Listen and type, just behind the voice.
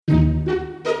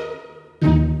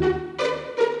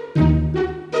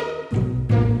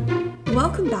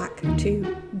back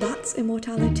to That's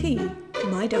Immortality,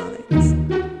 my darlings.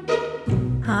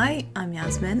 Hi, I'm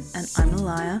Yasemin, and I'm a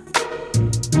liar.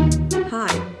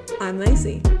 Hi, I'm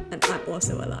Lacey, and I'm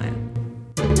also a liar.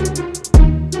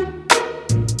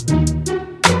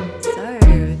 So,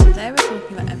 today we're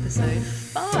talking about episode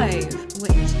 5,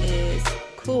 which is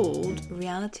called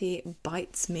Reality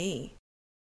Bites Me.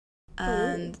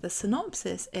 And the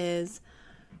synopsis is: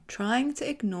 trying to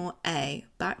ignore A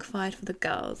backfired for the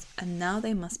girls, and now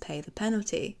they must pay the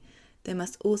penalty. They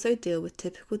must also deal with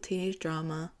typical teenage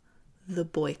drama, the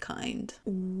boy kind.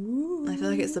 Ooh, I feel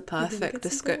like it's the perfect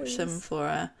description for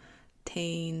a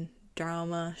teen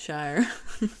drama show.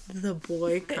 The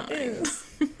boy kind.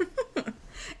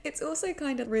 It's also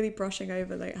kind of really brushing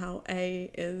over like how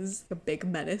A is a big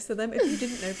menace to them. If you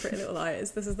didn't know Pretty Little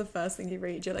Liars, this is the first thing you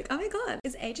read. You're like, oh my god,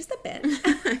 is A just a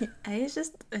bitch? A is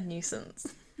just a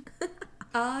nuisance.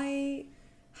 I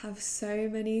have so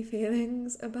many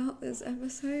feelings about this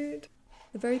episode.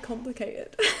 They're very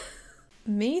complicated.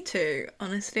 Me too.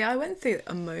 Honestly, I went through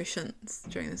emotions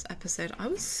during this episode. I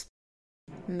was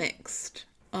mixed.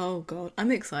 Oh god,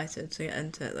 I'm excited to get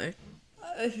into it though.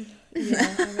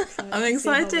 Yeah, I'm excited. I'm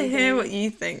excited to hear what you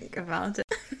think about it.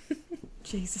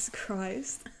 Jesus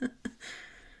Christ.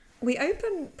 We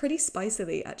open pretty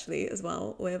spicily actually as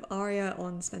well, with Arya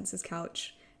on Spencer's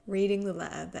couch reading the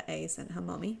letter that A sent her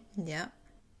mummy. Yeah.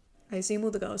 I assume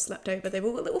all the girls slept over. They've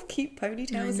all got little cute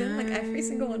ponytails in, like every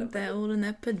single one of them. They're all in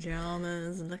their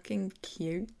pajamas, looking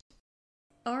cute.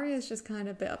 Arya's just kind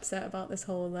of a bit upset about this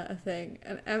whole letter thing,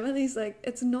 and Emily's like,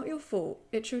 it's not your fault,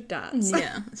 it's your dad's.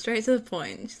 Yeah, straight to the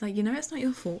point. She's like, you know it's not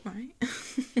your fault, right?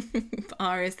 But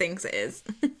Arya thinks it is.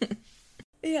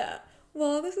 Yeah.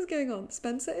 While this is going on,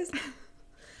 Spencer is...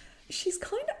 She's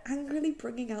kind of angrily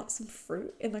bringing out some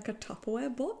fruit in like a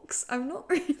Tupperware box. I'm not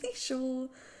really sure.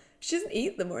 She doesn't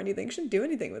eat them or anything. She doesn't do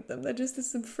anything with them. They're just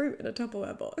some fruit in a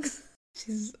Tupperware box.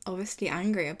 She's obviously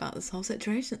angry about this whole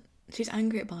situation. She's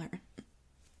angry at Byron.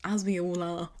 As we all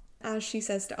are. As she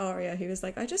says to Arya, who is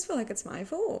like, I just feel like it's my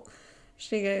fault.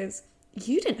 She goes,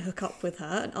 you didn't hook up with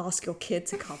her and ask your kid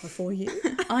to cover for you.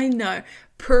 I know.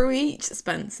 Preach,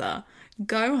 Spencer.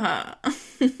 Go her.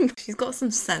 She's got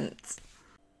some sense.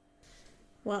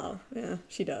 Well, yeah,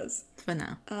 she does. For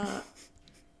now. Well,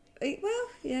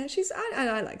 yeah,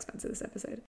 I like Spencer this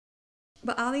episode.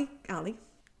 But Arya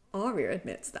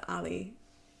admits that Ali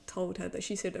told her that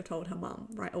she should have told her mum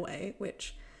right away,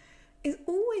 which is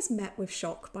always met with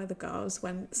shock by the girls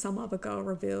when some other girl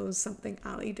reveals something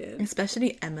Ali did.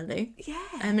 Especially Emily. Yeah.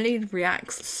 Emily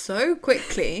reacts so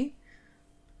quickly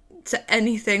to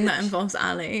anything that involves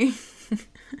Ali.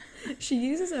 She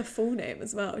uses her full name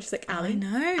as well. She's like, Ali. I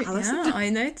know. Alison. Yeah, I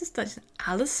noticed that.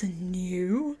 Alison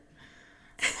knew.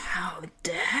 How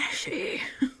dare she?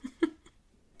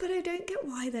 But I don't get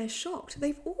why they're shocked.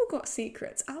 They've all got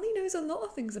secrets. Ali knows a lot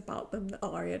of things about them that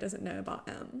Arya doesn't know about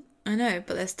Em. I know,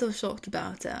 but they're still shocked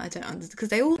about it. I don't understand. Because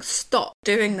they all stop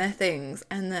doing their things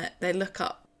and they look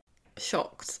up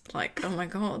shocked. Like, oh my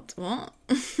god, what?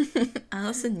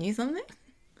 Alison knew something?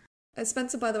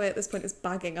 Spencer, by the way, at this point is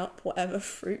bagging up whatever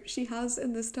fruit she has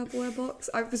in this Tupperware box.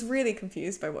 I was really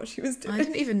confused by what she was doing. I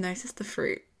didn't even notice the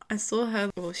fruit. I saw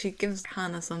her, well, she gives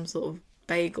Hannah some sort of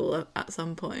bagel at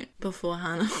some point before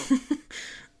Hannah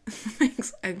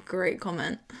makes a great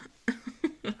comment.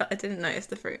 But I didn't notice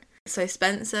the fruit. So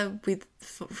Spencer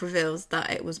reveals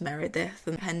that it was Meredith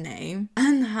and her name.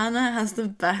 And Hannah has the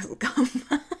best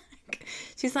comeback.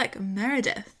 She's like,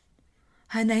 Meredith?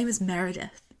 Her name is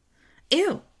Meredith.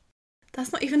 Ew.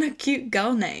 That's not even a cute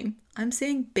girl name. I'm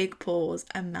seeing big paws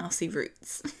and mousy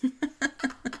roots.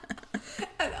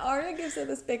 And Arya gives her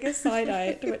this biggest side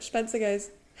eye, to which Spencer goes,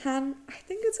 Han, I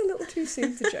think it's a little too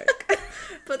soon to joke.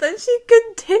 But then she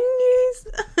continues.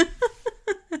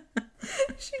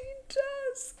 She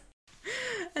does.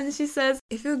 And she says,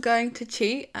 if you're going to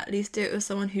cheat, at least do it with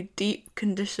someone who deep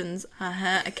conditions her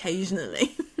hair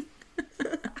occasionally.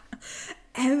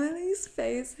 Emily's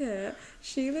face here,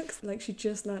 she looks like she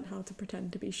just learned how to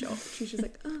pretend to be shocked. She's just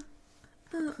like,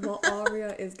 while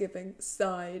Arya is giving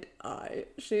side eye.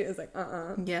 She is like,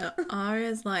 Yeah,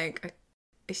 Arya's like,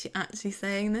 is she actually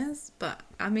saying this? But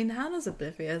I mean, Hannah's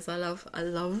oblivious. I love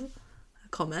her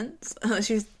comments.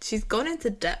 She's gone into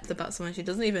depth about someone she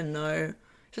doesn't even know.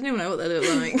 She doesn't even know what they look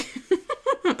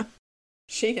like.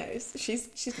 She knows.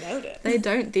 She's nailed it. They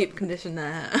don't deep condition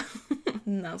their hair.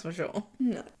 That's for sure.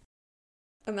 No.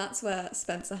 And that's where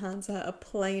Spencer hands her a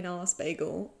plain ass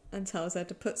bagel and tells her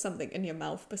to put something in your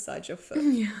mouth beside your foot.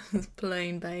 Yeah, it's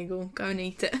plain bagel. Go and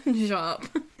eat it. Shut up.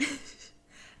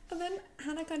 And then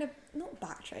Hannah kind of, not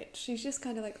backtracked, she's just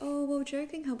kind of like, oh, well,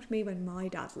 joking helped me when my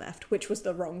dad left, which was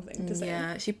the wrong thing to say.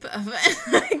 Yeah, she put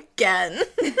again.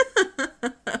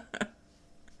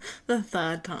 The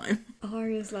third time.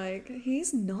 Arya's like,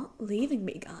 he's not leaving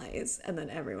me, guys. And then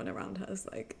everyone around her is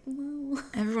like, well.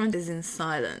 Everyone is in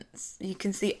silence. You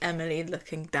can see Emily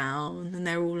looking down and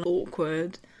they're all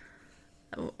awkward,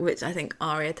 which I think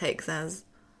Arya takes as,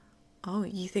 oh,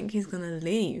 you think he's going to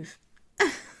leave?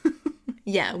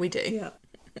 Yeah, we do.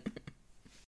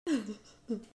 Yeah.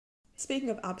 Speaking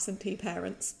of absentee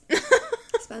parents,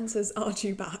 Spencer's are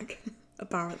due back,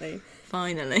 apparently.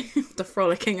 Finally, the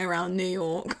frolicking around New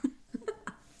York.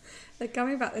 They're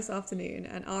coming back this afternoon,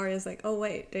 and Arya's like, oh,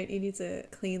 wait, don't you need to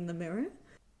clean the mirror?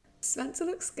 Spencer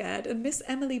looks scared, and Miss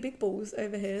Emily Big Balls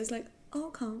over here is like,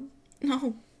 oh, come.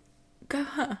 No, go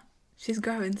her. She's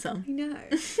growing some. I know.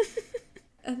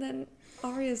 And then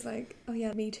Arya's like, oh,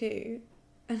 yeah, me too.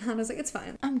 And Hannah's like, it's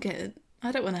fine. I'm good.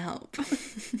 I don't want to help.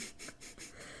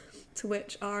 To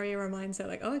which Arya reminds her,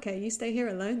 like, oh, okay, you stay here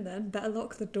alone then. Better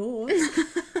lock the doors.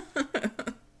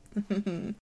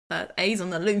 That A's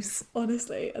on the loose.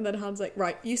 Honestly. And then Hannah's like,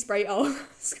 right, you spray, I'll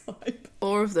Skype.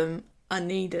 4 of them are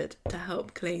needed to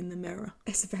help clean the mirror.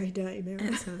 It's a very dirty mirror.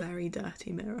 It's a very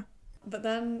dirty mirror. But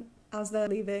then, as they're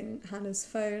leaving, Hannah's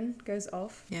phone goes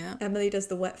off. Yeah. Emily does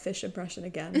the wet fish impression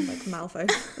again, like Malfoy.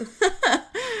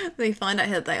 They find out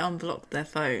here that they unblocked their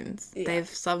phones. Yeah.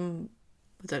 They've I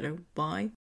don't know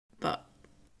why, but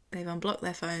they've unblocked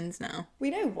their phones now. We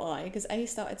know why, because A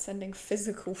started sending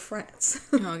physical threats.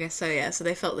 Oh, I guess so, yeah. So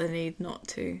they felt the need not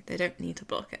to. They don't need to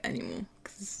block it anymore,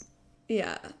 because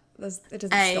Yeah, it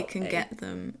doesn't A stop can A. get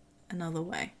them another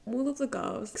way. All of the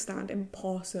girls stand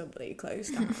impossibly close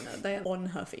to Hannah. They are on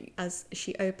her feet as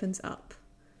she opens up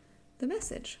the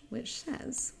message, which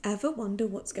says, ever wonder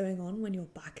what's going on when your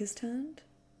back is turned?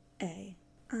 A.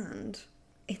 And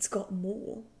it's got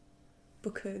more,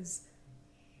 because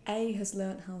A has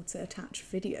learnt how to attach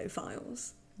video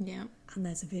files, Yeah. and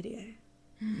there's a video.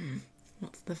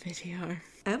 What's the video?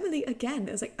 Emily again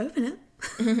is like, open it.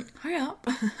 Hurry up.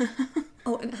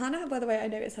 Oh, and Hannah, by the way, I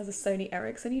noticed has a Sony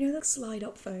Ericsson. You know the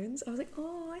slide-up phones? I was like,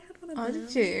 oh, I had one of Oh, them.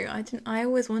 did you? I didn't. I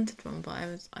always wanted one, but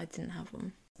I didn't have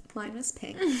one. Mine was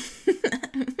pink.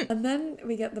 And then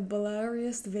we get the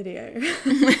blurriest video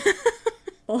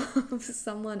of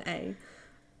someone A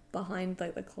behind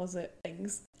like the closet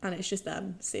things, and it's just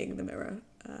them seeing the mirror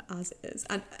as it is.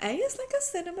 And A is like a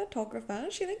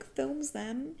cinematographer. She like films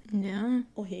them, Yeah.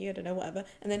 or he, I don't know, whatever,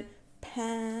 and then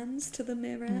pans to the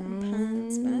mirror and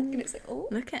pans back, and it's like, oh,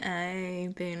 Look at A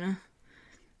being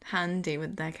handy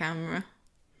with their camera.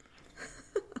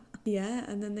 yeah.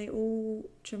 And then they all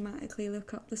dramatically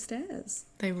look up the stairs.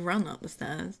 They run up the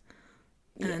stairs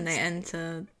and then they Yes.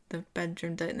 enter the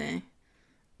bedroom, don't they?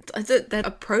 They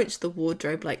approach the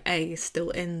wardrobe like A is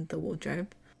still in the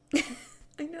wardrobe. I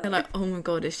know. They're like, oh my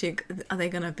god, are they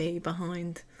gonna be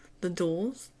behind the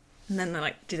doors? And then they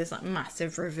like do this like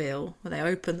massive reveal where they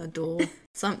open the door,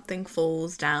 something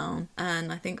falls down,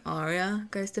 and I think Arya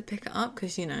goes to pick it up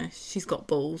because, you know, she's got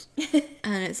balls,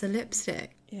 and it's a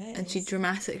lipstick. Yeah, it And she is.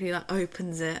 dramatically like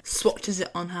opens it, swatches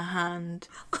it on her hand,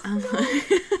 and like,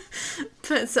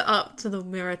 puts it up to the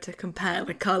mirror to compare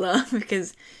the colour,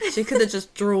 because she could have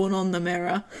just drawn on the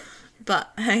mirror,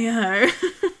 but hey ho.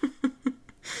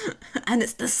 And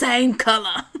it's the same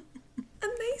colour.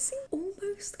 And they seem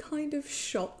almost kind of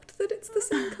shocked that it's the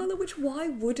same colour, which why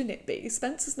wouldn't it be?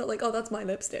 Spencer's not like, oh, that's my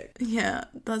lipstick. Yeah,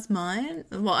 that's mine.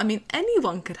 Well, I mean,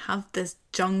 anyone could have this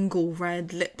jungle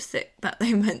red lipstick that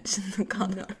they mentioned the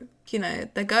colour. No. You know,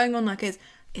 they're going on like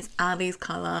it's Ali's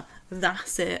colour,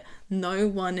 that's it. No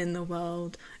one in the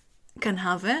world can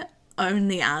have it.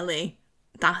 Only Ali.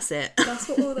 That's it. That's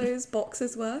what all those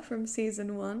boxes were from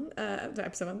season 1,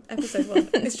 episode 1.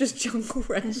 It's just jungle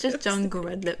red. It's just jungle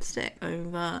red lipstick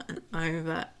over and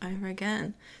over and over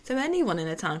again. So anyone in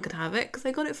a town could have it because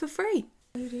they got it for free.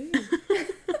 They do.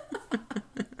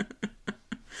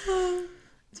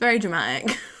 It's very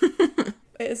dramatic. It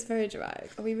is very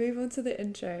dramatic. We move on to the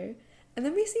intro, and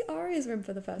then we see Arya's room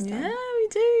for the first time. Yeah, we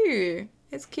do.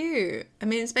 It's cute. I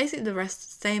mean, it's basically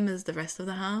same as the rest of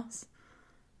the house.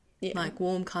 Yeah. Like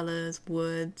warm colours,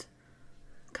 wood,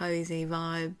 cosy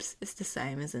vibes. It's the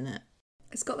same, isn't it?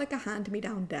 It's got like a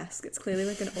hand-me-down desk. It's clearly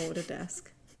like an older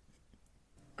desk.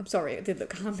 I'm sorry, it did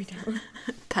look hand-me-down.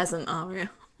 Peasant Aria.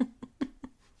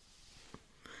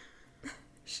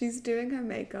 She's doing her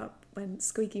makeup when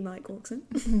Squeaky Mike walks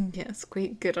in. Yeah,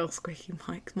 good old squeaky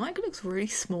Mike. Mike looks really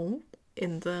small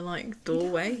in the like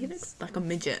doorway. He looks like a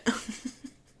midget.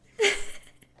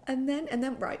 And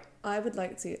then right, I would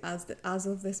like to, as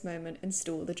of this moment,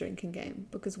 install the drinking game,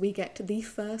 because we get to the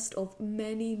first of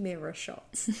many mirror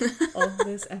shots of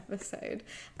this episode.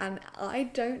 And I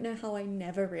don't know how I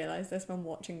never realised this when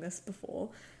watching this before.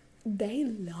 They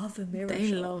love a mirror shot.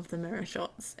 They love the mirror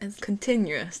shots. It's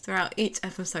continuous throughout each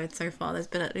episode so far. There's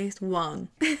been at least one.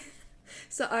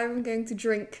 So I'm going to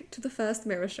drink to the first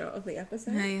mirror shot of the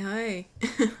episode. Hey.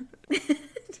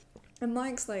 And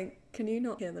Mike's like, can you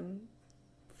not hear them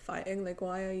fighting? Like,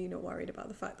 why are you not worried about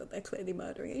the fact that they're clearly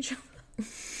murdering each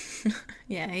other?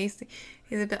 Yeah, he's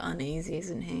a bit uneasy,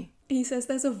 isn't he? He says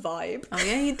there's a vibe. Oh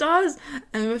yeah, he does.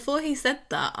 And before he said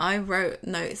that, I wrote a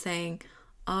note saying,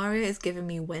 Arya is giving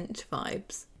me wench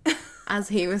vibes. As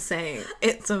he was saying,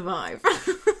 it's a vibe.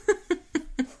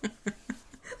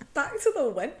 Back to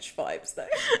the wench vibes, though.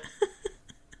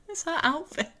 It's her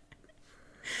outfit.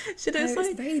 She looks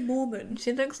it's very Mormon.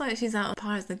 She looks like she's out of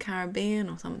Pirates of the Caribbean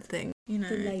or something. You know,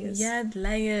 the layers. Yeah, the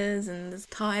layers, and it's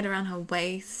tied around her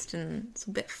waist, and it's a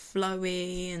bit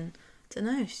flowy, and I don't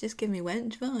know. She just gave me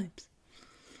wench vibes.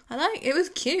 It was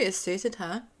cute. It suited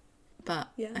her, but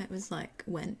it was like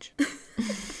wench.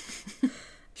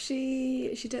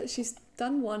 She's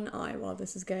done one eye while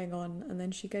this is going on, and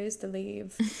then she goes to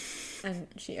leave, and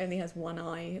she only has one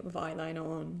eye with eyeliner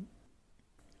on.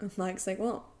 And Mike's like,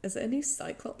 "What? Is it a new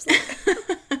Cyclops look?"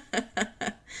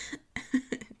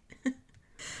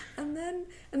 and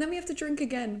then we have to drink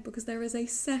again because there is a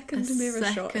second mirror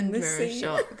shot in this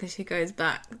scene. Because she goes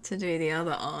back to do the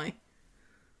other eye.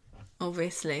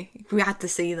 Obviously, we had to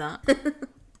see that.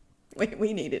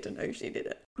 We needed to know she did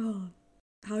it. Oh.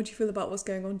 How do you feel about what's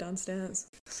going on downstairs?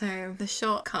 So the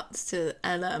shot cuts to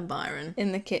Ella and Byron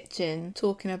in the kitchen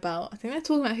I think they're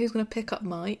talking about who's going to pick up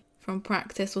Mike from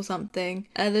practice or something.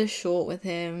 Ella's short with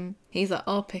him. He's like,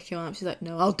 I'll pick you up. She's like,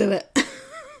 no, I'll do it.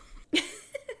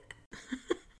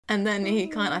 And then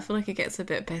I feel like he gets a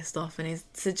bit pissed off and he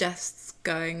suggests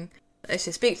going, they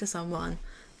should speak to someone,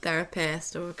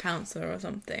 therapist or a counsellor or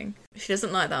something. She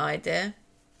doesn't like that idea.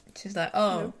 She's like,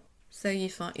 no. So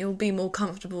you'll be more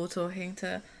comfortable talking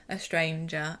to a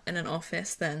stranger in an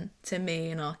office than to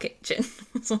me in our kitchen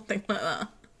or something like that.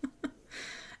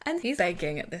 And he's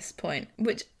begging at this point,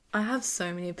 which I have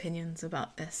so many opinions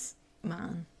about this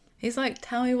man. He's like,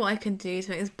 tell me what I can do to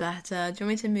make this better. Do you want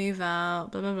me to move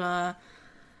out? Blah, blah, blah.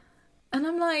 And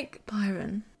I'm like,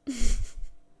 Byron,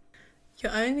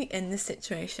 you're only in this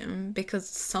situation because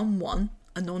someone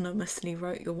anonymously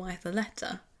wrote your wife a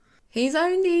letter. He's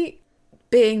only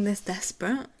being this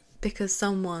desperate because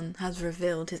someone has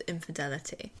revealed his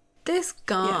infidelity. This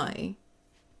guy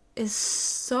is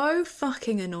so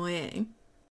fucking annoying.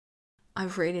 I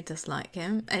really dislike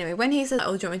him. Anyway, when he says,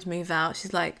 oh, do you want me to move out?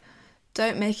 She's like,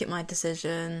 don't make it my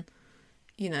decision,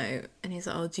 you know. And he's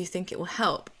like, oh, do you think it will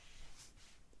help?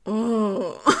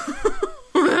 Oh.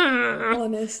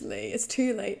 Honestly, it's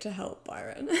too late to help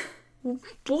Byron.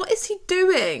 What is he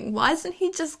doing? Why doesn't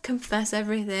he just confess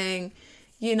everything?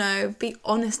 You know, be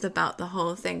honest about the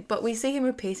whole thing. But we see him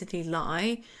repeatedly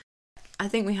lie. I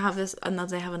think they have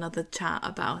another chat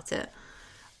about it.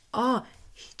 Oh,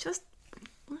 he just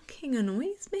fucking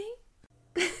annoys me.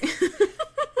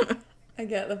 I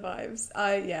get the vibes.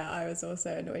 I was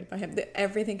also annoyed by him.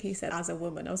 Everything he said as a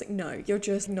woman, I was like, no, you're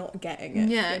just not getting it.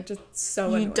 Yeah. You're just so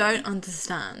annoying. You don't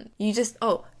understand. You just,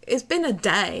 it's been a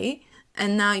day.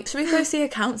 And now, should we go see a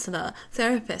counsellor,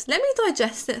 therapist? Let me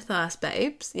digest it first,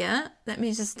 babes, yeah? Let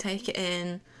me just take it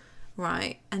in,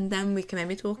 right? And then we can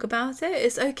maybe talk about it.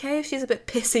 It's okay if she's a bit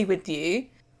pissy with you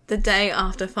the day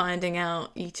after finding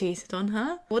out you cheated on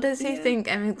her. What does he think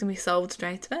everything's going to be solved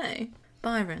straight away?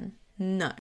 Byron,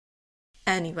 no.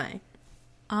 Anyway,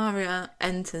 Arya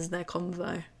enters their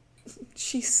convo.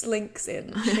 She slinks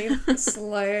in. She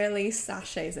slowly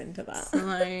sachets into that.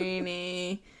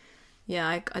 Slowly.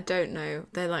 Yeah, I don't know.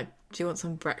 They're like, do you want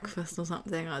some breakfast or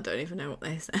something? I don't even know what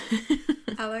they say.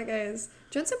 Ella goes,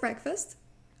 do you want some breakfast?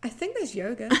 I think there's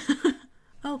yogurt.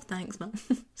 Oh, thanks, Mum.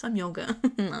 Some yogurt.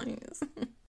 Nice.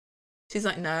 She's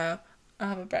like, no, I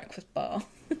have a breakfast bar.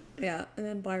 Yeah, and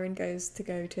then Byron goes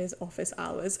to his office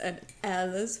hours, and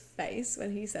Ella's face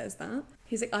when he says that.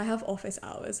 He's like, I have office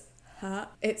hours.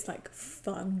 It's like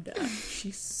thunder.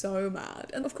 She's so mad.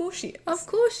 And of course she is. Of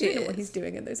course she you is. know what he's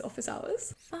doing in those office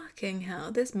hours. Fucking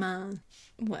hell, this man.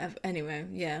 Whatever. Anyway,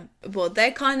 yeah. Well,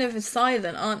 they're kind of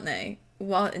silent, aren't they?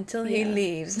 Well, until he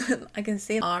leaves, I can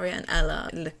see Arya and Ella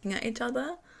looking at each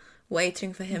other,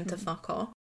 waiting for him to fuck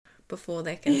off before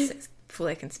they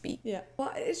can speak. Yeah.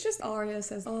 Well, it's just Arya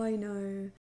says, oh, I know.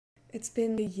 It's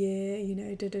been a year, you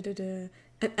know, da-da-da-da.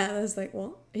 And Ella's like,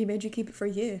 what? He made you keep it for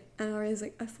a year. And Arya's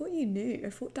like, I thought you knew.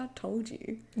 I thought Dad told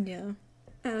you. Yeah.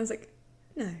 And I was like,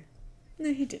 no,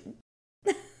 No, he didn't.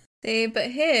 See, but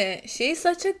here, she's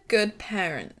such a good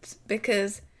parent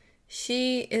because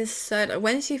she is so... Like,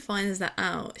 when she finds that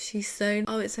out, she's so...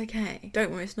 Oh, it's okay. Don't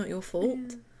worry, it's not your fault.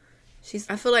 Yeah.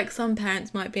 I feel like some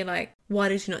parents might be like, why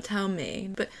did you not tell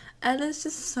me? But Ella's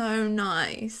just so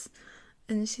nice.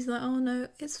 And she's like, oh no,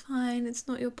 it's fine. It's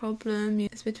not your problem.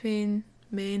 It's between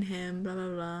me and him, blah, blah,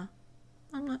 blah.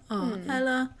 I'm like, oh,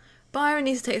 Ella, Byron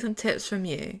needs to take some tips from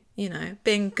you. You know,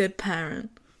 being a good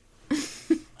parent.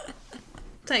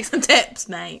 Take some tips,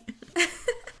 mate.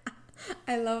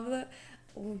 I love that.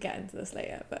 We'll get into this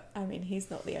later, but I mean, he's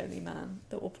not the only man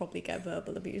that will probably get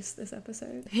verbal abuse this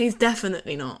episode. He's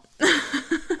definitely not.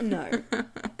 No.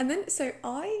 And then,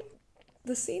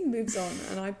 the scene moves on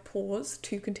and I pause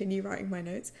to continue writing my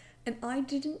notes, and I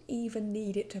didn't even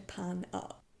need it to pan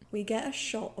up. We get a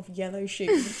shot of yellow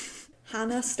shoes.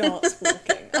 Hannah starts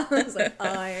walking. I was like,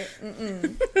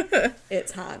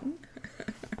 it's Han.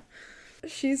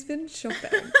 She's been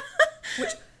shopping.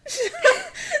 Which...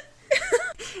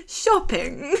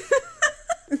 Shopping?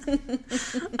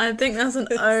 I think that's an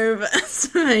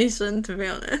overestimation, to be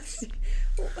honest.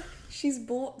 She's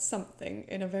bought something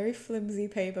in a very flimsy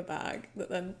paper bag that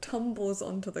then tumbles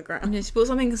onto the ground. Yeah, she bought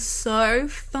something so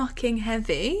fucking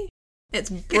heavy, it's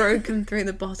broken through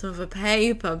the bottom of a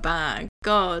paper bag.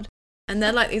 God. And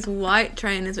they're like these white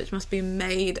trainers which must be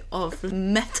made of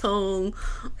metal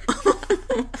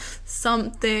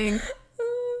something.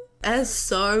 They're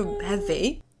so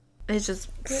heavy. It's just...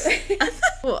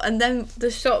 And then the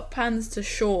shot pans to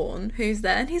Sean, who's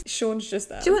there, and Sean's just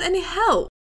there. Do you want any help?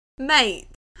 Mate,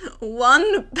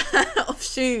 one pair of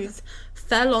shoes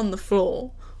fell on the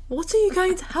floor. What are you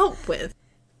going to help with?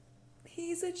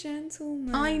 He's a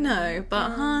gentleman. I know,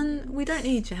 but hun, we don't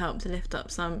need your help to lift up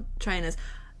some trainers,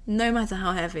 no matter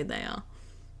how heavy they are.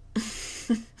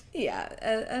 Yeah,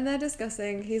 and they're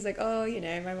discussing, he's like, oh, you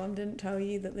know, my mum didn't tell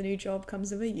you that the new job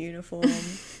comes with a uniform.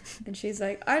 And she's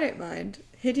like, I don't mind.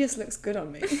 Hideous looks good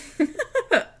on me.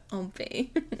 On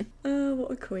B. Oh,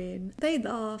 what a queen. They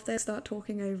laugh, they start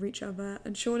talking over each other,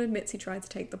 and Sean admits he tried to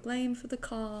take the blame for the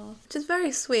car. Which is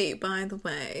very sweet, by the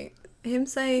way. Him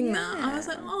saying that, I was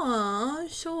like, aw,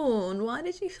 Sean, why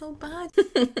did you feel bad?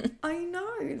 I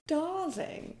know,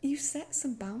 darling. You set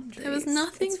some boundaries. There was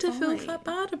nothing to feel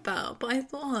bad about, but I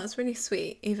thought, oh, that's really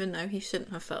sweet, even though he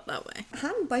shouldn't have felt that way.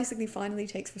 Han basically finally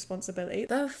takes responsibility.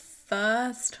 The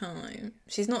first time.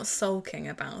 She's not sulking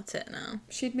about it now.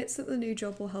 She admits that the new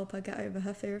job will help her get over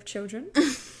her fear of children.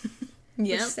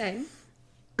 Yeah. Same.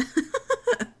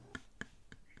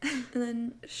 And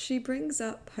then she brings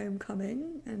up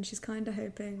homecoming, and she's kind of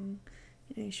hoping,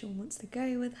 you know, Sean wants to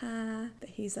go with her, but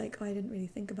he's like, oh, I didn't really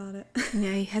think about it.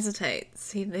 Yeah, he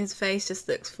hesitates. His face just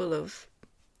looks full of,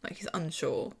 like, he's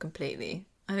unsure completely.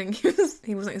 I think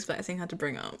he wasn't expecting her to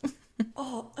bring up.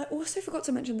 Oh, I also forgot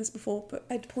to mention this before, but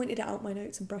I'd pointed it out in my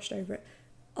notes and brushed over it.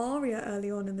 Arya early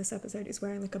on in this episode is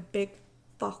wearing like a big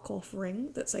fuck off ring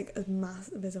that's like as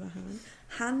massive as a hand.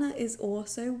 Hannah is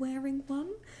also wearing one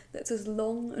that's as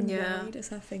long and wide as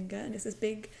her finger, and it's this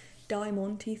big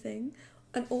diamante thing.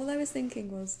 And all I was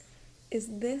thinking was, is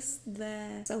this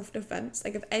their self-defense?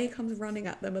 Like, if Eddie comes running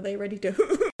at them, are they ready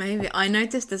to... Maybe. I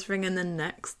noticed this ring in the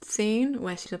next scene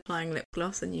where she's applying lip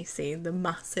gloss and you see the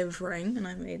massive ring, and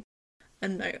I made a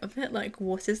note of it, like,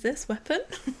 what is this weapon?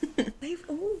 They've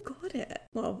all got it.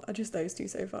 Well, just those two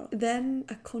so far. Then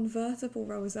a convertible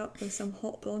rolls up with some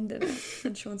hot blonde in it,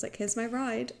 and Sean's like, here's my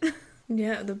ride.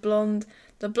 Yeah, the blonde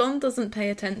doesn't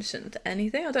pay attention to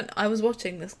anything. I was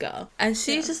watching this girl, and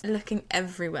she's just looking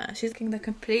everywhere. She's looking the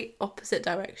complete opposite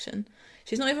direction.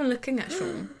 She's not even looking at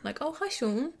Sean. Like, oh, hi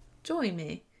Sean, join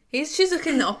me. She's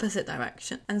looking the opposite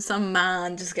direction, and some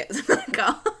man just gets in the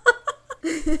car.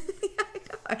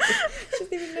 She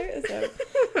doesn't even notice it.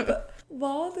 But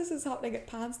while this is happening, it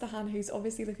pans to Hannah, who's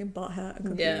obviously looking butthurt and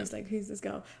confused, like, who's this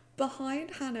girl?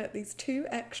 Behind Hannah, these two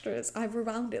extras, I've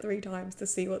rewound it 3 times to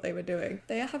see what they were doing.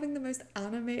 They are having the most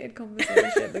animated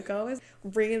conversation. The girl is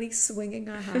really swinging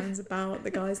her hands about,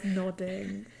 the guy's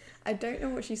nodding. I don't know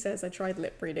what she says. I tried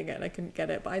lip reading it and I couldn't get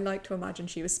it, but I like to imagine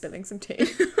she was spilling some tea.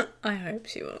 I hope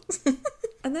she was.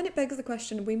 And then it begs the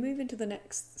question, we move into the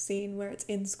next scene where it's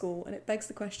in school, and it begs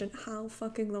the question, how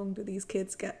fucking long do these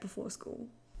kids get before school?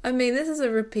 I mean, this is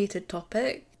a repeated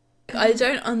topic. I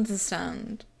don't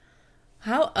understand.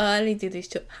 How early do these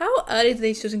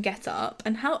children get up,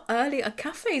 and how early are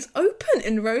cafes open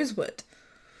in Rosewood?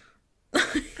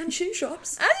 And shoe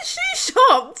shops. And shoe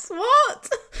shops? What?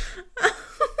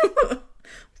 What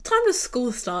time does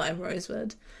school start in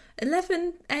Rosewood?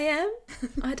 11 a.m?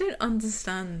 I don't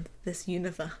understand this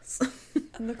universe.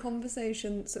 And the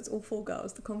conversation, so it's all 4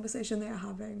 girls, the conversation they are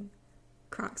having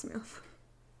cracks me up.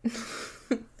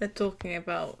 They're talking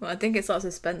about, I think it starts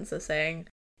with Spencer saying,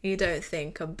 "You don't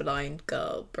think a blind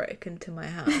girl broke into my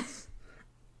house?"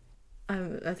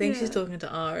 I think she's talking to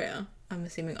Arya. I'm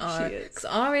assuming Arya. Because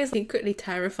Arya is secretly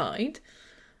terrified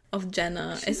of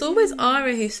Jenna. It's always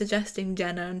Arya who's suggesting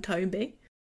Jenna and Toby.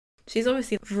 She's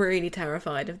obviously really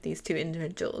terrified of these two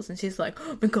individuals, and she's like,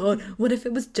 "Oh my god, what if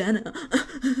it was Jenna?"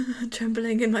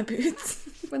 Trembling in my boots.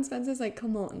 When Spencer's like,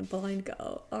 "Come on, blind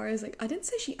girl," Arya's like, "I didn't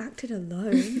say she acted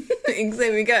alone."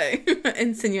 There we go.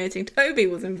 Insinuating Toby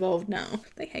was involved now.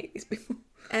 They hate these people.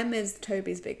 Emma's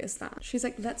Toby's biggest fan. She's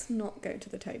like, "Let's not go to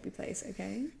the Toby place,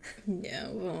 okay?" Yeah,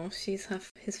 well, she's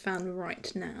his fan right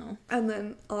now. And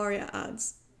then Arya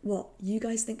adds, "What, you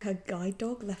guys think her guide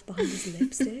dog left behind his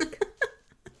lipstick?"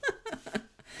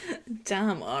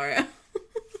 Damn, Arya.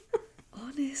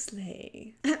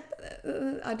 Honestly.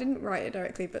 I didn't write it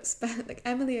directly, but like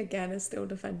Emily again is still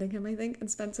defending him, I think.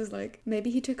 And Spencer's like, maybe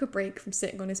he took a break from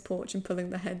sitting on his porch and pulling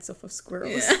the heads off of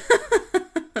squirrels.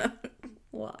 Yeah.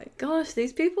 Why? Gosh,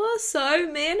 these people are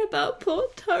so mean about poor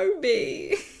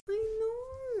Toby. I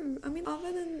know. I mean,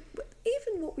 other than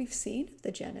even what we've seen of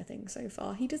the Jenna thing so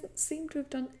far, he doesn't seem to have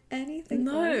done anything.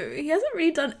 No, he hasn't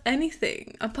really done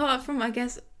anything. Apart from, I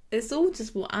guess, it's all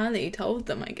just what Ali told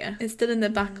them, I guess. It's still in the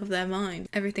back of their mind.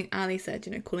 Everything Ali said,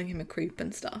 calling him a creep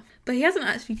and stuff. But he hasn't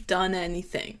actually done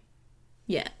anything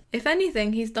yet. If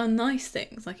anything, he's done nice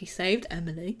things. Like he saved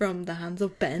Emily from the hands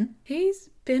of Ben. He's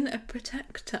been a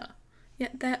protector.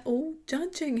 Yet they're all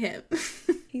judging him.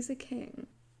 He's a king.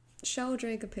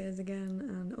 Sheldrake appears again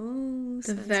and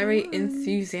the very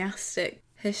enthusiastic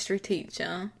history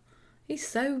teacher. He's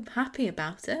so happy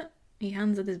about it. He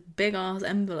hands her this big ass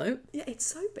envelope. Yeah, it's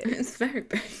so big. It's very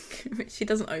big. Which she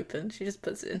doesn't open. She just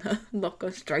puts it in her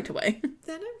locker straight away.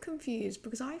 Then I'm confused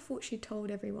because I thought she told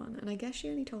everyone, and I guess she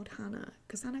only told Hannah,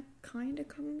 because Hannah kind of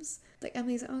comes like,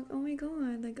 Emily's like, oh my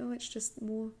god, like, oh, it's just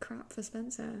more crap for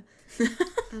Spencer.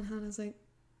 And Hannah's like,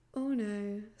 oh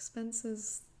no,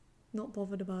 Spencer's not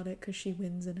bothered about it because she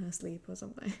wins in her sleep or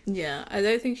something. Yeah, I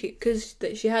don't think because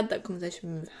she had that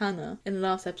conversation with Hannah in the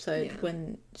last episode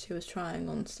when she was trying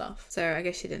on stuff. So I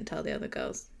guess she didn't tell the other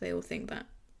girls. They all think that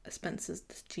Spencer's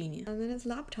this genius. And then it's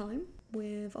lab time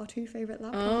with our two favourite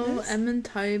lab partners. partners. Em and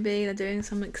Toby, they're doing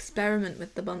some experiment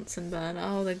with the Bunsen burner.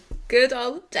 Oh, the good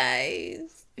old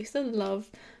days. We still love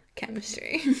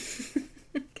chemistry.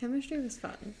 Chemistry was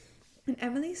fun. And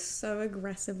Emily's so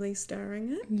aggressively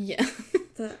stirring it. Yeah.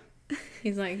 That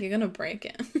he's like, you're gonna break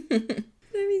it.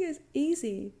 No, he goes,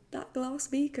 easy. That glass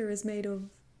beaker is made of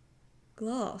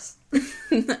glass.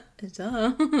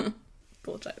 Duh.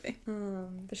 Poor Toby.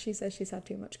 But she says she's had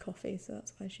too much coffee, so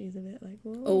that's why she's a bit like,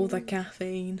 whoa. All the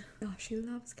caffeine. Oh, she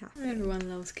loves caffeine. Everyone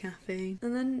loves caffeine.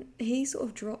 And then he sort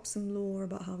of drops some lore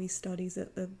about how he studies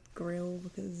at the grill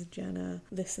because Jenna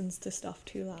listens to stuff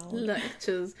too loud.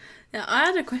 Lectures. Yeah, I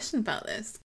had a question about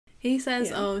this. He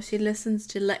says, she listens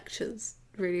to lectures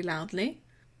really loudly.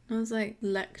 I was like,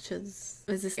 lectures?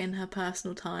 Is this in her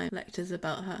personal time? Lectures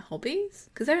about her hobbies?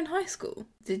 Because they're in high school.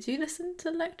 Did you listen to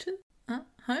lectures at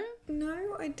home?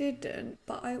 No, I didn't.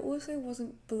 But I also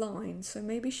wasn't blind, so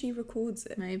maybe she records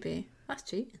it. Maybe. That's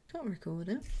cheating. Don't record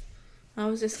it. I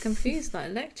was just confused,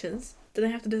 like, lectures. Do they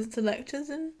have to listen to lectures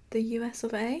in the US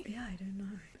of A? Yeah, I don't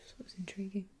know. That was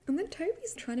intriguing. And then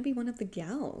Toby's trying to be one of the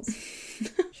gals.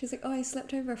 She's like, oh, I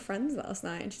slept over a friend's last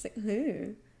night. And she's like,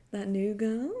 who? That new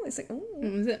girl? It's like, oh.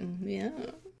 Was it? Yeah.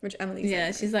 Which Emily said.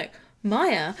 Yeah, she's like,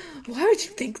 Maya, why would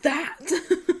you think that?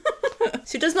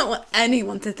 She does not want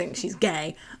anyone to think she's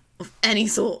gay of any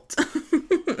sort.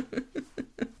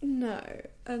 No.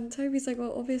 And Toby's like,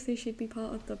 well, obviously she'd be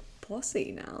part of the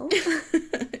posse now.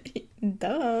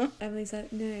 Duh. Emily's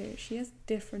like, no, she has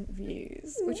different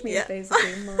views. Which means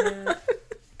basically Maya...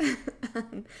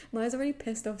 And Maya's already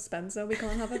pissed off Spencer. We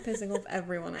can't have her pissing off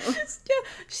everyone else. Yeah,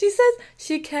 she says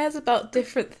she cares about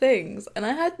different things, and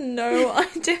I had no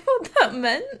idea what that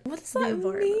meant. What does that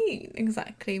mean?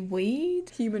 Exactly.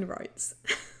 Weed? Human rights.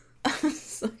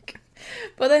 So good.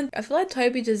 But then I feel like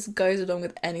Toby just goes along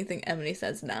with anything Emily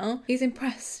says now. He's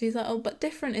impressed. He's like, oh, but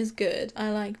different is good. I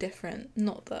like different.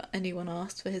 Not that anyone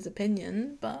asked for his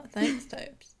opinion, but thanks,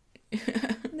 Tobes.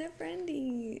 They're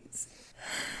friendies.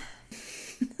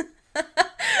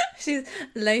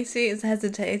 Lacey is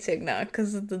hesitating now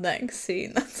because of the next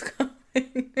scene that's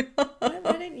coming up. Why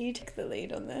don't you take the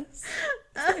lead on this?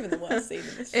 It's not even the worst scene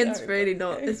in this show. It's really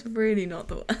not. It's really not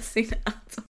the worst scene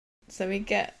at all. So we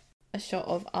get a shot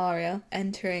of Arya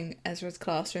entering Ezra's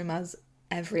classroom as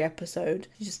every episode.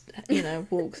 She just,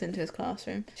 walks into his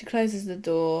classroom. She closes the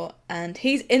door and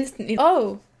he's instantly,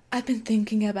 oh, I've been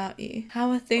thinking about you. How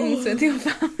are things with your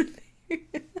family?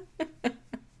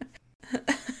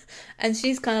 And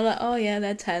she's kind of like, oh yeah,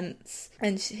 they're tense.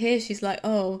 And here she's like,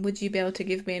 oh, would you be able to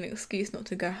give me an excuse not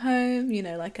to go home? You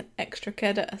know, like an extra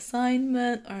credit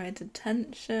assignment or a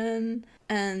detention.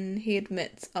 And he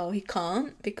admits, oh, he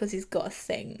can't because he's got a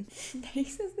thing. He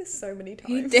says this so many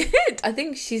times. He did. I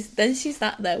think she's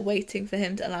sat there waiting for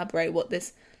him to elaborate what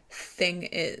this thing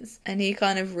is. And he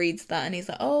kind of reads that and he's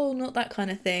like, oh, not that kind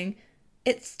of thing.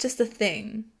 It's just a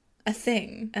thing. A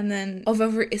thing. And then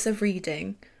it's a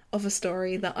reading of a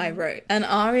story that I wrote. And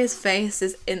Arya's face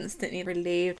is instantly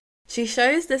relieved. She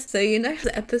shows this, so you know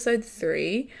the episode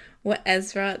 3 where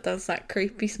Ezra does that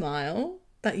creepy smile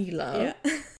that you love?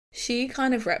 Yeah. She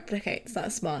kind of replicates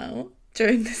that smile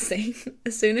during the scene.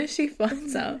 As soon as she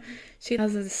finds out, she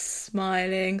has a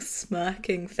smiling,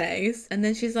 smirking face. And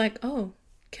then she's like, oh,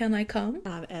 can I come?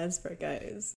 And Ezra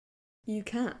goes, you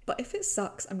can. But if it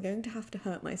sucks, I'm going to have to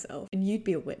hurt myself. And you'd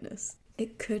be a witness.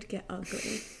 It could get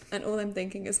ugly. And all I'm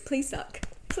thinking is, please suck.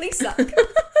 Please suck.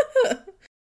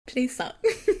 Please suck.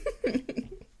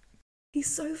 He's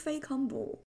so fake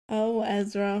humble. Oh,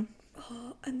 Ezra.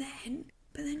 Oh,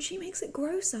 but then she makes it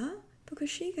grosser because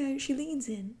she leans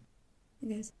in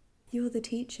and goes, you're the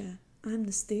teacher, I'm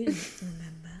the student,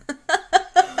 remember?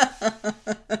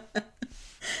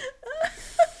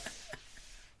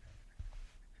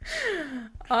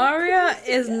 Arya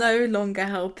is no longer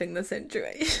helping the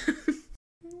situation.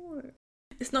 No.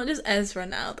 It's not just Ezra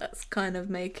now that's kind of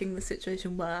making the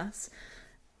situation worse.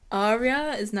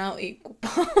 Arya is now equal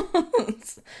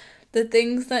parts. The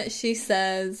things that she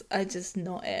says are just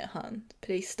not it, hun.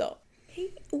 Please stop.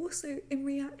 He also, in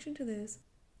reaction to this,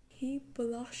 he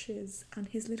blushes and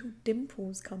his little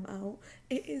dimples come out.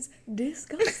 It is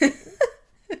disgusting.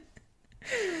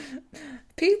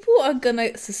 People are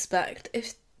gonna suspect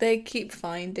if they keep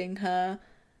finding her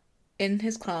in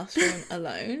his classroom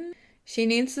alone. She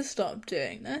needs to stop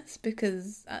doing this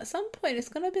because at some point it's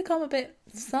gonna become a bit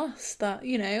sus that,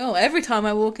 you know, oh, every time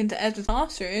I walk into Ezra's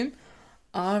classroom,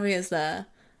 Arya's there.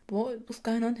 What's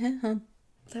going on here, huh?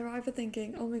 They're either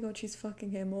thinking, oh my god, she's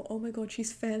fucking him, or oh my god,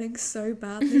 she's failing so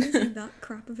badly. Isn't that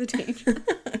crap of a teacher?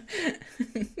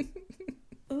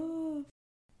 Oh.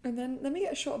 And then let me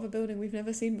get a shot of a building we've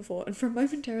never seen before, and for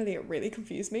momentarily it really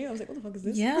confused me. I was like, what the fuck is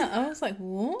this? Yeah, I was like,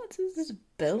 what is this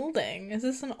building? Is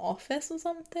this an office or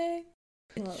something?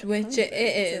 Well, which it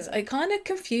is. It kind of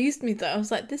confused me though. I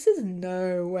was like, this is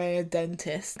no way a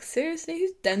dentist. Seriously,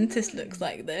 whose dentist looks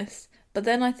like this? But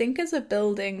then I think it's a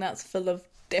building that's full of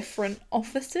different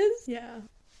offices. Yeah.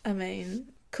 I mean,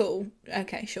 cool.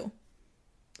 Okay, sure.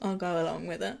 I'll go along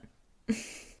with it.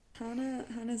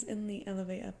 Hannah's in the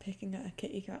elevator picking at her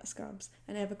kitty cat scrubs,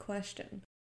 and I have a question.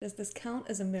 Does this count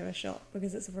as a mirror shot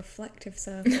because it's a reflective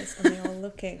surface and they are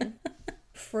looking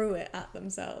through it at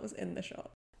themselves in the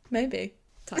shot? Maybe.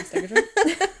 Times temperature.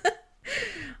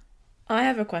 I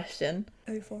have a question.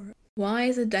 Go for it. Why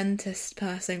is a dentist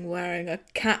person wearing a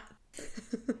cat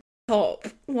top?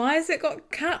 Why has it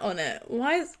got cat on it?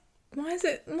 Why has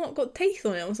it not got teeth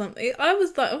on it or something? I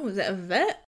was like, oh, is it a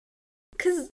vet?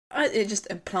 Because it just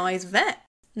implies vet,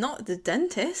 not the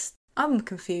dentist. I'm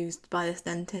confused by this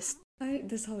dentist. I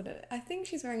think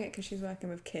she's wearing it because she's working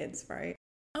with kids, right?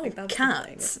 Oh, like, that's cats. The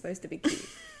thing. It's supposed to be cute.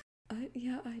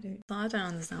 I don't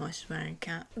understand why she's wearing a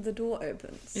cat. The door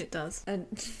opens. It does. And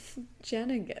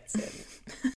Jenna gets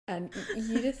in. And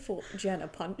you'd have thought Jenna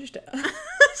punched her.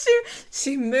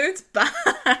 she moves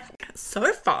back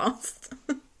so fast.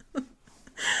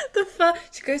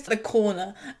 She goes to the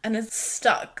corner and is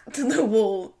stuck to the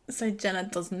wall, so Jenna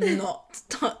does not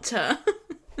touch her.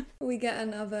 We get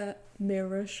another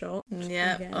mirror shot.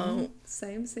 Yeah. Again. Oh.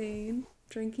 Same scene.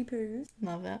 Drinky poos.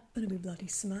 Love it. Gonna be bloody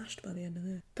smashed by the end of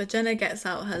this. But Jenna gets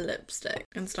out her lipstick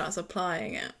and starts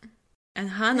applying it.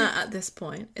 And Hannah at this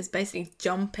point is basically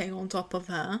jumping on top of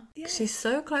her. Yeah. She's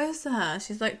so close to her.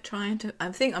 She's like trying to...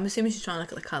 I'm assuming she's trying to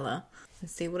look at the colour and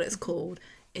see what it's called.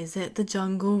 Is it the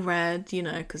jungle red? You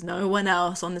know, because no one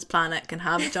else on this planet can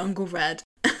have jungle red.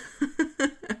 I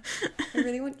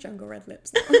really want jungle red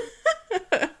lips now.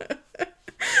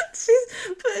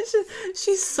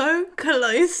 She's so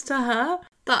close to her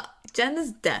that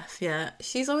Jenna's deaf, yeah.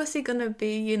 She's obviously gonna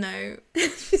be, you know...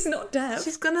 She's not deaf.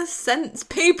 She's gonna sense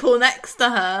people next to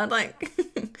her. Like,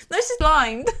 no, she's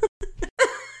blind.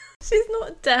 She's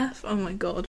not deaf. Oh my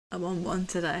god, I'm on one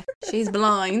today. She's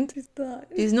blind. She's blind.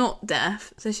 She's not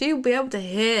deaf. So she'll be able to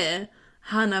hear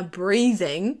Hannah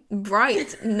breathing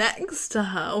right next to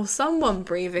her, or someone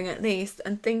breathing at least,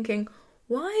 and thinking,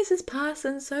 why is this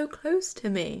person so close to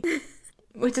me?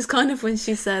 Which is kind of when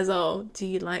she says, oh, do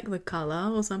you like the colour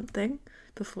or something?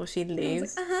 Before she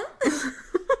leaves. Like,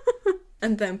 uh-huh.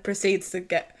 And then proceeds to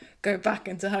go back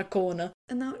into her corner.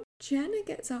 And now Jenna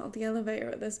gets out of the elevator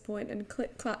at this point and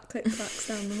click clacks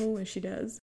down the hall as she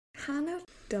does. Hannah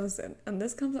doesn't, and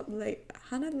this comes up late.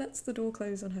 Hannah lets the door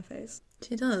close on her face.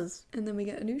 She does. And then we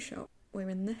get a new shot. We're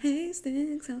in the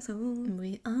Hastings household.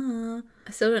 We are.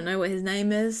 I still don't know what his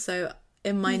name is, so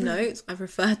in my notes I've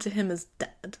referred to him as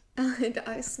Dad. And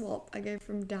I swap. I go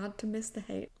from Dad to Mr.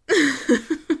 Hate.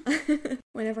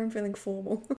 Whenever I'm feeling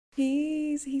formal.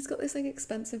 He's got this like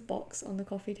expensive box on the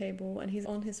coffee table and he's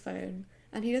on his phone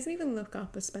and he doesn't even look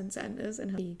up as Spencer enters in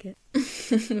her kit.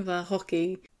 With her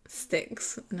hockey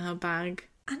sticks in her bag.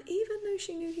 And even though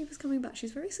she knew he was coming back,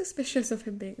 she's very suspicious of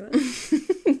him being there.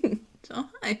 Oh,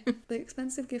 hi. The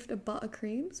expensive gift of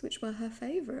buttercreams, which were her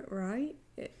favourite, right?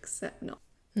 Except not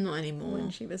anymore. when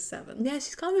she was 7. Yeah,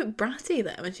 she's kind of a bit bratty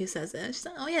there when she says it. She's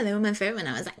like, oh yeah, they were my favourite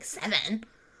when I was like 7.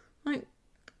 Like,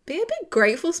 be a bit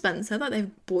grateful, Spencer, that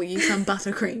they've bought you some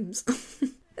buttercreams.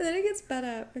 And then it gets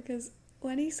better because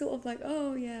when he's sort of like,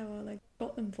 oh yeah, well, like,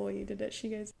 got them for you, did it? She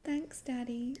goes, thanks,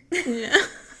 Daddy. Yeah.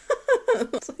 I'm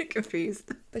so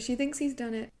confused. But she thinks he's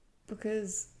done it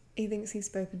because he thinks he's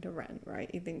spoken to Ren, right?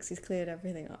 He thinks he's cleared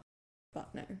everything up.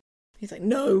 But no. He's like,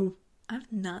 no,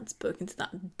 I've not spoken to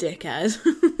that dickhead.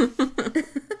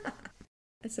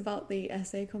 It's about the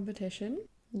essay competition.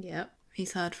 Yep.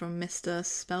 He's heard from Mr.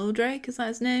 Spelldrake, is that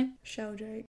his name?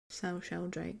 Sheldrake.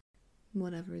 Sheldrake.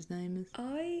 Whatever his name is.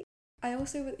 I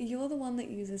also, you're the one that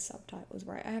uses subtitles,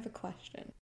 right? I have a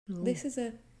question. Ooh. This is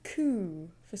a coup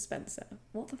for Spencer.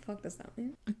 What the fuck does that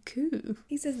mean? A coup?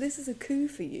 He says this is a coup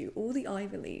for you. All the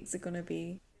Ivy Leagues are going to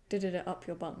be did up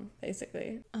your bum,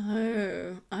 basically.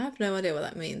 Oh, I have no idea what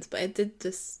that means, but I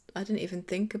didn't even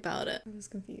think about it. I was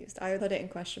confused. I put it in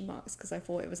question marks because I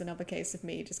thought it was another case of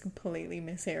me just completely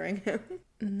mishearing him.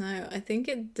 No, I think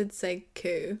it did say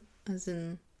coup, as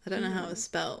in, I don't know how it's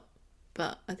spelled,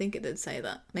 but I think it did say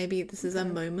that. Maybe this is a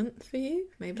moment for you?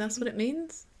 Maybe that's what it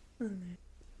means? I don't know.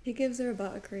 He gives her a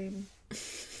buttercream.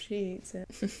 She eats it.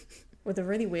 With a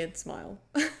really weird smile.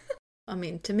 I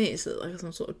mean, to me it's like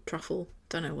some sort of truffle.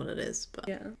 Don't know what it is, but...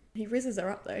 Yeah. He rizzes her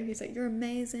up though. He's like, you're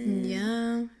amazing.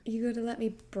 Yeah. You gotta let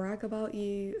me brag about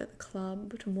you at the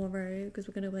club tomorrow because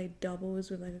we're gonna play doubles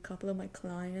with like a couple of my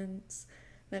clients.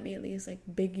 Let me at least like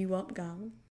big you up, gal.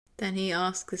 Then he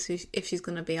asks if she's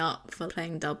going to be up for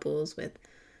playing doubles with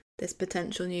this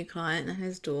potential new client and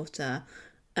his daughter.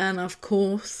 And of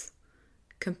course,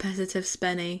 competitive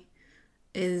Spenny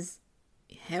is,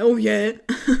 hell yeah,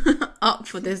 up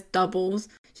for this doubles.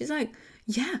 She's like,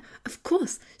 yeah, of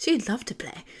course, she'd love to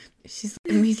play. She's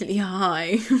immediately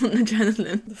high on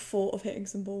adrenaline. The thought of hitting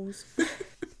some balls.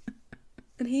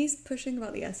 And he's pushing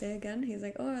about the essay again. He's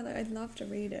like, oh, like, I'd love to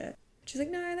read it. She's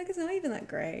like, no, like, it's not even that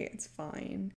great. It's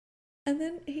fine. And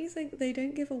then he's like, they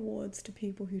don't give awards to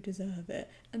people who deserve it.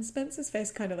 And Spencer's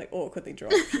face kind of like awkwardly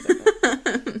drops. She's like,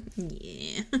 oh.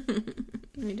 Yeah,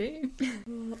 I do.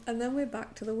 And then we're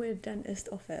back to the weird dentist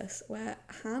office where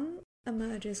Han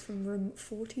emerges from room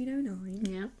 1409,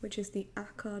 Yeah. which is the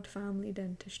Akkad family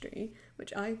dentistry,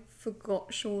 which I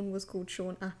forgot Sean was called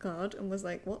Sean Akkad and was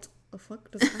like, what the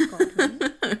fuck does Akkad mean?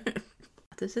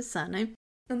 That is his surname.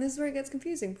 And this is where it gets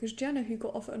confusing because Jenna, who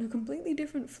got off on a completely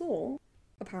different floor,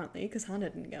 apparently, because Hannah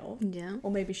didn't get off. Yeah.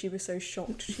 Or maybe she was so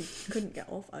shocked she couldn't get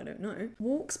off, I don't know.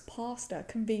 Walks past her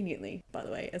conveniently, by the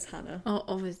way, as Hannah. Oh,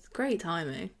 obviously, great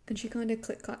timing. And she kind of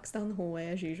click-clacks down the hallway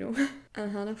as usual.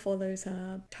 And Hannah follows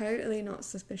her, totally not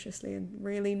suspiciously and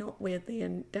really not weirdly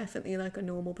and definitely like a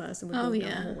normal person would walk down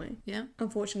the hallway. Yeah.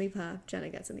 Unfortunately for her, Jenna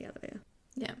gets in the elevator.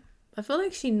 Yeah. I feel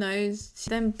like she knows, she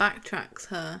then backtracks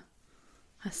her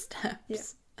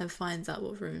steps and finds out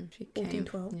what room she came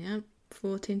 1412. Yeah.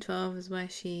 1412 is where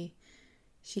she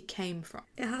came from.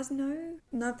 It has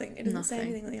nothing. It doesn't say Nothing.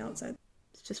 anything on the outside.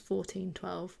 It's just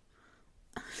 1412.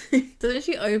 Doesn't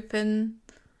she open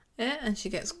it and she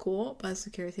gets caught by a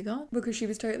security guard? Because she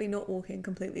was totally not walking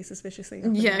completely suspiciously. up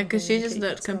and Yeah, down the because hall she and just keep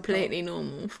looked herself up. completely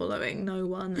normal, following no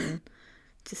one and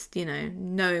just,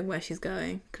 knowing where she's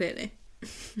going, clearly.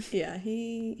 Yeah,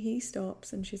 he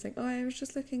stops and she's like, oh, I was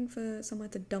just looking for somewhere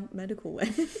to dump medical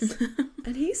waste.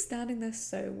 And he's standing there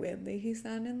so weirdly. He's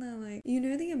standing there like, the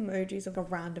emojis of a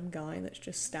random guy that's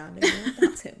just standing there?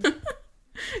 That's him.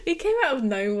 He came out of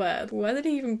nowhere. Where did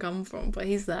he even come from? But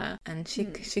he's there and she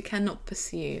cannot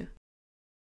pursue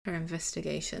her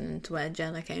investigation into where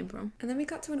Jenna came from. And then we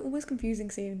cut to an almost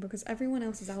confusing scene because everyone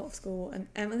else is out of school and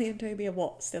Emily and Toby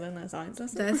are still in their science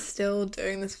lesson? They're still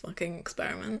doing this fucking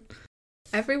experiment.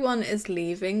 Everyone is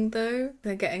leaving though.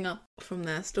 They're getting up from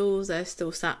their stools. They're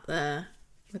still sat there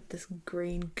with this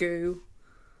green goo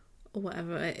or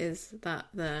whatever it is that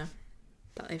they're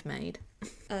that they've made.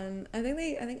 And I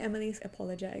think Emily's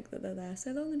apologetic that they're there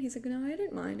so long, and he's like, no, I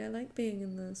don't mind. I like being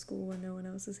in the school when no one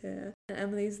else is here. And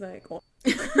Emily's like, oh,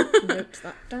 note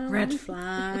that down. Red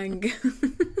flag.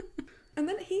 And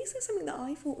then he says something that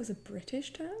I thought was a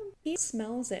British term. He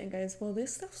smells it and goes, well,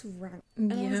 this stuff's rank.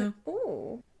 And I was like,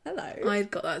 oh, hello. I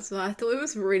got that as well. I thought it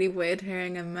was really weird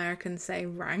hearing Americans say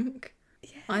rank.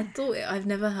 Yeah. I've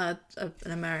never heard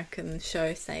an American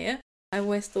show say it. I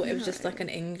always thought it was just like an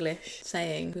English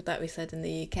saying that we said in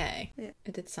the UK. Yeah.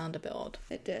 It did sound a bit odd.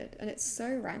 It did. And it's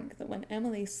so rank that when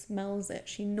Emily smells it,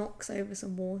 she knocks over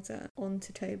some water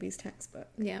onto Toby's textbook.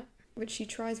 Yeah. Which she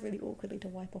tries really awkwardly to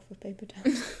wipe off with paper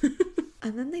towels.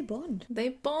 And then they bond. They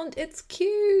bond. It's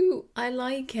cute. I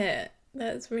like it.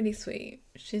 That's really sweet.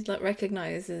 She's like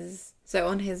recognises. So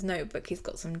on his notebook, he's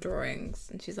got some drawings,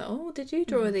 and she's like, "Oh, did you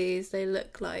draw these? They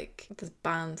look like this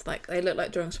band. Like they look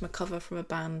like drawings from a cover from a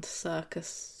band,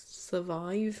 Circus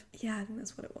Survive." Yeah, I think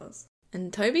that's what it was.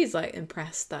 And Toby's like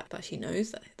impressed that she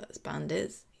knows that this band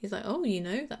is. He's like, "Oh, you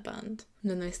know that band?"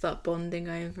 And then they start bonding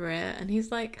over it, and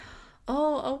he's like,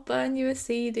 "Oh, I'll burn you a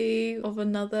CD of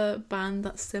another band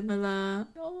that's similar."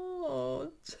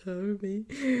 Oh, Toby.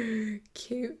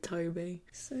 Cute Toby.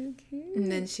 So cute.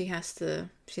 And then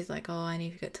she's like, "Oh, I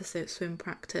need to get to swim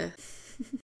practice."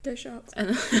 Go sharks.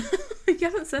 And you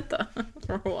haven't said that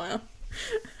for a while.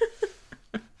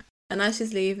 And as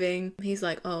she's leaving, he's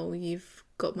like, "Oh, you've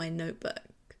got my notebook."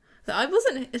 So I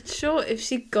wasn't sure if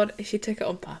she took it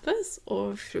on purpose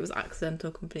or if it was accidental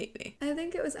completely. I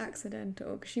think it was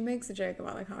accidental, because she makes a joke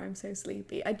about like how I'm so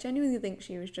sleepy. I genuinely think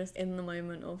she was just in the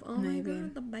moment of, oh Maybe. my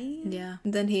god, the band. Yeah.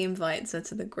 And then he invites her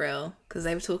to the grill because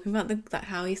they were talking about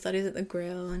how he studies at the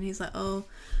grill, and he's like, "Oh,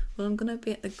 well, I'm gonna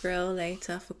be at the grill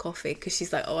later for coffee," because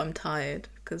she's like, "Oh, I'm tired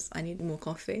because I need more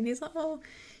coffee," and he's like, "Oh,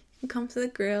 you can come to the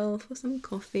grill for some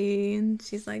coffee," and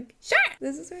she's like, "Sure."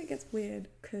 This is where it gets weird,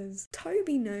 because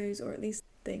Toby knows, or at least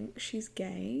thinks, she's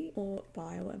gay or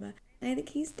bi or whatever. And I think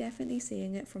he's definitely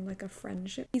seeing it from like a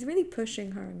friendship. He's really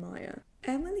pushing her and Maya.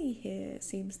 Emily here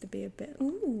seems to be a bit,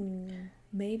 ooh,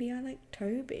 maybe I like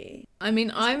Toby. I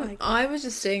mean, I was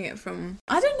just seeing it from,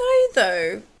 I don't know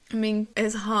though. I mean,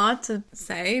 it's hard to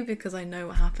say because I know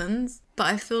what happens, but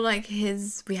I feel like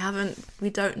we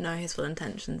don't know his full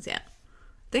intentions yet.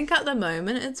 I think at the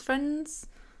moment it's friends,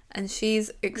 and she's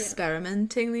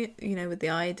experimenting, with the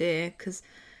idea, because,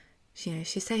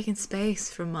 she's taking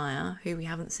space from Maya, who we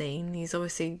haven't seen. He's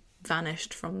obviously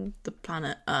vanished from the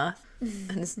planet Earth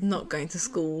and is not going to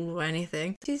school or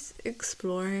anything. She's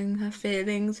exploring her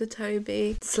feelings with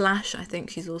Toby. / I think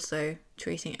she's also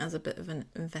treating it as a bit of an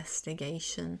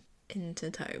investigation into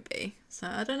Toby. So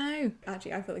I don't know.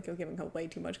 Actually, I feel like you're giving her way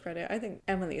too much credit. I think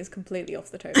Emily is completely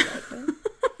off the Toby side here.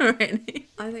 Really?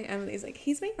 I think Emily's like,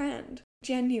 he's my friend.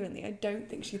 Genuinely, I don't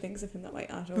think she thinks of him that way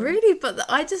at all. Really? But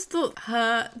I just thought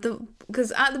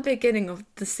because at the beginning of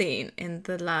the scene in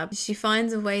the lab, she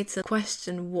finds a way to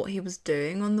question what he was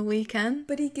doing on the weekend.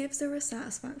 But he gives her a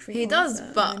satisfactory He answer, does,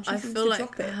 but and I feel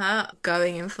like her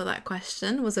going in for that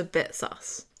question was a bit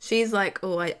sus. She's like,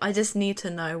 "Oh, I just need to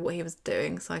know what he was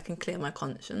doing so I can clear my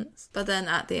conscience." But then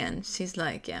at the end, she's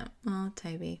like, "Yeah, oh,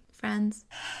 Toby, friends."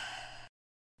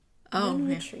 Oh, when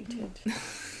we're yeah. treated.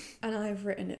 And I've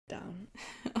written it down.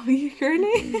 Oh, you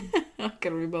really? I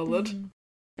can't be bothered.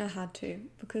 I had to,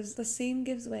 because the scene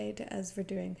gives way to Ezra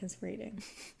doing his reading.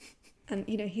 And,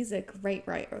 he's a great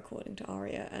writer according to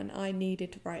Arya, and I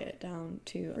needed to write it down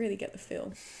to really get the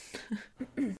feel.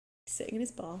 He's sitting in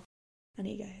his bar, and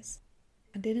he goes,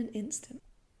 "And in an instant,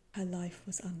 her life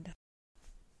was undone.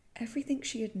 Everything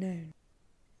she had known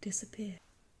disappeared,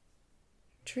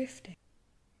 drifting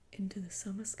into the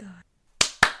summer sky."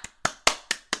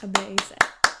 Amazing.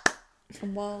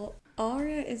 And while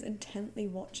Arya is intently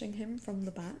watching him from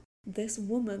the back, this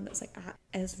woman that's like at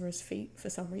Ezra's feet for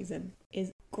some reason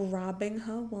is grabbing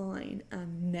her wine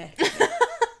and necking it.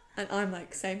 And I'm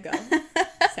like, same girl.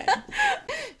 Same.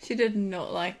 She did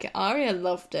not like it. Arya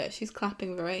loved it. She's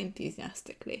clapping very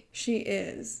enthusiastically. She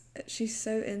is. She's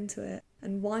so into it.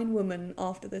 And Wine Woman,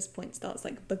 after this point, starts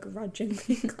like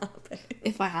begrudgingly clapping.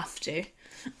 If I have to.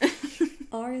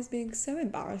 Arya's being so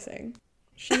embarrassing.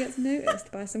 She gets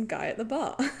noticed by some guy at the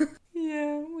bar.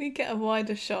 Yeah, we get a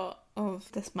wider shot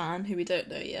of this man who we don't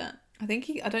know yet. I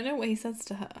don't know what he says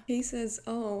to her. He says,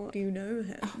 "Oh, do you know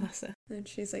him?" Oh, that's it. And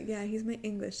she's like, "Yeah, he's my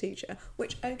English teacher."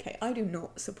 Which, okay, I do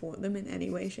not support them in any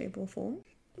way, shape or form.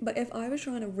 But if I was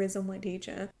trying to rizz on my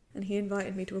teacher and he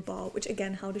invited me to a bar, which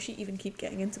again, how does she even keep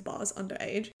getting into bars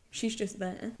underage? She's just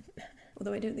there.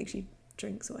 Although I don't think she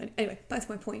drinks or anything. Anyway, back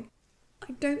to my point.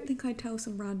 I don't think I'd tell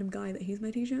some random guy that he's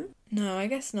my teacher. No, I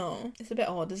guess not. It's a bit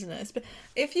odd, isn't it?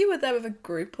 If you were there with a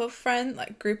group of friends,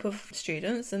 like group of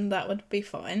students, then that would be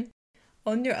fine.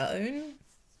 On your own,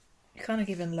 you're kind of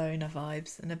giving loner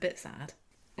vibes and a bit sad.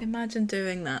 Imagine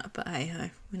doing that, but hey ho,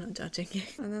 we're not judging you.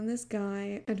 And then this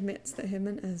guy admits that him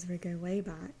and Ezra go way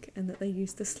back and that they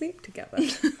used to sleep together.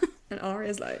 And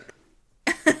Arya's like...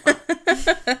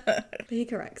 But he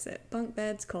corrects it. Bunk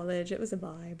beds, college, it was a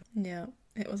vibe. Yeah,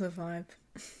 it was a vibe.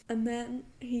 And then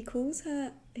he calls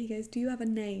her, he goes, do you have a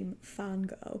name,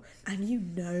 fangirl? And you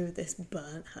know this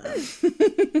burnt her.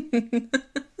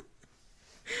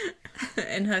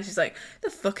 In her, she's like, the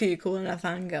fuck are you calling a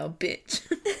fangirl, bitch?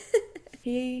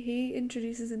 He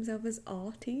introduces himself as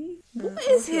Artie. What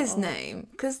is his name?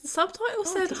 Because the subtitle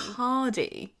said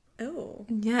Hardy. Oh.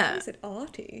 Yeah. I said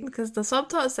Artie. Because the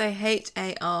subtitles say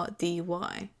Hardy.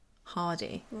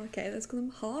 Hardy. Well, okay, let's call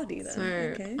him Hardy then. So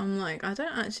okay. I'm like, I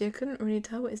couldn't really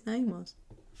tell what his name was.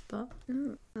 But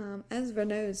Ezra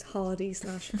knows Hardy /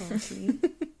 Artie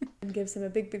and gives him a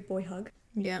big boy hug.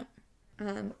 Yeah.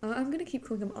 I'm going to keep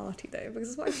calling him Artie though,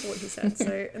 because that's what I thought he said,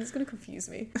 so and it's going to confuse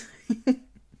me.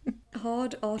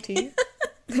 Hard Artie.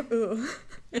 Ooh.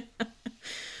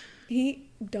 He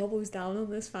doubles down on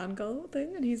this fangirl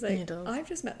thing and he's like, I've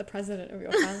just met the president of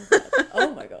your fan club.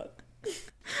 Oh my god.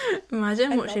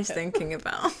 Imagine what she's thinking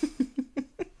about.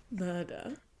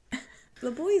 Murder.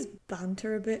 The boys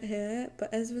banter a bit here,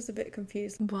 but Ezra's a bit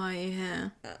confused. Why are you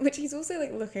here? Which he's also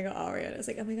like looking at Arya and it's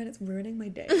like, oh my god, it's ruining my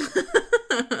day.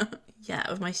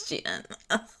 Yeah, with my student.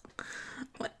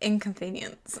 What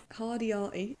inconvenience. Hardy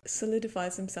Artie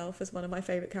solidifies himself as one of my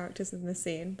favourite characters in this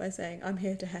scene by saying, I'm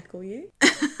here to heckle you.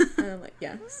 And I'm like,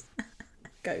 yes,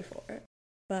 go for it.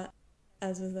 But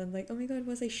Ezra's then like, oh my god,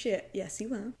 was I shit? Yes, you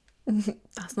were.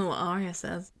 That's not what Arya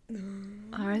says.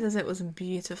 Arya says it was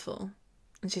beautiful.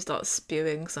 And she starts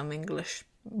spewing some English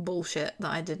bullshit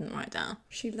that I didn't write down.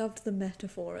 She loved the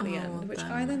metaphor at the end, which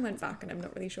I then went back and I'm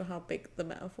not really sure how big the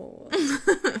metaphor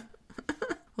was.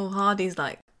 Well, Hardy's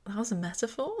like, that was a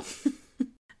metaphor?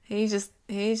 He's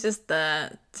just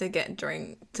there to get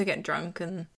drunk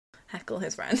and heckle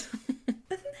his friend.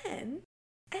 But then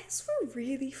Ezra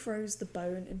really throws the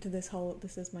bone into this whole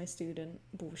 "this is my student"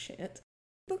 bullshit,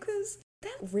 because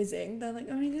they're rizzing. They're like,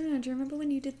 oh my god, do you remember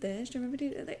when you did this? Do you remember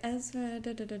doing like Ezra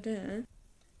da da da da?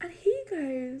 And he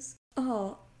goes,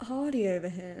 oh, Hardy over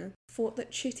here thought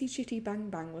that Chitty Chitty Bang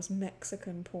Bang was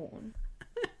Mexican porn.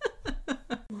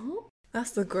 What?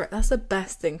 That's the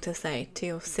best thing to say to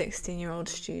your 16-year-old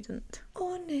student.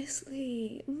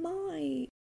 Honestly, my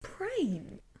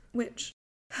brain. Which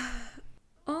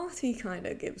Artie kind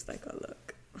of gives like a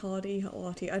look. Hardy,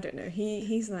 Artie, I don't know.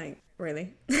 He's like,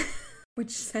 really?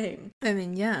 Which same. I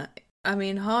mean, yeah. I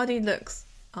mean, Hardy looks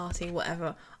Artie,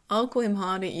 whatever. I'll call him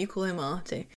Hardy, you call him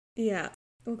Artie. Yeah.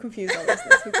 We'll confuse our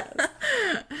listeners, who cares?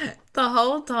 The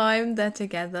whole time they're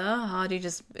together, Hardy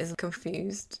just is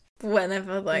confused.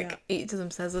 Whenever, each of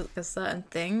them says a certain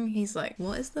thing, he's like,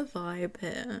 what is the vibe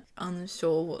here?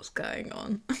 Unsure what's going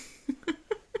on.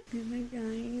 Oh my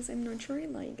guys, I'm not sure I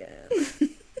like it.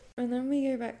 And then we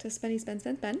go back to Spenny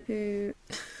Spen, who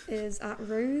is at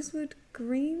Rosewood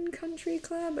Green Country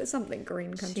Club, or something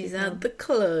Green Country Club. She's at the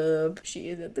club. She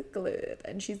is at the club,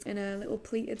 and she's in a little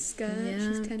pleated skirt. Yeah,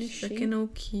 she's tennis chic. looking all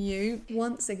cute.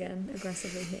 Once again,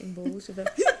 aggressively hitting balls with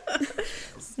a...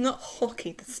 It's not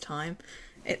hockey this time.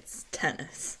 It's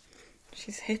tennis.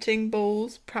 She's hitting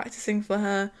balls, practicing for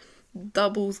her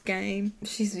doubles game.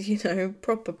 She's,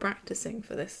 proper practicing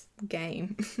for this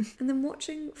game. And then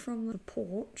watching from the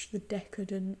porch, the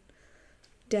decadent,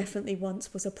 definitely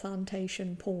once was a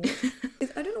plantation porch.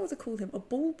 I don't know what to call him. A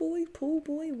ball boy, pool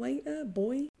boy, waiter,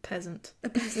 boy? Peasant. A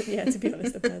peasant, yeah, to be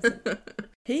honest, a peasant.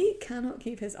 He cannot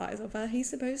keep his eyes off her.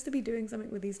 He's supposed to be doing something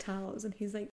with these towels, and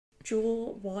he's like,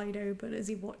 jaw wide open as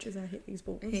he watches her hit these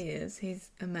balls. He is.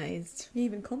 He's amazed. He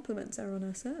even compliments her on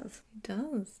her serve. He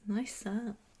does. Nice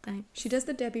serve. Thanks. She does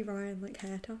the Debbie Ryan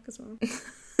hair tuck as well.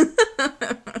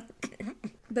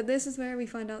 But this is where we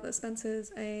find out that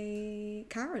Spencer's a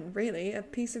Karen, really, a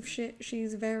piece of shit.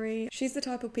 She's the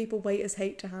type of people waiters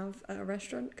hate to have at a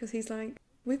restaurant, because he's like,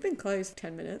 we've been closed for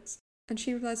 10 minutes. And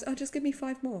she replies, oh, just give me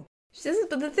 5 more. She doesn't,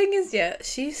 but the thing is,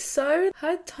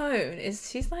 her tone is,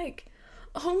 she's like,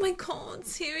 oh my god,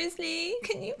 seriously?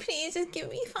 Can you please just give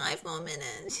me 5 more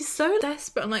minutes? She's so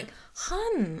desperate. I'm like,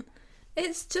 hun,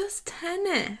 it's just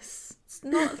tennis. It's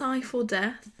not life or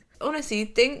death. Honestly, you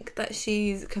think that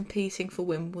she's competing for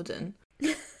Wimbledon.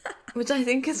 Which I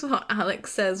think is what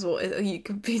Alex says. Are you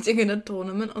competing in a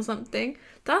tournament or something?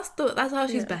 That's how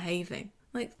she's behaving.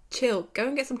 Like, chill. Go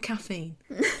and get some caffeine.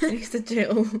 She needs to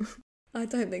chill. I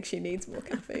don't think she needs more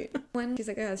caffeine. When she's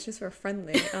like, oh, it's just for a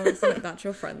friendly. Alex is like, that's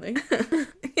your friendly.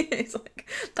 It's like,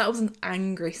 that was an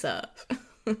angry serve.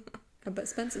 But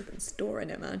Spencer's been storing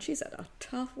it, man. She's had a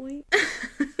tough week.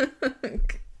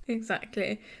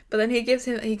 Exactly. But then he gives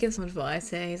some advice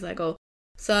here. He's like, oh,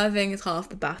 serving is half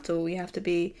the battle. You have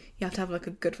to have like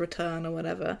a good return or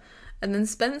whatever. And then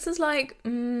Spencer's like,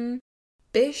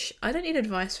 Bish, I don't need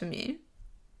advice from you.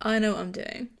 I know what I'm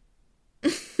doing.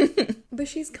 But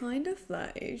she's kind of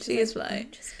flirty. She is flirty.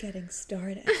 I'm just getting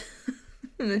started.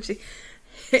 And then she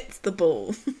hits the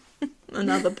ball.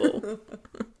 Another ball.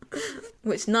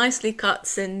 Which nicely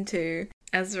cuts into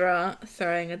Ezra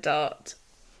throwing a dart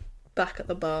back at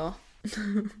the bar.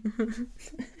 And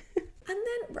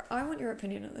then, I want your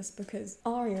opinion on this because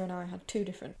Arya and I had two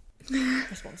different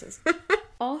responses.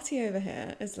 Artie over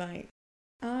here is like,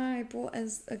 I brought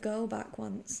a girl back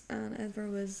once and Ezra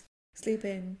was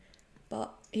sleeping,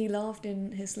 but he laughed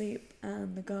in his sleep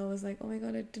and the girl was like, oh my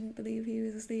god, I didn't believe he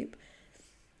was asleep.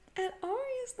 And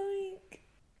Arya's like,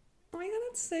 oh my god,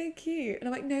 that's so cute. And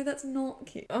I'm like, no, that's not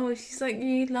cute. Oh, she's like,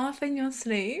 you laugh in your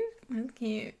sleep? That's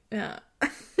cute. Yeah.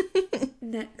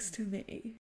 Next to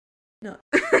me. No.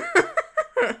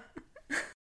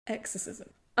 Exorcism.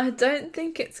 I don't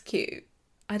think it's cute.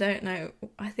 I don't know.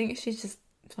 I think she's just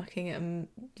fucking,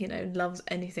 loves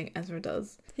anything Ezra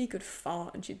does. He could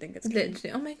fart and she'd think it's cute.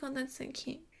 Literally. Oh my god, that's so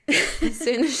cute. As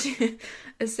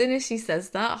soon as she says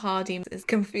that, Hardy is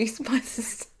confused by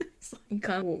his he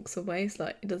kind of walks away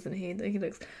slightly, doesn't he? He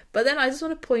looks. But then I just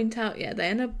want to point out,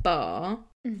 they're in a bar.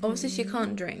 Mm-hmm. Obviously, she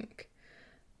can't drink,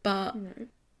 but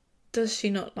does she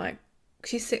not like?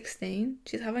 She's 16.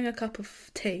 She's having a cup of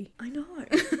tea. I know. I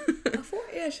thought,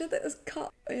 she had this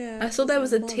cup. Yeah. I saw there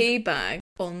was a tea bag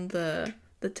on the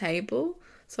table,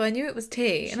 so I knew it was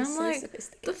tea. She's and I'm so like,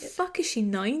 the fuck is she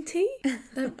 90?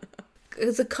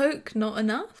 Is a Coke not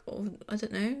enough? Or I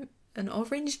don't know, an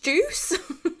orange juice.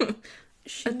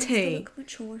 She a wants tea. to look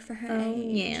mature for her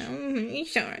age. Yeah,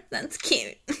 sure, that's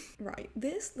cute. Right,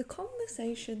 the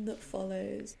conversation that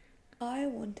follows, I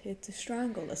wanted to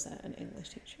strangle a certain English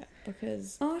teacher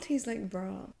because Artie's like,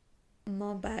 bruh,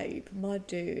 my babe, my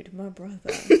dude, my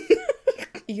brother,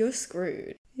 you're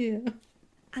screwed. Yeah.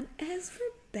 And Ezra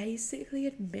basically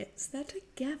admits they're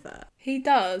together. He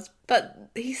does,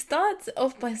 but he starts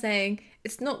off by saying,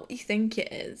 it's not what you think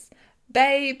it is.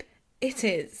 Babe, it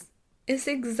is. It's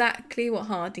exactly what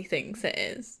Hardy thinks it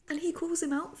is. And he calls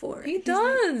him out for it. He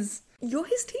does. Like, you're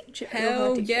his teacher.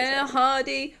 Hell yeah,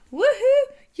 Hardy.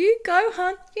 Woohoo. You go,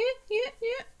 hun.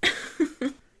 Yeah.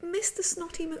 Mr.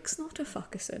 Snotty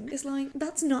McSnotterfuckerson is like,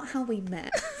 that's not how we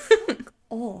met. Fuck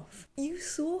off. You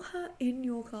saw her in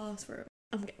your classroom.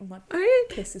 I'm getting my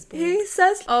pisses boiled. He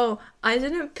says, oh, I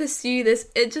didn't pursue this.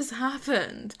 It just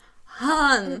happened.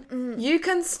 Hun, you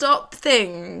can stop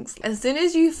things. As soon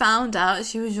as you found out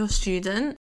she was your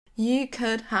student, you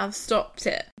could have stopped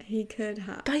it. He could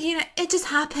have. But, it just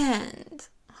happened.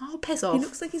 Oh, piss off. He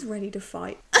looks like he's ready to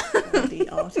fight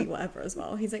Artie, whatever as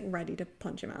well. He's like ready to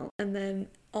punch him out. And then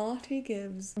Artie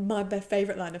gives my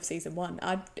favourite line of season 1.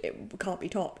 It can't be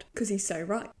topped because he's so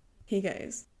right. He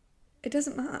goes, it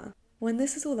doesn't matter. When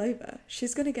this is all over,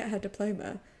 she's going to get her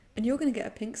diploma and you're going to get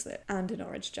a pink slip and an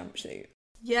orange jumpsuit.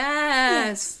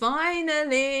 Yes,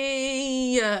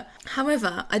 finally!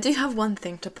 However, I do have one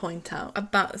thing to point out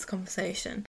about this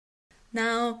conversation.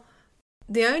 Now,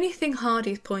 the only thing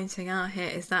Hardy's pointing out here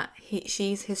is that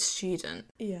she's his student.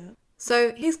 Yeah.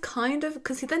 So he's kind of...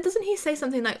 Because then doesn't he say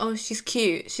something like, oh, she's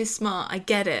cute, she's smart, I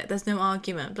get it, there's no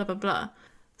argument, blah, blah, blah.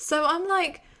 So I'm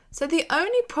like... So the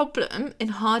only problem in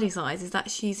Hardy's eyes is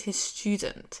that she's his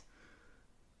student.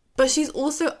 But she's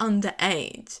also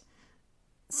underage.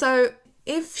 So...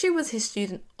 if she was his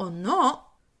student or not,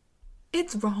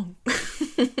 it's wrong.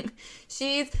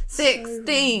 She's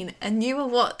 16 and you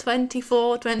are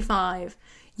 24, 25.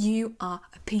 You are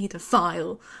a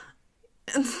paedophile.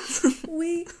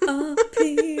 We are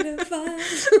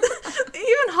pedophiles.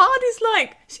 Even Hardy's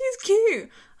like, she's cute.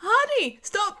 Hardy,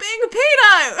 stop being a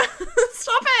pedo.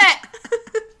 Stop it.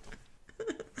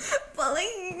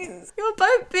 Please. You're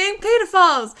both being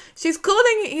pedophiles. He's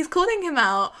calling him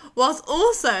out whilst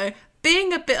also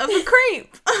being a bit of a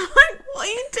creep. I'm like, what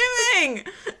are you doing?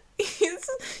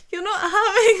 You're not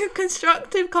having a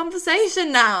constructive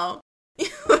conversation now.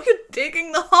 You're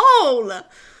digging the hole.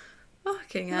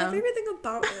 Fucking hell. My favourite thing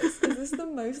about this is the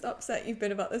most upset you've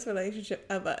been about this relationship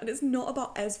ever, and it's not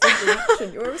about Ezra's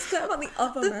reaction. You're upset about the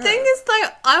other man. The thing is,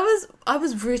 like, I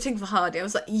was rooting for Hardy. I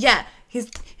was like, yeah,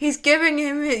 he's giving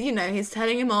him, he's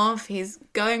telling him off, he's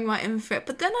going right in for it.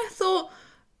 But then I thought,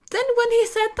 then when he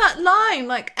said that line,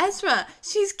 like, Ezra,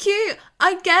 she's cute,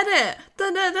 I get it,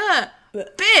 da-da-da.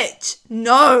 Bitch,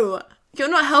 no. You're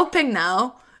not helping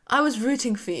now. I was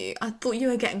rooting for you. I thought you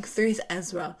were getting through to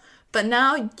Ezra. But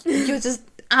now you're just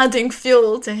adding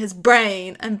fuel to his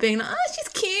brain and being like, oh, she's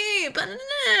cute. But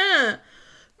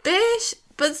bitch.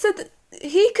 But said that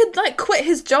he could, like, quit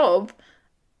his job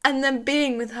and then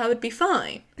being with her would be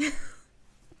fine.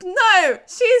 No,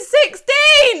 she's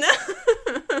 16!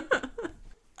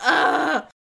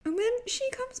 And then she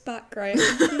comes back, right? And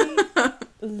she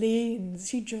leans,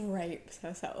 she drapes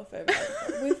herself over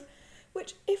Ezra with,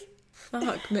 which if...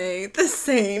 Fuck me, this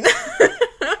scene.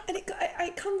 And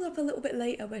it comes up a little bit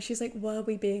later where she's like, were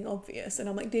we being obvious? And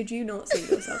I'm like, did you not see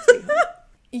yourself, sweetheart?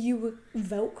 You were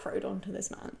velcroed onto this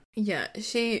man. Yeah,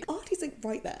 Artie's like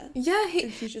right there. Yeah,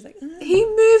 and she's just like, he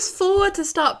moves forward to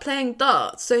start playing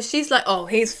darts. So she's like, oh,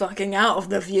 he's fucking out of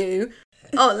the view.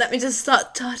 Oh, let me just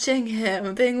start touching him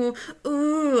and being all,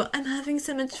 ooh, I'm having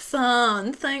so much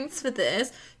fun. Thanks for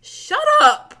this. Shut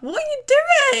up! What are you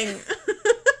doing?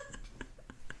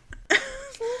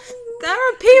 There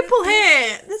are people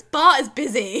here. This bar is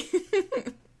busy.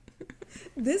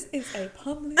 This is a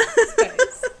public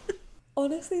space.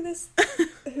 Honestly,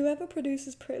 whoever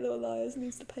produces Pretty Little Liars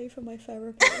needs to pay for my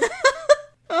therapy.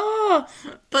 Oh,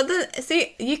 but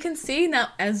see, you can see now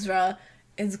Ezra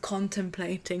is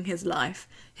contemplating his life,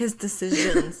 his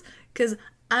decisions, because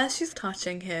as she's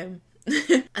touching him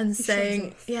and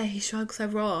saying, yeah, he shrugs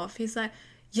her off. He's like,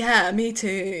 yeah, me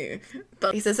too.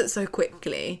 But he says it so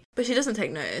quickly. But she doesn't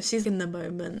take notice. She's in the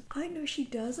moment. I know she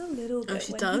does a little bit. Oh,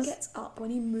 she when does? he gets up,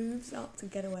 when he moves up to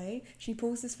get away, she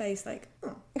pulls his face like,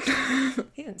 oh.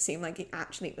 He didn't seem like he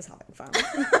actually was having fun.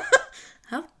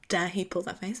 How dare he pull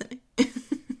that face at me?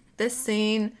 This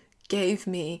scene gave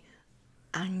me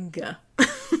anger.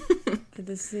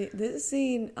 This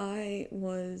scene, I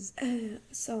was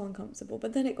so uncomfortable,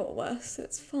 but then it got worse, so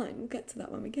it's fine. We'll get to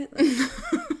that when we get there.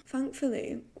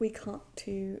 Thankfully, we cut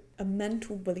to a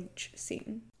mental bleach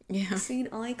scene. Yeah. A scene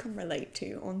I can relate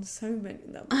to on so many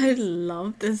levels. I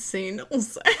love this scene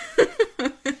also.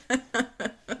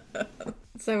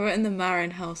 So we're in the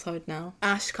Marin household now.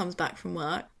 Ash comes back from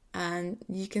work and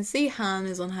you can see Han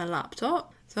is on her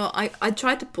laptop. So I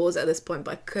tried to pause it at this point,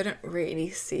 but I couldn't really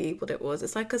see what it was.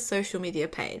 It's like a social media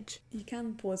page. You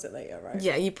can pause it later, right?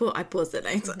 Yeah, I paused it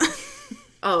later.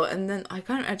 Oh, and then I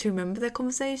can't actually remember their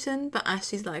conversation, but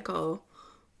Ashley's like, oh,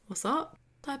 what's up?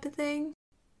 Type of thing,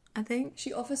 I think.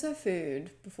 She offers her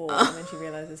food before and then she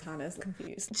realises Hannah's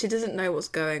confused. She doesn't know what's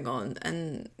going on,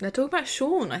 and they're talking about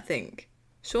Sean, I think.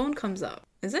 Sean comes up.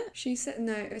 Is it? She said,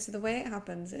 no, so the way it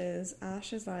happens is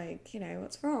Ash is like,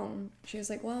 what's wrong? She was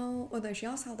like, well, although she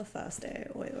asked how the first day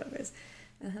or whatever it is.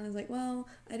 And Hannah's like, well,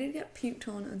 I did get puked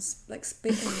on and like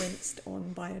spit and rinsed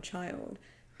on by a child.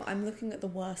 But I'm looking at the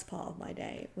worst part of my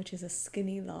day, which is a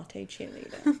skinny latte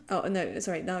cheerleader. Oh, no,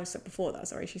 sorry, no, so before that,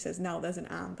 sorry. She says, now there's an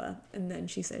Amber. And then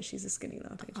she says she's a skinny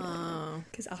latte cheerleader.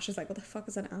 Because Ash is like, what the fuck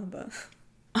is an Amber?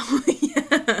 Oh,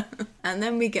 yeah. And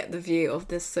then we get the view of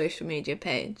this social media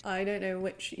page. I don't know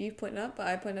which you pointed out, but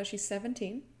I pointed out she's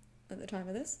 17 at the time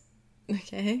of this.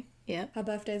 Okay, yeah. Her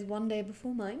birthday is one day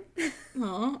before mine.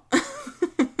 Aww.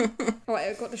 Oh,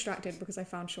 I got distracted because I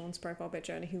found Sean's profile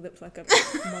picture and he looked like a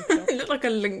mugshot. It looked like a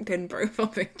LinkedIn profile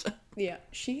picture. Yeah,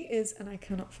 she is, and I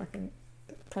cannot fucking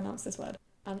pronounce this word,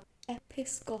 an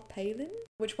Episcopalian,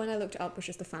 which when I looked it up was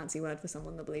just a fancy word for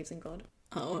someone that believes in God.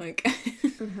 Oh, okay.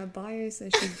 And her bio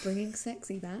says she's bringing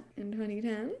sexy back in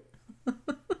 2010.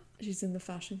 She's in the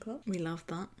fashion club. We love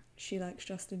that. She likes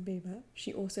Justin Bieber.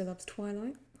 She also loves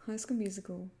Twilight, High School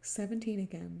Musical, 17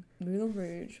 Again, Moulin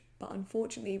Rouge. But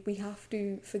unfortunately, we have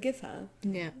to forgive her.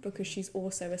 Yeah. Because she's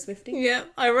also a Swiftie. Yeah,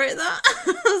 I wrote that.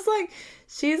 I was like,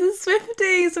 she's a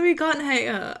Swiftie, so we can't hate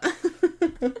her.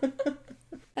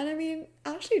 And I mean,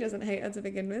 Ashley doesn't hate her to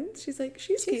begin with. She's like,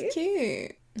 she's cute.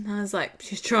 Cute. And I was like,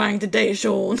 she's trying to date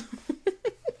Sean.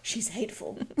 She's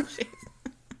hateful.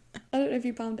 I don't know if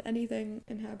you found anything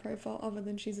in her profile other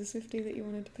than she's a Swiftie that you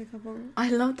wanted to pick up on. I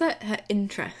love that her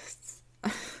interests.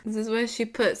 This is where she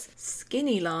puts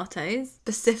skinny lattes,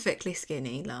 specifically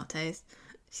skinny lattes.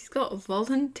 She's got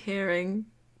volunteering,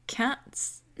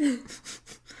 cats,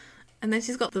 and then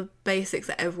she's got the basics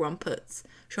that everyone puts: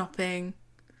 shopping,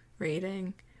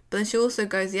 reading. But then she also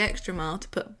goes the extra mile to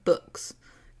put books,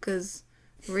 because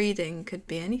reading could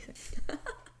be anything.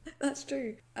 That's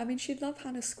true. I mean, she'd love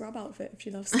Hannah's scrub outfit if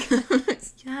she loves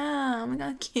cats. Yeah, oh my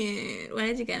god, cute. Where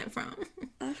did you get it from?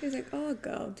 Ashley's like, oh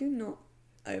girl, do not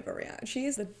overreact. She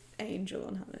is the angel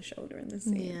on Hannah's shoulder in this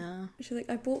scene. Yeah. She's like,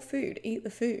 I bought food, eat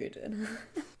the food. And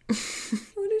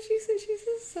what did she say? She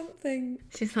says something.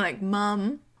 She's like,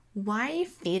 Mum, why are you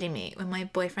feeding me when my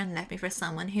boyfriend left me for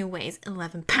someone who weighs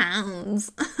 11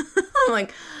 pounds? I'm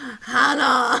like,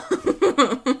 Hannah!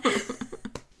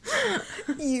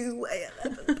 You weigh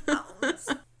 11 pounds.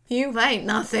 You weigh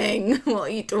nothing. What are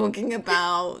you talking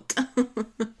about?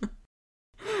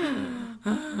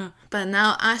 But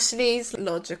now Ashley's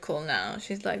logical now.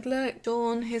 She's like, look,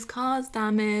 Dawn, his car's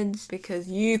damaged because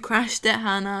you crashed it,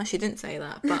 Hannah. She didn't say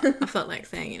that, but I felt like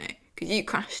saying, because you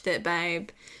crashed it, babe.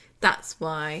 That's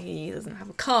why he doesn't have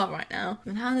a car right now.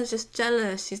 And Hannah's just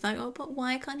jealous. She's like, oh, but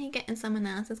why can't he get in someone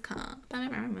else's car?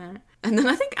 And then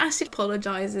I think Ashley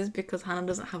apologises because Hannah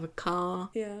doesn't have a car.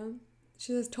 Yeah.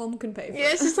 She says Tom can pay for it. Yeah,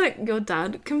 she's like, your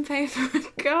dad can pay for a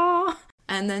car.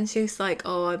 And then she's like,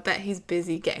 oh, I bet he's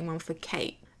busy getting one for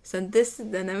Kate. So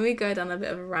then we go down a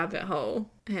bit of a rabbit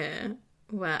hole here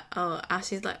where,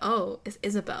 Ashley's like, oh, it's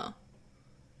Isabel.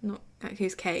 Not, like,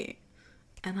 who's Kate?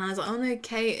 And Hannah's like, oh no,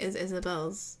 Kate is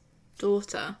Isabel's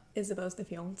daughter. Isabel's the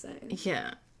fiancé.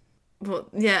 Yeah. Well,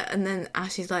 yeah, and then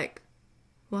Ashley's like,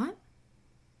 what?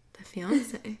 The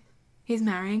fiancé? He's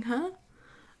marrying her?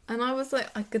 And I was like,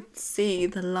 I could see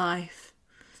the life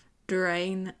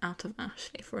drain out of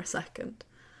Ashley for a second.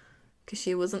 Because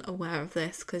she wasn't aware of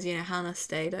this. Because, Hannah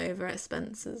stayed over at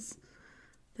Spencer's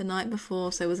the night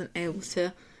before, so wasn't able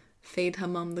to feed her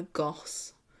mum the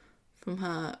goss from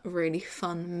her really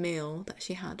fun meal that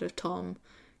she had with Tom,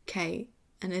 Kate,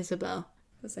 and Isabel.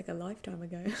 It was like a lifetime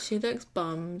ago. She looks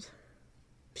bummed.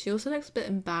 She also looks a bit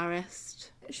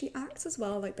embarrassed. She acts as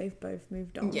well like they've both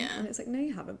moved on. Yeah. And it's like, no,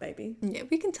 you haven't, baby. Yeah,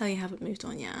 we can tell you haven't moved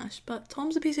on, Ash, but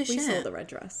Tom's a piece of shit. We saw the red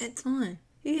dress. It's fine.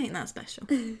 He ain't that special.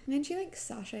 And then she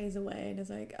sashays away and is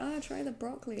like, try the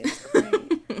broccoli, it's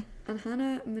great. And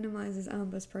Hannah minimises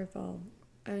Amber's profile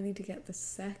only to get the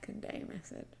second A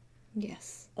message.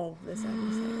 Yes. Of this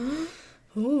episode.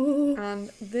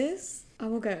 And this, I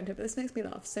will go into it, but this makes me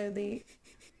laugh. So the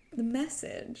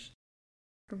message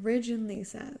originally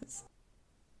says,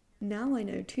 now I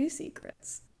know 2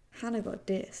 secrets. Hannah got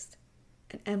dissed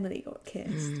and Emily got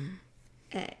kissed.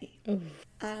 A. Oof.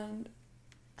 And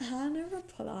Hannah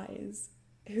replies,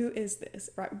 who is this?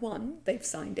 Right, 1, they've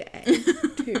signed it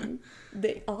A. 2,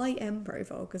 the IM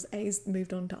profile, because A's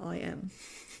moved on to IM,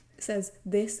 says,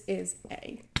 this is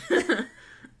A.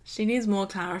 She needs more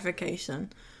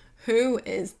clarification. Who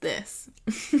is this?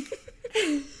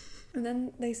 And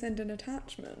then they send an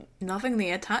attachment. Loving the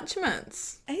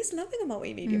attachments. A's loving a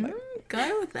multimedia mode.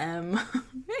 Go with them.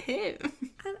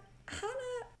 And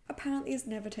Hannah apparently has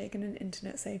never taken an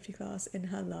internet safety class in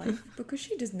her life because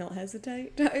she does not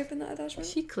hesitate to open that attachment.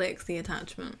 She clicks the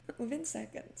attachment. Within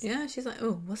seconds. Yeah, she's like,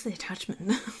 oh, what's the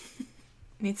attachment?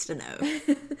 Needs to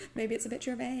know. Maybe it's a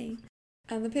picture of A.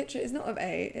 And the picture is not of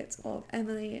A, it's of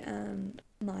Emily and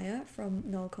Maya from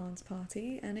Noel Khan's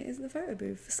party, and it is the photo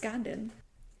booth scanned in.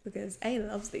 Because A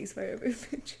loves these photo booth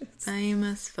pictures.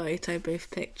 Famous photo booth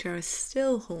picture is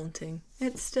still haunting.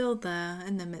 It's still there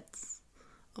in the midst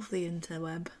of the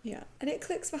interweb. Yeah. And it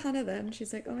clicks for Hannah then.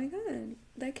 She's like, oh my god,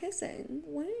 they're kissing.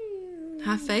 Wow.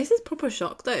 Her face is proper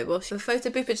shocked though. Well, the photo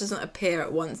booth picture doesn't appear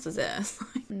at once, does it?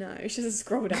 No, she just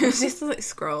scroll down. She just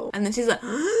scroll. And then she's like,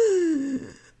 oh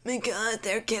my god,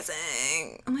 they're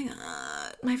kissing. Oh my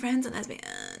god, my friend's a lesbian.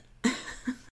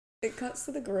 It cuts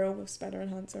to the grill with Spencer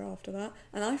and Hanser after that,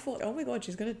 and I thought, oh my god,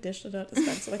 she's going to dish it out to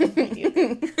Spencer like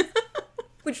immediately.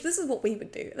 Which, this is what we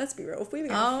would do, let's be real. If we were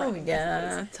going to friend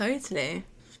yeah, totally.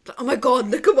 But, oh my god,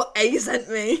 look at what A sent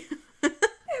me. It'd be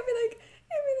like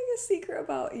a secret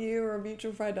about you or a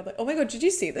mutual friend. I'm like, oh my god, did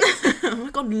you see this? Oh my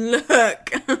god, look.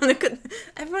 Look at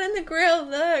everyone in the grill,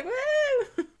 look.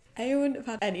 Woo! A wouldn't have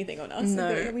had anything on us. No.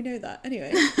 Yeah, we know that.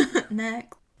 Anyway.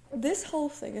 Next. This whole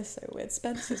thing is so weird.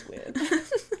 Spencer's weird.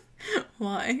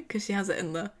 Why? Because she has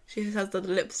the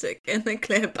lipstick in the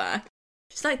clear bag.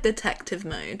 She's like detective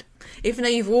mode. Even though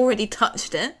you've already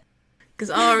touched it. Because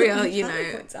Aria,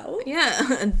 points out.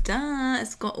 Yeah, and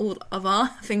it's got all of our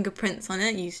fingerprints on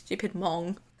it, you stupid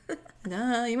mong.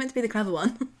 You meant to be the clever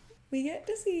one. We get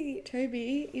to see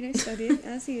Toby, studying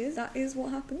as he is. That is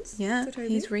what happens. Yeah, to Toby.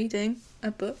 He's reading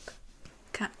a book.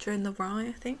 Catcher in the Rye,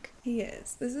 I think. He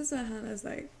is. This is where Hannah's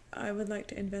like, I would like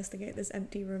to investigate this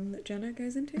empty room that Jenna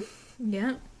goes into.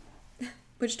 Yeah.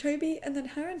 Which Toby, and then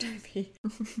her and Toby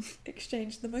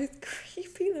exchanged the most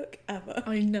creepy look ever.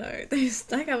 I know. They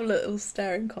just have a little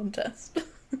staring contest.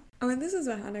 Oh, and this is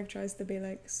where Hannah tries to be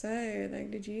like, so,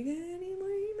 did you get any more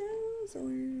emails,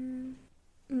 or...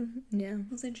 Yeah.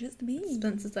 Was it just me?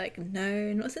 Spencer's like,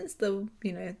 no, not since the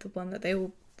one that they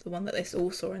all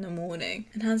saw in the morning.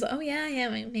 And Hannah's like, oh yeah,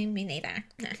 me neither.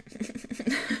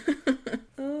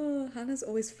 Oh, Hannah's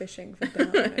always fishing for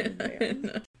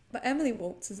dirt. But Emily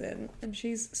waltzes in, and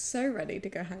she's so ready to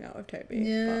go hang out with Toby.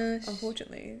 Yeah. But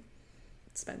unfortunately,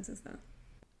 Spencer's there.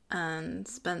 And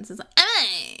Spencer's like,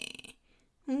 Emily!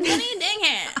 What are you doing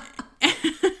here?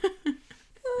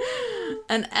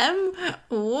 And Em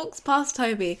walks past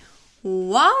Toby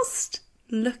whilst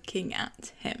looking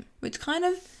at him, which kind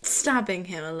of stabbing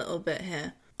him a little bit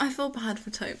here. I feel bad for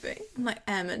Toby. I'm like,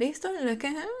 Em, at least don't look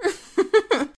at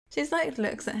him. She's like,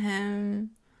 looks at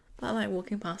him, but like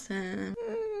walking past him.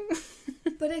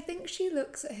 But I think she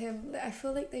looks at him, I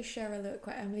feel like they share a look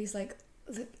where Emily's like,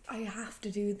 look, I have to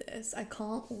do this. I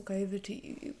can't walk over to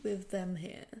you with them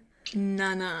here.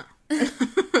 Nah.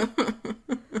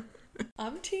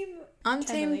 I'm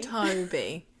team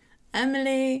Toby.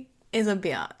 Emily is a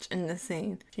biatch in the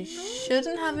scene. She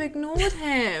shouldn't have ignored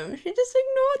him. She just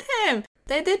ignored him.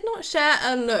 They did not share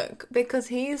a look because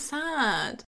he's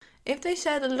sad. If they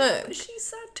shared a look... But she's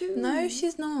sad too. No,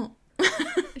 she's not.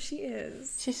 She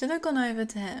is. She should have gone over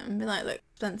to him and be like, look,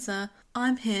 Spencer,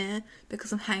 I'm here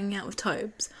because I'm hanging out with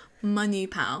Tobes, my new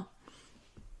pal.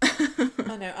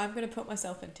 I know, I'm going to put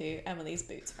myself into Emily's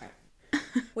boots, right?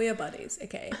 We are buddies,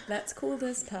 okay? Let's call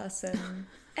this person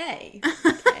A,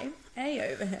 okay?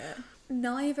 A over here.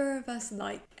 Neither of us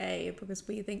like A because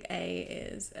we think A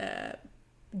is a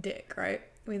dick, right?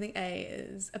 We think A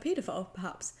is a paedophile,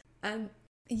 perhaps. And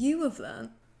you have learned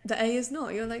that A is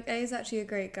not. You're like, A is actually a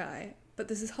great guy. But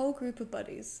there's this whole group of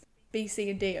buddies, B, C,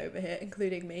 and D over here,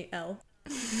 including me, L,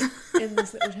 in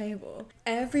this little table.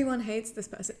 Everyone hates this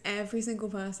person. Every single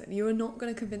person. You are not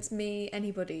going to convince me,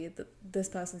 anybody, that this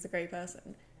person's a great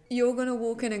person. You're going to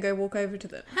walk in and go walk over to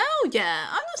them. Hell yeah,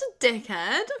 I'm not a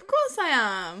dickhead. Of course I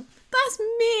am. That's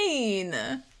mean.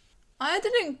 I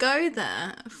didn't go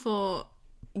there for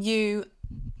you,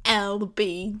 L,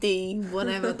 B, D,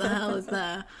 whatever the hell is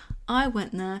there. I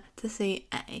went there to see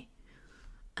A.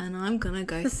 And I'm going to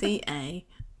go see A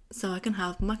so I can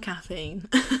have my caffeine.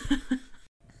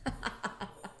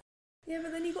 Yeah,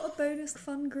 but then you got a bonus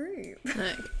fun group.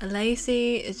 Look,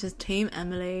 Lacey is just Team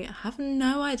Emily. I have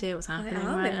no idea what's happening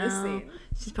right now. Scene.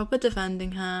 She's proper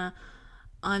defending her.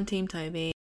 I'm Team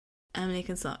Toby. Emily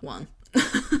can suck one.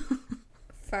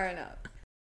 Fair enough.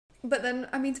 But then,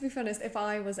 I mean, to be honest, if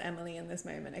I was Emily in this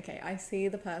moment, okay, I see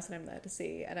the person I'm there to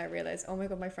see and I realise, oh my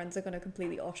god, my friends are going to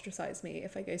completely ostracise me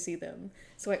if I go see them.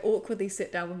 So I awkwardly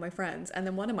sit down with my friends and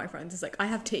then one of my friends is like, I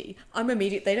have tea. I'm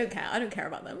immediate. They don't care. I don't care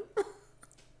about them.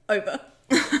 Over.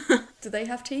 Do they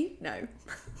have tea? No.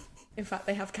 In fact,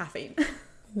 they have caffeine.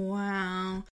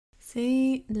 Wow.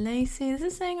 See, Lacey, this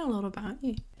is saying a lot about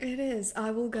you. It is. I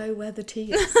will go where the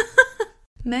tea is.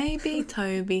 Maybe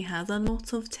Toby has a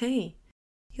lot of tea.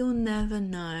 You'll never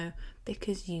know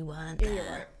because you weren't there. You're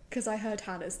right. Because I heard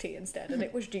Hannah's tea instead and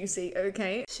it was juicy,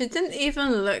 okay? She didn't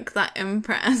even look that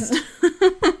impressed.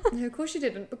 No, of course she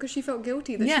didn't, because she felt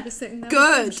guilty that she was sitting there.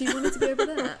 Good. She wanted to be over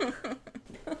there.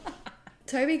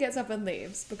 Toby gets up and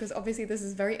leaves because obviously this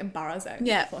is very embarrassing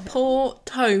for him. Poor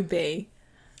Toby.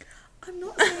 I'm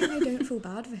not saying I don't feel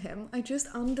bad for him. I just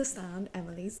understand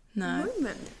Emily's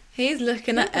moment. He's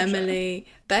looking at Emily,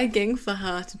 begging for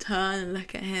her to turn and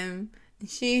look at him. And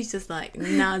she's just like,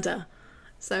 nada.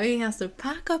 So he has to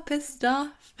pack up his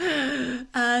stuff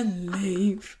and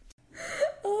leave.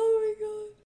 Oh my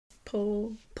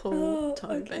god. Poor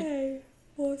Toby. Okay.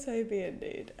 Poor Toby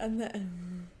indeed. And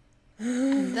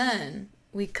then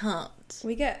we cut.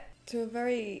 We get to a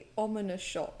very ominous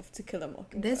shot of To Kill a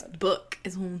Mockingbird. This book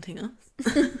is haunting us.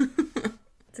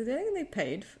 Do they think they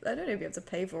paid? I don't know if you have to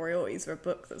pay for royalties for a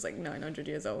book that's like 900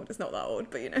 years old. It's not that old,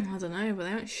 but you know. I don't know, but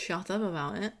they don't shut up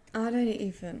about it. I don't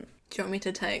even. Do you want me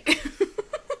to take?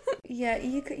 Yeah,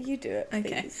 you do it, please.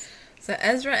 Okay. So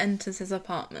Ezra enters his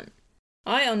apartment.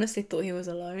 I honestly thought he was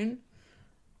alone,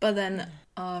 but then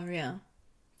Arya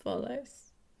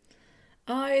follows.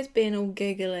 Arya's being all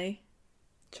giggly,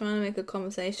 trying to make a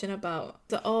conversation about,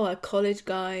 are college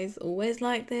guys always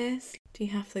like this? Do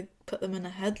you have to put them in a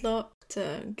headlock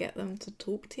to get them to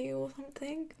talk to you or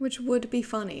something? Which would be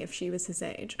funny if she was his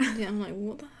age. Yeah, I'm like,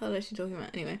 what the hell is she talking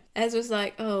about? Anyway, Ezra's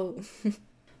like, oh,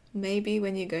 maybe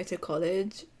when you go to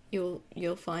college,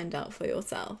 you'll find out for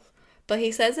yourself. But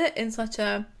he says it in such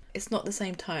a, it's not the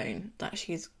same tone that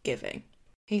she's giving.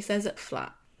 He says it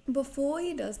flat. Before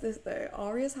he does this though,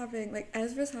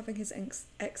 Ezra's having his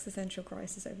existential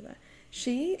crisis over there.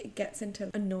 She gets into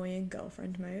annoying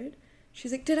girlfriend mode.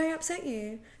 She's like, did I upset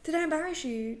you? Did I embarrass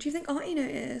you? Do you think Auntie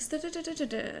noticed?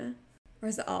 Da-da-da-da-da-da. Or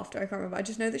is it after? I can't remember. I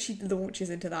just know that she launches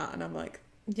into that and I'm like...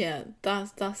 Yeah,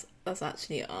 that's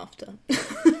actually after.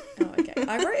 Oh, okay.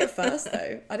 I wrote it first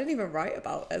though. I didn't even write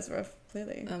about Ezra,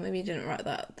 clearly. Oh, maybe you didn't write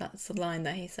that. That's the line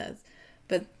that he says.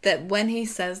 But that when he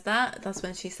says that, that's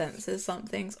when she senses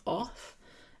something's off.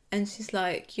 And she's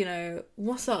like,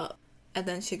 what's up? And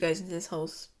then she goes into this whole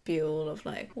spiel of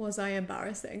like... Was I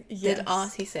embarrassing? Yes. Did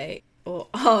Artie say... Or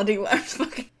Hardy, whatever.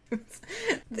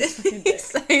 Did he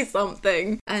say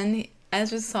something? And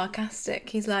Ezra's sarcastic.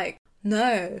 He's like,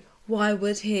 no, why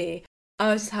would he?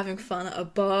 I was just having fun at a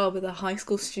bar with a high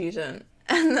school student.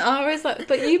 And Aria's like,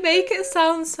 but you make it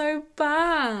sound so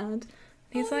bad.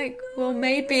 He's like, no. well,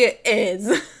 maybe it is.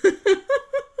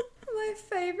 My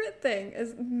favourite thing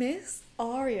is Miss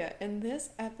Aria in this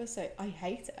episode. I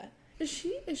hate her.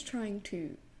 She is trying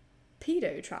to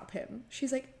pedo trap him.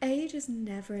 She's like, age is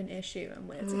never an issue and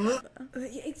we're together.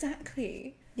 Yeah,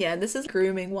 exactly. Yeah, this is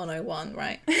grooming 101,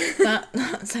 right?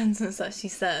 that sentence that she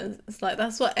says, it's like,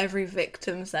 that's what every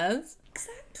victim says.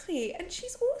 Exactly. And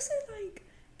she's also like,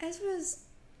 Ezra's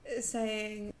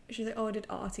saying, she's like, oh, did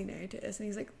Artie notice? And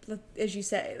he's like, as you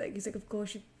say, like, he's like, of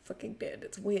course you fucking did.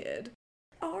 It's weird.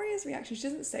 Aria's reaction, she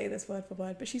doesn't say this word for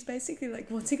word, but she's basically like,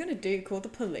 what's he gonna do, call the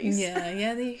police? Yeah,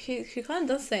 she kind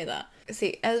of does say that.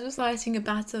 See, Ezra's fighting a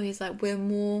battle, he's like, we're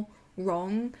more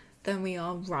wrong than we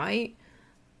are right.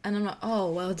 And I'm like,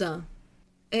 oh, well done.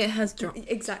 It has dropped.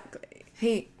 Exactly.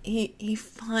 He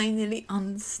finally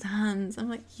understands. I'm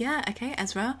like, yeah, okay,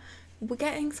 Ezra, we're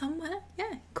getting somewhere.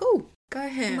 Yeah, cool. Go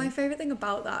ahead. My favourite thing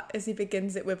about that is he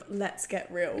begins it with, let's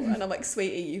get real. And I'm like,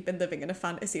 sweetie, you've been living in a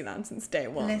fantasy land since day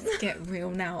one. Let's get real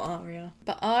now, Aria.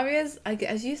 But Aria's,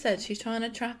 as you said, she's trying to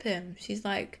trap him. She's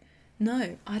like,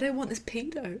 no, I don't want this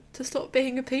pedo to stop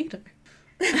being a pedo.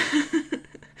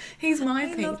 He's my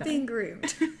pedo. I love being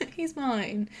groomed. He's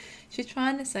mine. She's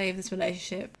trying to save this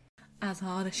relationship as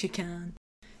hard as she can.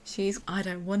 I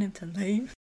don't want him to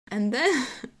leave. And then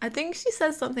I think she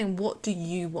says something, what do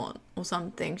you want? Or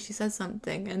something. She says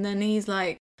something. And then he's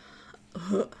like,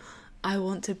 I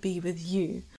want to be with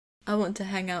you. I want to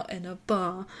hang out in a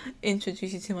bar,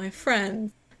 introduce you to my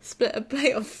friends, split a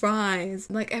plate of fries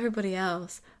like everybody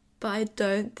else. But I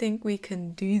don't think we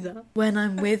can do that. When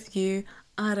I'm with you,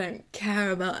 I don't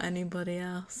care about anybody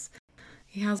else.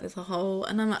 He has this whole...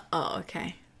 And I'm like, oh,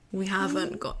 okay. We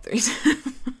haven't got through to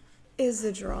him. Is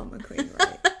a drama queen,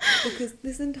 right? Because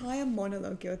this entire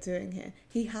monologue you're doing here,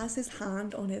 he has his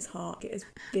hand on his heart. It is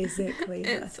physically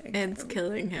hurting him. It's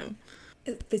killing him.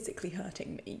 It's physically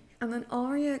hurting me. And then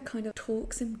Arya kind of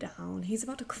talks him down. He's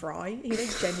about to cry. He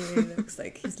like genuinely looks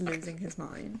like he's losing his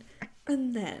mind.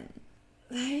 And then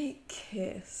they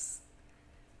kiss.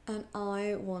 And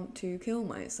I want to kill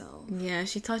myself. Yeah,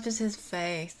 she touches his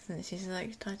face and she's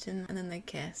like touching, and then they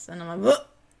kiss. And I'm like,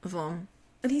 vom.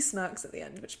 And he smirks at the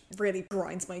end, which really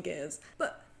grinds my gears.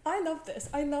 But I love this.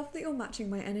 I love that you're matching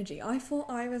my energy. I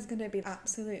thought I was going to be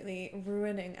absolutely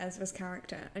ruining Ezra's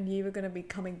character and you were going to be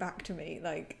coming back to me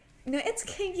like, no, it's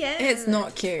cute. Yeah. It's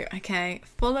not cute, okay?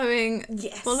 Following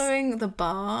the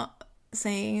bar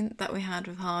scene that we had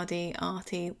with Hardy,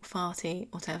 Artie, Farty,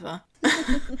 whatever.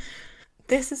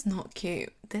 This is not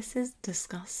cute. This is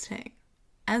disgusting.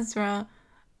 Ezra,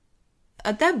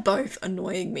 they're both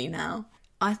annoying me now.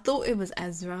 I thought it was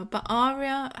Ezra, but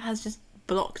Arya has just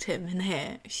blocked him in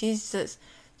here. She's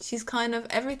kind of,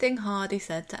 everything Hardy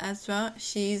said to Ezra,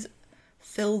 she's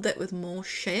filled it with more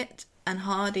shit, and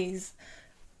Hardy's,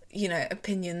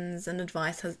 opinions and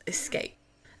advice has escaped.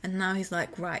 And now he's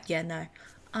like, right, yeah, no,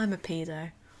 I'm a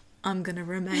pedo. I'm gonna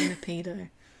remain a pedo.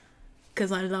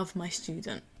 Because I love my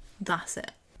student. That's it.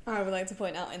 I would like to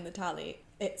point out in the tally,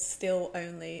 it's still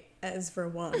only Ezra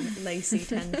 1, Lacey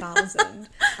 10,000.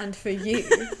 And for you,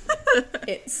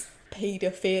 it's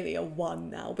paedophilia 1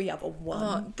 now. We have a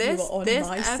 1. Oh, this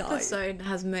episode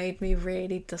has made me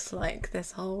really dislike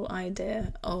this whole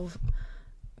idea of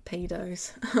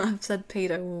pedos. I've said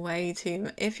pedo way too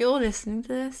much. If you're listening to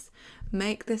this,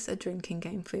 make this a drinking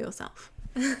game for yourself.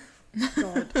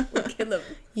 God, we'll kill him.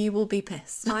 You will be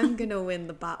pissed. I'm gonna win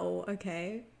the battle,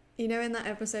 okay? You know, in that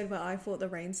episode where I thought the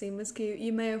rain scene was cute,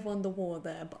 you may have won the war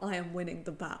there, but I am winning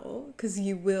the battle because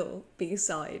you will be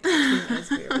side Team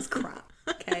Ezra's crap,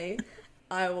 okay?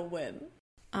 I will win.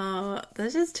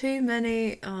 There's just too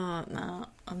many. No,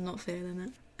 I'm not feeling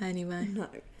it. Anyway, no.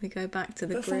 We go back to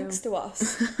the but grill. Thanks to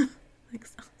us.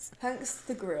 Thanks to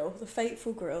the grill, the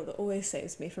fateful grill that always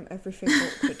saves me from everything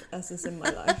awkward as is in my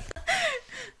life.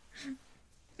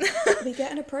 We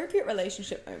get an appropriate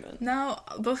relationship moment. Now,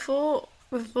 before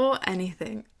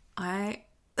anything, I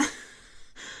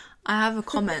have a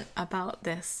comment about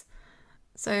this.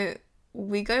 So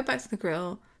we go back to the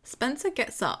grill. Spencer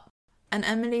gets up and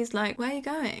Emily's like, where are you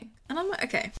going? And I'm like,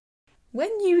 okay,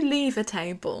 when you leave a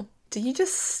table, do you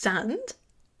just stand?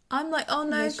 I'm like, oh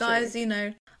no, guys,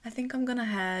 I think I'm gonna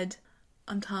head.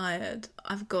 I'm tired.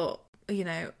 I've got,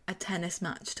 a tennis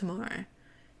match tomorrow.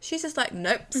 She's just like,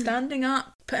 nope, standing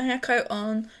up, putting her coat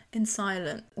on, in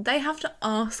silence. They have to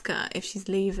ask her if she's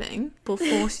leaving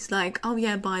before she's like, oh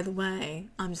yeah, by the way,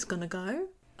 I'm just gonna go.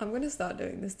 I'm going to start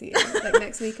doing this to you. Like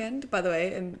next weekend, by the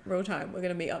way, in real time, we're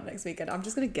going to meet up next weekend. I'm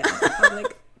just going to get up. I'm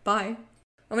like, bye.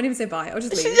 I won't even say bye. I'll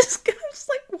just leave. She just goes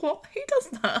like, what? Who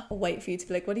does that? I'll wait for you to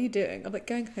be like, what are you doing? I'm like,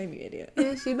 going home, you idiot.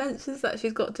 Yeah, she mentions that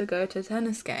she's got to go to a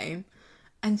tennis game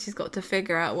and she's got to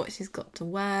figure out what she's got to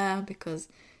wear because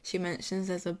she mentions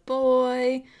there's a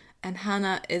boy and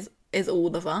Hannah is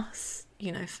all of us,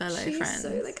 you know, fellow friends.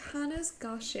 So, like, Hannah's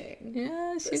gushing.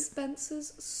 Yeah, But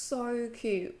Spencer's so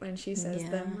cute when she says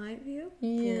there might be a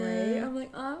boy. I'm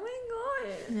like, oh my god.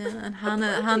 Yeah, and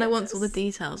Hannah wants all the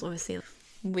details, obviously.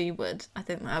 I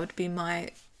think that would be my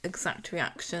exact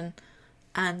reaction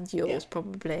and yours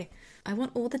probably. I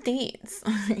want all the deets,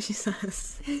 I think she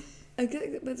says.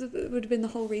 It would have been the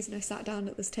whole reason I sat down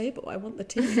at this table. I want the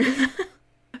tea.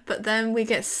 But then we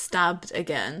get stabbed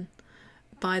again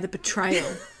by the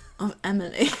betrayal of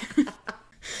Emily.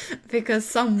 Because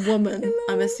some woman,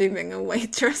 I'm assuming a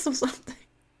waitress or something,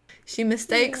 she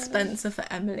mistakes Spencer for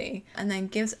Emily and then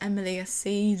gives Emily a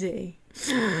CD.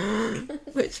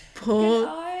 Which poor...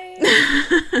 Can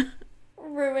I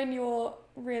ruin your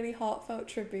really heartfelt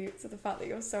tribute to the fact that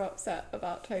you're so upset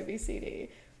about Toby's CD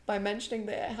by mentioning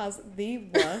that it has the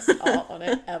worst art on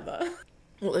it ever?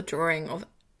 What, the drawing of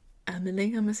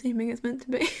Emily, I'm assuming it's meant to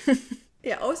be.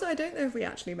 Yeah, also, I don't know if we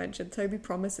actually mentioned Toby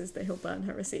promises that he'll burn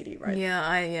her a CD, right? Yeah,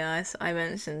 I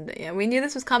mentioned it. Yeah, we knew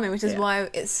this was coming, which is why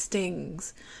it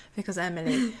stings, because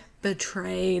Emily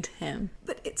betrayed him.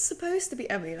 But it's supposed to be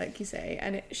Emily, like you say,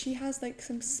 and she has, like,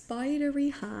 some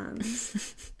spidery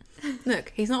hands.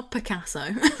 Look, he's not Picasso.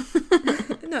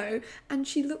 No, and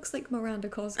she looks like Miranda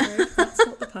Cosgrove. That's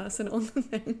not the person on the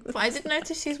thing. But I did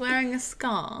notice she's wearing a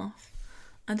scarf.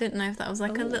 I didn't know if that was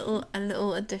like a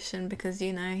little addition because,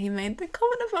 you know, he made the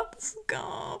comment about the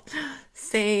scarf.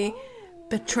 See,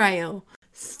 betrayal,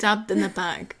 stabbed in the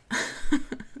back.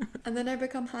 And then I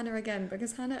become Hannah again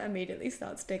because Hannah immediately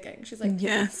starts digging. She's like,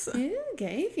 yes. Who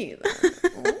gave you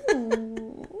that?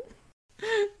 Ooh.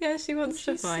 Yeah, she wants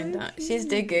to find out. She's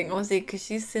digging, obviously, because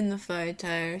she's seen the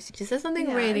photo. She says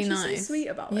something really nice. She's so sweet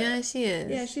about it. Yeah, she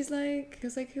is. Yeah, she's like,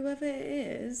 because like whoever it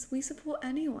is, we support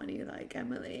anyone you like,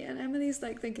 Emily. And Emily's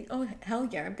like thinking, oh hell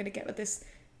yeah, I'm gonna get with this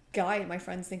guy my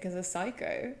friends think is a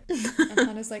psycho. And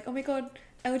Hannah's like, oh my god,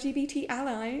 LGBT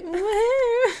ally.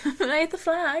 Woohoo! Raise the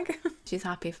flag. She's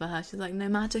happy for her. She's like, no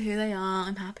matter who they are,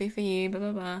 I'm happy for you. Blah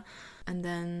blah blah. And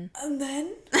then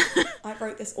I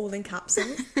wrote this all in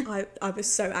capsule. I was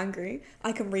so angry.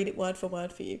 I can read it word for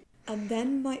word for you. And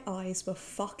then my eyes were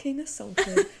fucking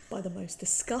assaulted by the most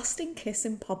disgusting kiss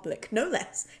in public. No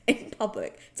less. In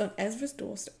public. It's on Ezra's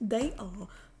doorstep. They are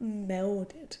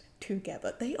melded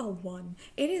together. They are one.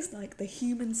 It is like the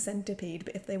human centipede,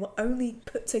 but if they were only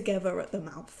put together at the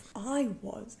mouth. I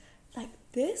was like,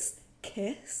 this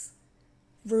kiss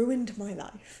ruined my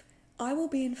life. I will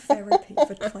be in therapy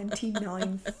for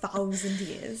 29,000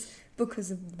 years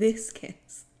because of this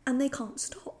kiss. And they can't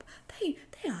stop. They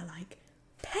are like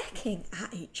pecking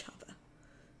at each other.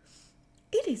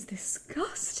 It is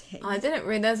disgusting. I didn't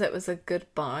realise it was a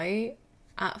goodbye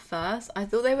at first. I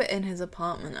thought they were in his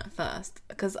apartment at first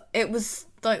because it was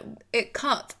like, it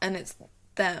cut and it's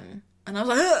them. And I was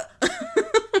like,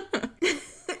 ugh!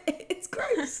 It's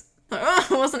gross. Like, oh,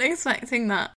 I wasn't expecting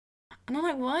that. And I'm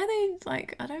like, why are they,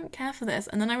 like, I don't care for this.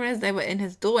 And then I realised they were in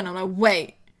his door and I'm like,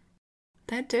 wait,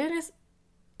 they're doing this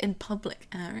in public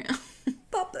area.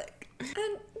 Public.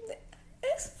 And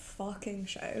this fucking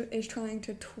show is trying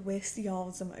to twist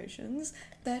y'all's emotions.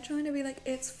 They're trying to be like,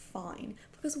 it's fine.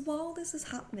 Because while this is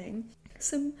happening,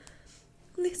 some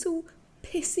little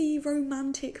pissy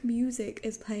romantic music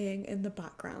is playing in the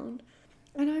background.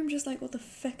 And I'm just like, what the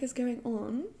fuck is going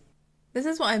on? This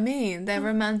is what I mean. They're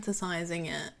romanticising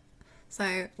it.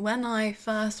 So when I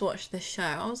first watched this show,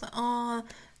 I was like, oh,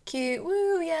 cute,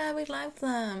 woo, yeah, we love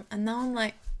them. And now I'm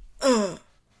like, ugh,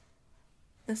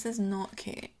 this is not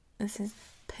cute. This is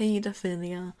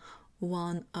paedophilia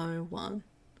 101.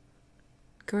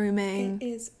 Grooming. It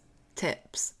is.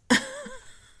 Tips.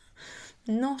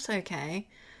 Not okay.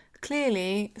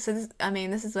 Clearly, so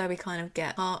this is where we kind of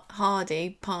get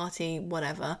Hardy, party,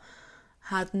 whatever,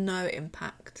 had no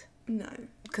impact. No.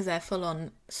 Because they're full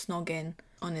on snogging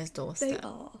on his doorstep. They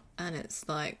are. And it's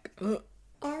like, ugh.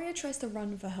 Arya tries to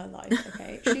run for her life,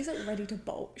 okay? She's like ready to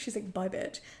bolt. She's like, bye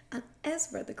bitch. And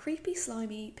Ezra, the creepy,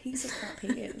 slimy piece of crap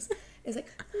he is like,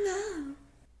 no,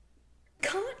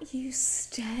 can't you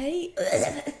stay?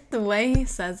 The way he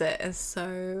says it is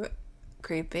so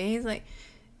creepy. He's like,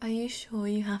 are you sure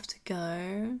you have to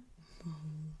go?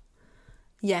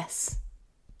 Yes.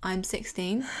 I'm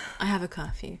 16. I have a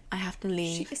curfew. I have to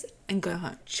leave and go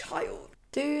home. Child.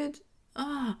 Dude.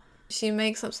 She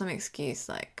makes up some excuse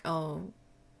like, oh,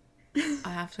 I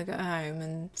have to go home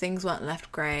and things weren't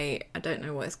left great. I don't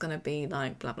know what it's going to be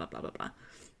like, blah, blah, blah, blah, blah.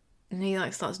 And he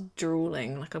like starts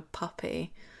drooling like a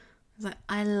puppy. He's like,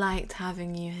 I liked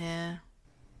having you here.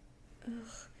 Ugh.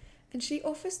 And she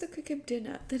offers to cook him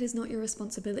dinner. That is not your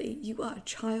responsibility. You are a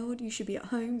child. You should be at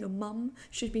home. Your mum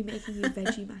should be making you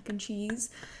veggie mac and cheese.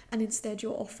 And instead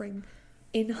you're offering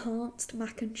enhanced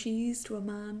mac and cheese to a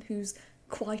man who's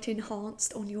quite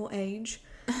enhanced on your age.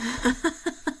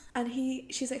 And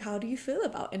she's like, how do you feel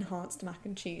about enhanced mac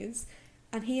and cheese?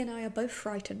 And he and I are both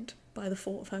frightened by the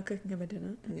thought of her cooking him a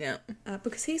dinner. Yeah.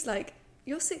 Because he's like,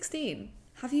 you're 16.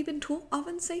 Have you been taught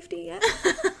oven safety yet?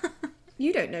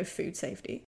 You don't know food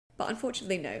safety. But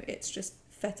unfortunately, no, it's just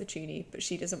fettuccine, but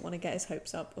she doesn't want to get his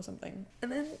hopes up or something.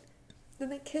 And then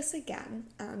they kiss again,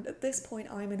 and at this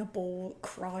point I'm in a ball,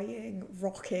 crying,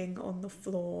 rocking on the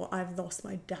floor. I've lost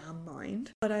my damn mind.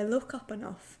 But I look up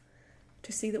enough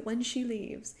to see that when she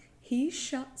leaves, he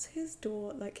shuts his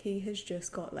door like he has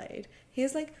just got laid. He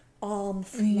has like arm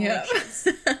flourishes.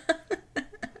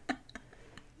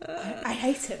 Yeah. I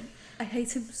hate him. I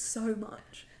hate him so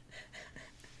much.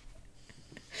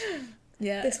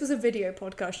 Yeah. This was a video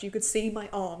podcast. You could see my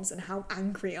arms and how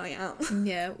angry I am.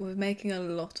 Yeah, we're making a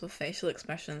lot of facial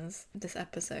expressions this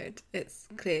episode. It's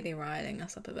clearly riling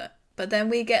us up a bit. But then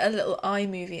we get a little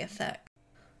iMovie effect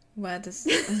where there's,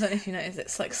 I don't know if you notice,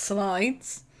 it's like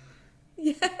slides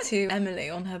to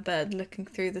Emily on her bed looking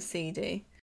through the CD.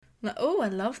 I'm like, oh, I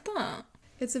love that.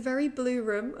 It's a very blue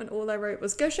room and all I wrote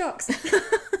was, go Sharks!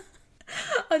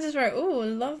 I just wrote, oh, I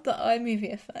love the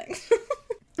iMovie effect.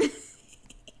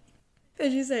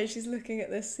 As you say, she's looking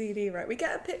at this CD, right? We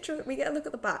get a picture, we get a look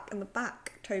at the back, and the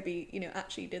back, Toby,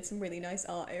 actually did some really nice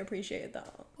art. I appreciated that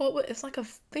art. Oh, it's like a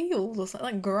field or something,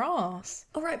 like grass.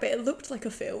 Oh, right, but it looked like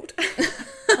a field.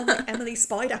 Unlike Emily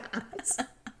Spider Hands.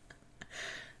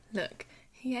 Look,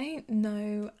 he ain't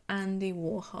no Andy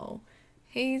Warhol.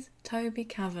 He's Toby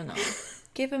Kavanagh.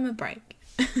 Give him a break.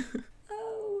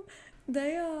 Oh,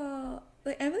 they are...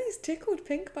 Like, Emily's tickled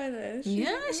pink by this. She's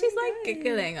like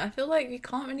giggling. I feel like you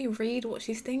can't really read what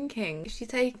she's thinking. She's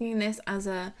taking this as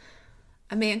a...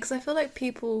 I mean, because I feel like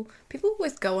people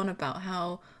always go on about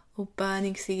how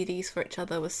burning CDs for each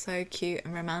other was so cute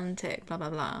and romantic, blah,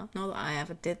 blah, blah. Not that I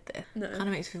ever did this. No. It kind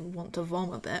of makes me want to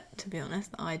vomit a bit, to be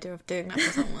honest, the idea of doing that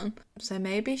for someone. So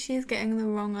maybe she's getting the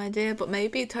wrong idea, but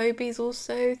maybe Toby's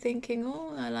also thinking,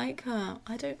 oh, I like her.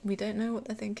 We don't know what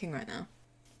they're thinking right now.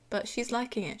 But she's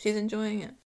liking it. She's enjoying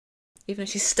it. Even though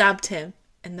she stabbed him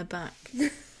in the back.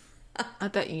 I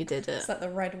bet you did it. It's like the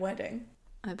Red Wedding.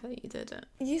 I bet you did it.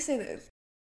 You say that it'd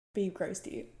be gross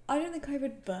to you. I don't think I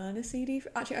would burn a CD.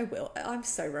 Actually, I will. I'm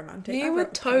so romantic. You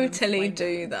would totally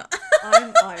do that.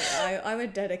 I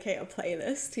would dedicate a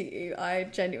playlist to you. I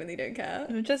genuinely don't care.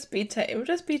 It would just be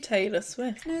Taylor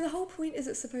Swift. No, the whole point is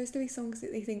it's supposed to be songs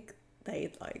that they think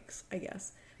they'd like, I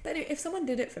guess. But anyway, if someone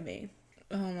did it for me...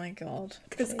 Oh my god.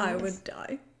 Because I would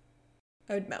die.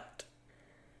 I would melt.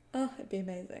 Oh, it'd be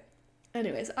amazing.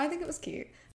 Anyways, I think it was cute.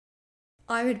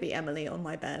 I would be Emily on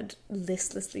my bed,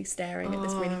 listlessly staring at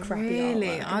this really crappy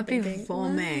artwork. I'd be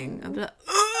vomiting. I'd be like,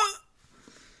 ugh!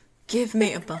 Give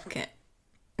me a bucket.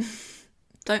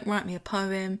 Don't write me a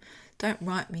poem. Don't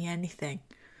write me anything.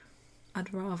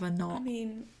 I'd rather not. I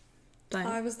mean...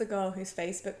 I was the girl whose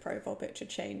Facebook profile picture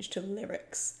changed to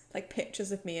lyrics. Like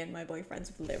pictures of me and my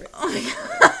boyfriends with lyrics.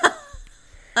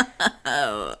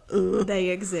 Oh, they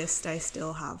exist. I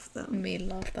still have them. Me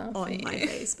love that on my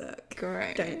Facebook.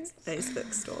 Great. Don't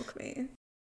Facebook stalk me.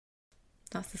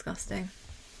 That's disgusting.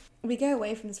 We go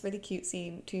away from this really cute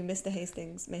scene to Mr.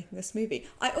 Hastings making a smoothie.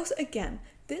 I also, again,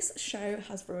 this show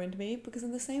has ruined me because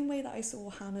in the same way that I saw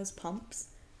Hannah's pumps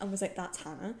and was like, that's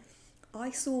Hannah,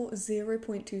 I saw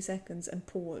 0.2 seconds and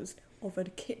paused of a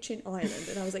kitchen island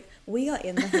and I was like, we are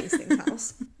in the Hastings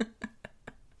house.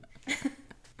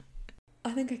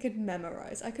 I think I could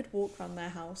memorise. I could walk around their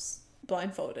house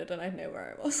blindfolded and I'd know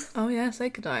where I was. Oh yeah, so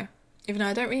could I. Even though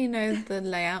I don't really know the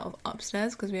layout of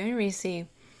upstairs because we only really see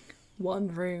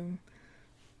one room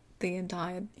the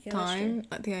entire time,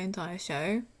 like the entire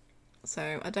show.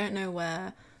 So I don't know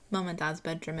where Mum and Dad's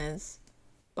bedroom is.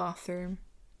 Bathroom.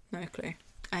 No clue.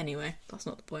 Anyway, that's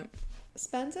not the point.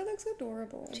 Spencer looks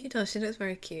adorable. She does. She looks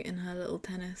very cute in her little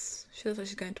tennis. She looks like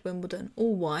she's going to Wimbledon.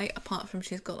 All white, apart from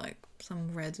she's got like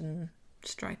some red and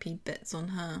stripy bits on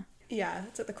her. Yeah,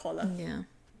 it's at the collar. Yeah.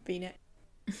 V-neck.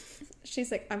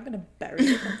 She's like, I'm going to bury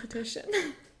the competition.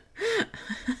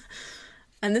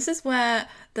 And this is where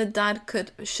the dad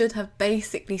should have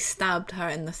basically stabbed her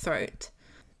in the throat.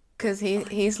 Because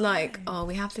he's like, oh,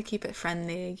 we have to keep it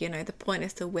friendly. You know, the point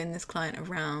is to win this client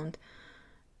around.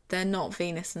 They're not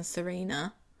Venus and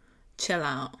Serena. chill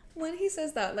out. When he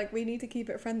says that, like, we need to keep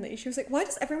it friendly, she was like, why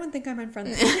does everyone think I'm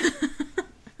unfriendly?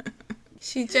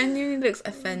 She genuinely looks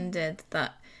offended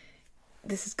that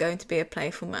this is going to be a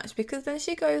playful match, because then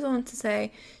she goes on to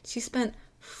say she spent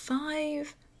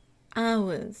 5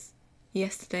 hours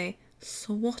yesterday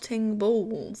swatting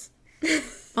balls.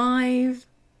 5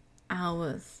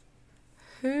 hours.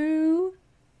 Who?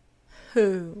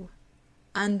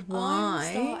 And why?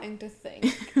 I'm starting to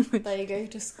think they go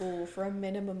to school for a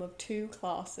minimum of 2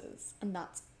 classes, and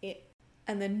that's it.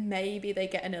 And then maybe they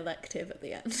get an elective at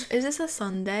the end. Is this a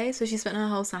Sunday? So she spent her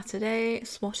whole Saturday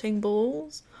swatting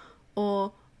balls?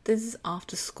 Or this is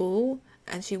after school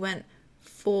and she went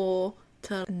 4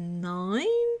 to 9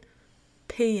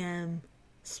 p.m.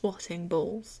 swatting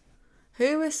balls?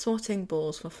 Who is swatting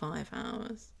balls for 5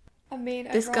 hours? I mean,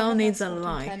 this girl needs a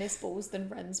life. Tennis balls than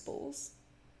Ren's balls.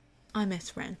 I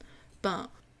miss Ren, but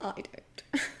I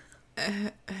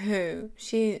don't.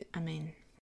 I mean,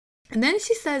 and then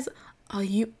she says, "Are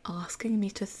you asking me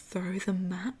to throw the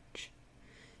match?"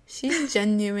 She's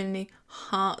genuinely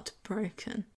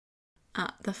heartbroken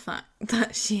at the fact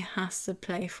that she has to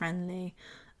play friendly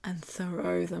and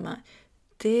throw the match.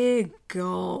 Dear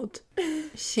God,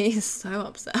 she's so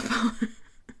upset about it.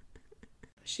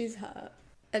 She's hurt.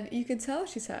 And you can tell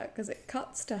she's hurt because it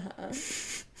cuts to her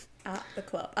at the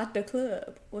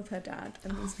club with her dad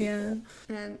and these people.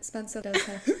 Yeah. And Spencer does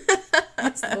her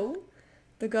hits the ball.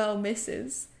 The girl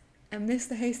misses, and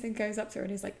Mr. Hastings goes up to her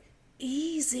and he's like,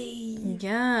 easy.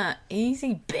 Yeah,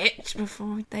 easy, bitch,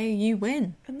 before you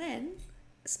win. And then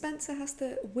Spencer has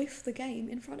to whiff the game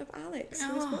in front of Alex,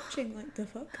 who was watching, like, the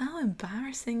fuck? How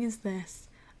embarrassing is this?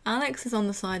 Alex is on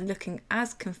the side looking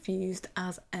as confused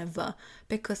as ever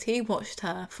because he watched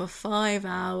her for 5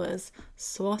 hours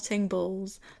swatting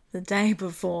balls the day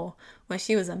before, where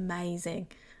she was amazing.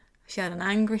 She had an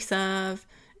angry serve.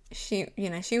 She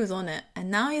was on it.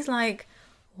 And now he's like,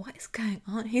 what is going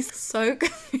on? He's so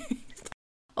confused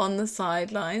on the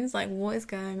sidelines. Like, what is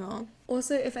going on?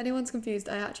 Also, if anyone's confused,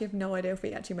 I actually have no idea if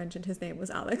we actually mentioned his name was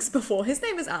Alex before. His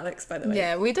name is Alex, by the way.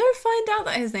 Yeah, we don't find out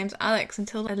that his name's Alex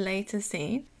until a later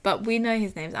scene. But we know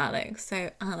his name's Alex, so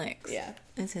Alex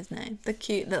is his name. The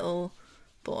cute little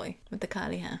boy with the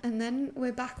curly hair. And then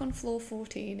we're back on floor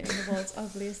 14 in the world's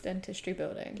ugliest dentistry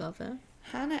building. Love it.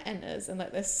 Hannah enters in,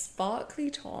 like, this sparkly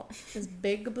top, this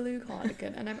big blue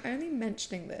cardigan, and I'm only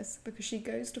mentioning this because she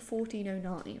goes to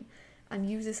 1409 and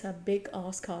uses her big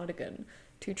ass cardigan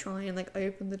to try and, like,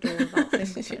 open the door without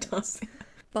fingerprints. She does.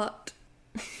 But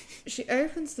she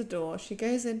opens the door, she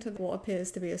goes into what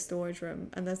appears to be a storage room,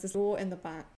 and there's this door in the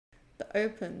back that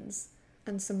opens,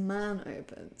 and some man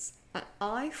opens. And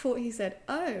I thought he said,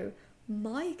 oh,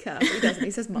 Micah. But he doesn't,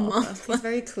 he says Martha. He's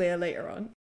very clear later on.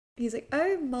 He's like,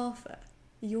 oh, Martha,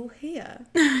 you're here.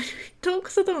 He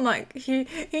talks to them like, he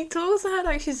talks to her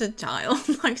like she's a child.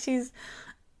 like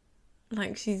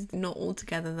she's not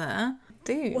altogether there.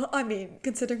 Dude. Well, I mean,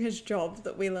 considering his job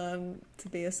that we learn to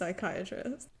be a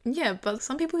psychiatrist. Yeah, but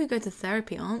some people who go to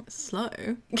therapy aren't slow.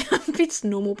 You can't be just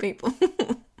normal people.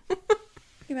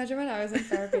 Imagine when I was in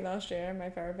therapy last year and my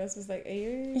therapist was like, are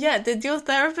you... Yeah, did your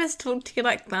therapist talk to you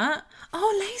like that?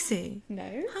 Oh, Lacey. No.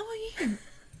 How are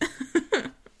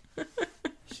you?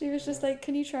 She was just like,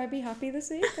 can you try be happy this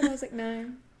week? And I was like,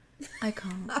 no. I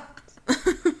can't.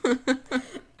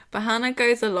 But Hannah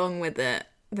goes along with it,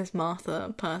 this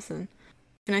Martha person.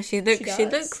 You know, she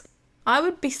looks... I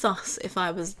would be sus if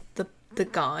I was the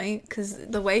guy, because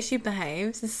the way she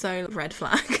behaves is so red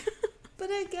flag. But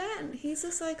again, he's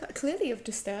a clearly of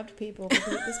disturbed people,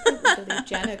 because at this point we believe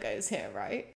Jenna goes here,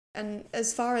 right? And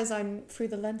as far as I'm through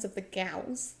the lens of the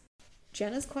gals,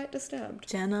 Jenna's quite disturbed.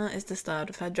 Jenna is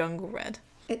disturbed with her jungle red.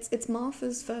 It's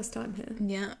Martha's first time here.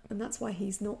 Yeah. And that's why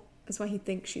he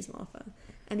thinks she's Martha.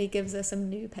 And he gives her some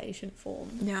new patient form.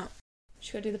 Yeah.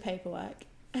 She's got to do the paperwork.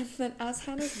 And then as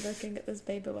Hannah's looking at this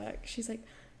paperwork, she's like,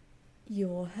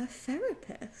 you're her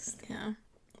therapist. Yeah.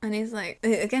 And he's like,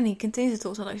 again, he continues to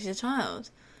talk to her like she's a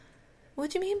child. What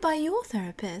do you mean by your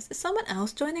therapist? Is someone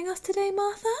else joining us today,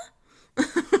 Martha?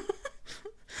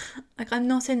 Like, I'm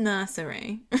not in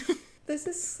nursery. This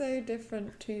is so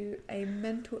different to a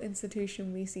mental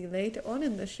institution we see later on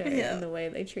in the show, and the way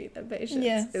they treat their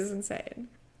patients is insane.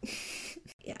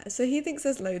 Yeah, so he thinks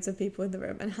there's loads of people in the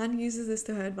room, and Han uses this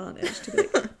to her advantage to be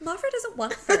like, Martha doesn't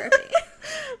want therapy.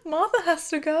 Martha has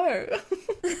to go.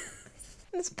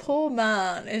 This poor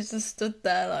man is just stood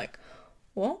there like,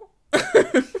 what?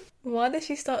 Why did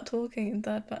she start talking in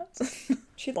third person?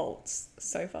 She bolts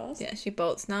so fast. Yeah, she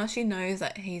bolts. Now she knows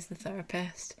that he's the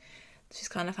therapist. She's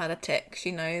kind of had a tick.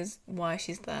 She knows why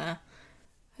she's there.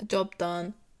 Her job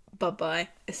done. Bye-bye.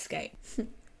 Escape.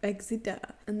 Exeter.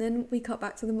 And then we cut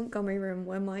back to the Montgomery room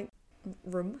where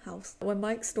when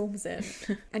Mike storms in.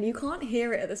 And you can't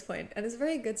hear it at this point. And it's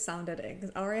very good sound editing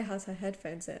because Aria has her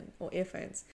headphones in, or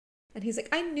earphones. And he's like,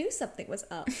 I knew something was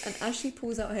up. And as she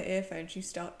pulls out her earphones, you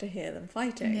start to hear them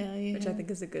fighting, which I think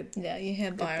is a good... Yeah, you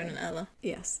hear Byron and Ella.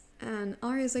 Yes. And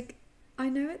Aria's like, I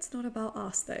know it's not about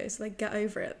us, though, so, like, get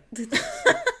over it.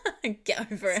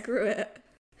 Get over it. Screw it.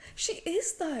 She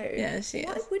is, though. Yeah, she is.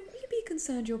 Why wouldn't you be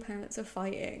concerned your parents are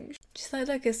fighting? She's like,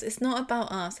 look, it's not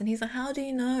about us. And he's like, how do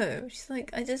you know? She's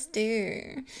like, I just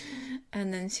do.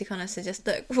 And then she kind of suggests,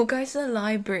 look, we'll go to the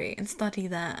library and study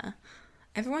there.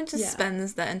 Everyone just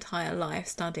spends their entire life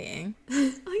studying.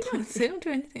 I know. They don't do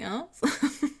anything else.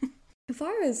 If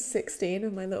I was 16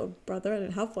 with my little brother, I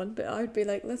don't have one, but I would be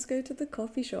like, let's go to the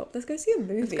coffee shop. Let's go see a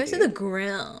movie. Let's go to the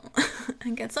grill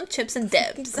and get some chips and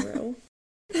dips. Grill.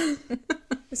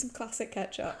 With some classic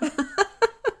ketchup.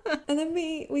 And then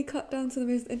we cut down to the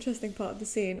most interesting part of the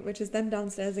scene, which is them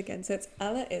downstairs again. So it's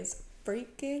Ella is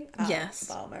freaking out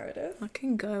about Meredith.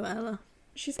 Fucking go, Ella.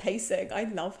 She's pacing. I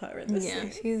love her in this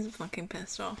scene. She's fucking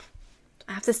pissed off.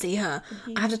 I have to see her.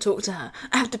 I have to talk to her.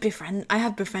 I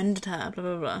have befriended her. Blah,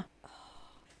 blah, blah.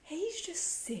 He's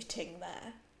just sitting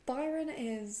there. Byron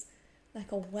is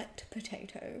like a wet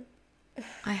potato.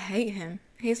 I hate him.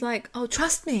 He's like, oh,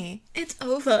 trust me. It's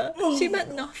over. She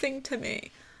meant nothing to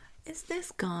me. Is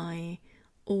this guy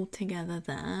altogether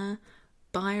there?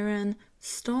 Byron,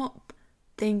 stop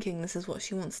thinking this is what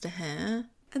she wants to hear.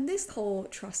 And this whole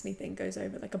trust me thing goes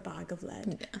over like a bag of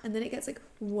lead. Yeah. And then it gets like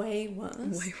way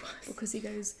worse. Because he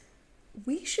goes,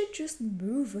 we should just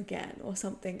move again or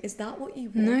something. Is that what you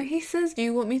want? No, he says, do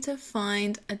you want me to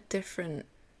find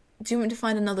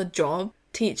another job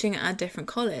teaching at a different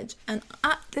college? And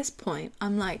at this point,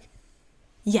 I'm like,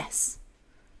 yes.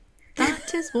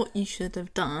 That is what you should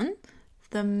have done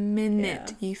the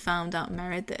minute you found out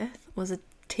Meredith was a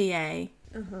TA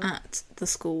at the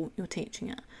school you're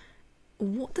teaching at.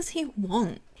 What does he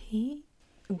want? He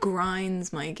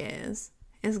grinds my gears.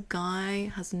 This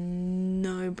guy has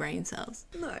no brain cells.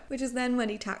 No, which is then when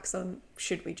he tacks on,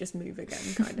 should we just move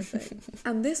again kind of thing.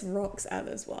 And this rocks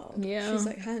Ella's world. Yeah. She's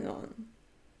like, hang on.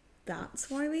 That's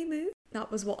why we moved?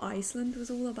 That was what Iceland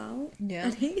was all about? Yeah.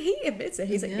 And he admits it.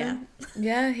 He's like, yeah.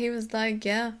 Yeah, he was like,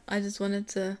 yeah, I just wanted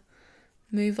to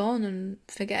move on and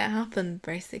forget it happened,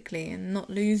 basically, and not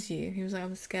lose you. He was like, I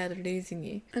was scared of losing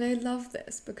you. And I love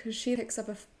this because she picks up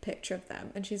a picture of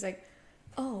them and she's like,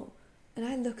 oh, and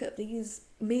I look at these,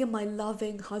 me and my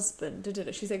loving husband,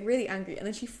 she's like really angry, and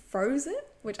then she throws it,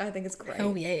 which I think is great.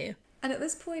 Oh yeah. And at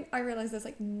this point I realise there's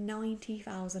like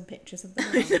 90,000 pictures of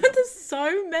them. There's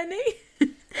so many.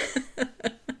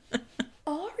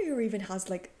 Aria even has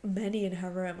like many in her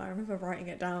room. I remember writing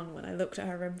it down when I looked at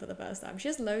her room for the first time. She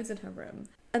has loads in her room.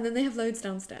 And then they have loads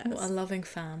downstairs. What a loving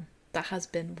fan that has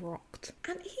been rocked.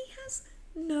 And he has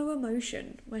no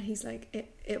emotion when he's like,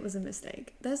 it was a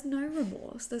mistake. There's no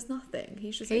remorse. There's nothing.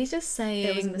 He's just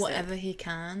saying whatever he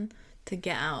can to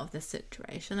get out of this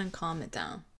situation and calm it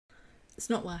down. It's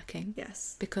not working.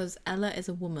 Yes. Because Ella is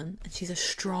a woman and she's a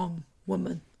strong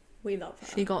woman. We love her.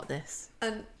 She got this.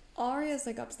 And Aria's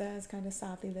like upstairs kind of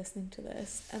sadly listening to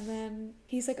this, and then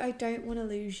he's like, I don't want to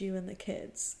lose you and the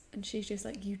kids, and she's just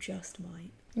like, you just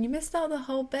might. You missed out the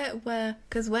whole bit where,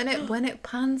 because when it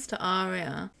pans to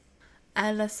Aria,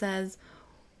 Ella says,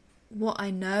 what I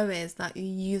know is that you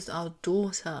used our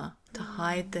daughter to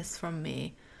hide this from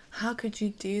me. How could you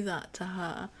do that to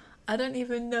her? I don't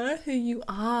even know who you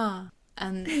are.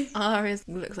 And Aria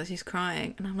looks like she's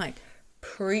crying, and I'm like,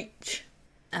 preach,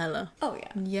 Ella. Oh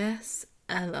yeah. Yes,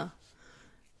 Ella.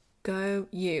 Go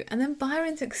you. And then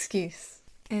Byron's excuse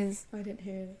is, I didn't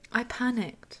hear it. I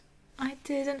panicked. I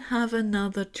didn't have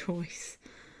another choice.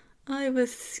 I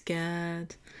was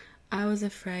scared. I was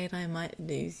afraid I might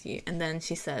lose you. And then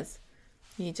she says,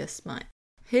 you just might.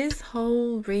 His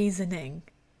whole reasoning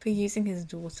for using his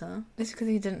daughter is because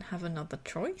he didn't have another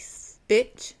choice.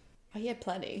 Bitch. Oh, he had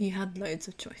plenty. You had loads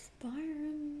of choice.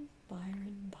 Byron.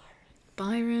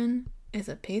 Byron is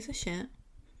a piece of shit.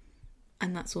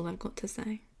 And that's all I've got to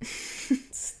say.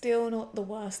 Still not the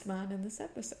worst man in this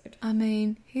episode. I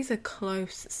mean, he's a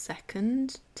close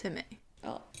second to me.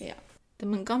 Oh, yeah. The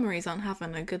Montgomerys aren't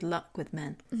having a good luck with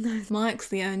men. No. Mike's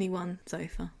the only one so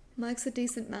far. Mike's a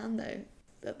decent man, though,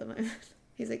 at the moment.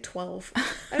 He's like 12. I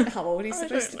don't know how old he's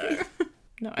supposed to be.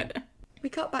 No idea. We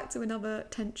cut back to another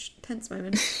tense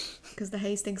moment because the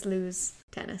Hastings lose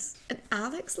tennis. And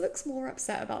Alex looks more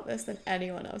upset about this than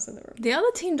anyone else in the room. The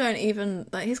other team don't even,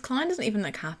 like, his client doesn't even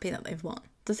look happy that they've won.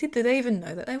 Do they even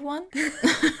know that they've won?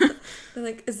 They're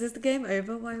like, is this the game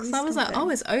over? Why are we stopping? I was like, oh,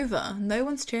 it's over. No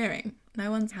one's cheering. No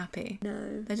one's happy.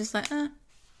 No. They're just like,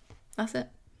 That's it.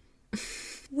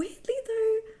 Weirdly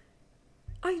though,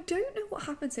 I don't know what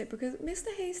happens here, because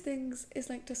Mr. Hastings is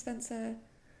like to Spencer,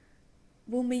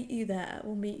 we'll meet you there,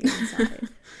 we'll meet you inside.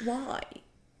 Why?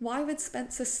 Why would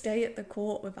Spencer stay at the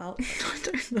court without them? I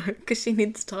don't know, because she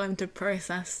needs time to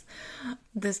process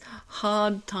this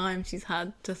hard time she's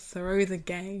had to throw the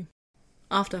game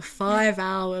after 5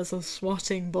 hours of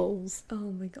swatting balls. Oh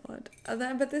my god. And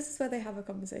then, but this is where they have a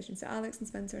conversation. So Alex and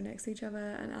Spencer are next to each other,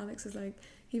 and Alex is like,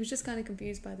 he was just kind of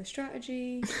confused by the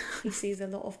strategy. He sees a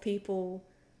lot of people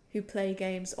who play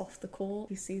games off the court.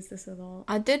 He sees this a lot.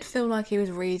 I did feel like he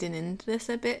was reading into this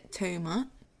a bit too much.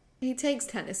 He takes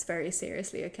tennis very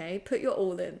seriously, okay? Put your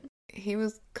all in. He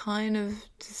was kind of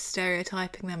just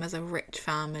stereotyping them as a rich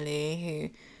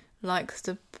family who likes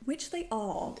to... Which they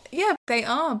are. Yeah, they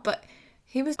are, but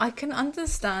I can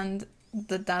understand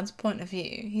the dad's point of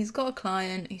view. He's got a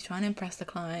client, he's trying to impress the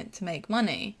client to make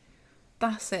money.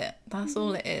 That's it. That's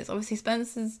all it is. Obviously,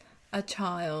 Spencer's a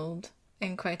child,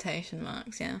 in quotation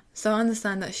marks, yeah. So I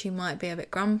understand that she might be a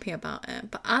bit grumpy about it,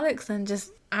 but Alex then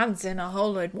just adds in a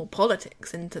whole load more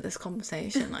politics into this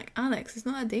conversation. Like, Alex, it's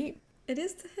not that deep. It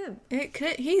is to him.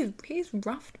 He's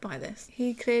roughed by this.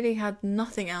 He clearly had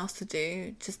nothing else to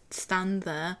do, just stand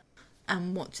there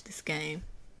and watch this game.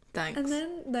 Thanks. And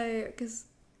then, though, because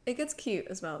it gets cute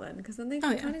as well then, because then they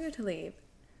kind of go to leave,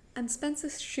 and Spencer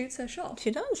shoots her shot.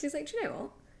 She does. She's like, do you know what?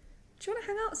 Do you want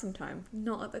to hang out sometime?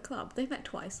 Not at the club. They met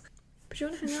twice. But do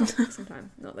you want to hang out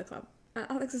sometime? Not at the club.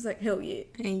 Alex is like, hell yeah.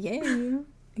 Yeah.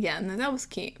 Yeah, no, that was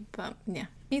cute. But yeah,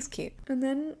 he's cute. And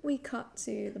then we cut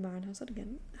to the Marin household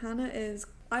again. Hannah is...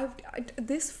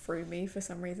 this threw me for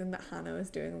some reason that Hannah was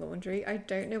doing laundry. I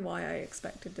don't know why I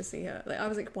expected to see her. Like, I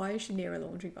was like, why is she near a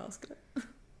laundry basket?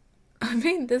 I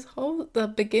mean,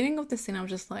 the beginning of the scene, I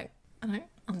was just like, I don't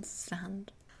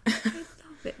understand. I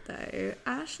love it though.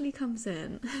 Ashley comes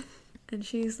in and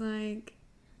she's like,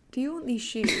 do you want these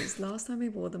shoes? Last time I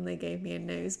wore them, they gave me a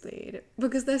nosebleed.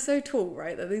 Because they're so tall,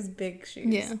 right? They're these big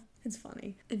shoes. Yeah. It's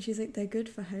funny. And she's like, they're good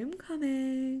for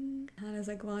homecoming. Hannah's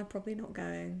like, well, I'm probably not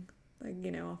going. Like,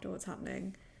 you know, after what's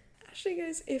happening. Ashley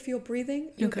goes, if you're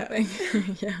breathing, you're going.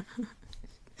 Yeah.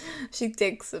 She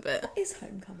digs a bit. What is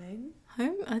homecoming?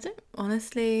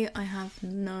 Honestly, I have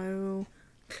no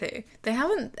clue.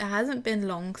 It hasn't been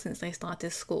long since they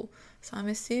started school. So I'm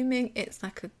assuming it's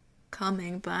like a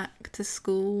coming back to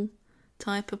school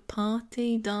type of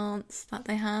party dance that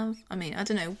they have. I mean, I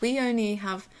don't know. We only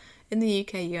have, in the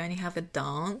UK, you only have a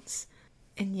dance.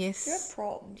 And yes. You have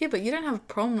prom. Yeah, but you don't have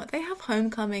prom. Like, they have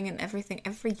homecoming and everything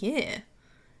every year.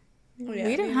 Oh, yeah,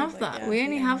 we don't have that. Yeah, we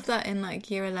only have that in like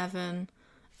year 11.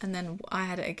 And then I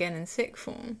had it again in sixth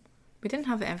form. We didn't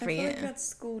have it every year. Like we had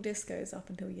school discos up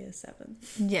until year 7.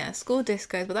 Yeah, school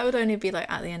discos, but that would only be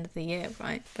like at the end of the year,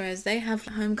 right? Whereas they have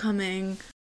homecoming,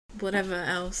 whatever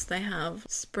else they have,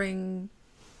 spring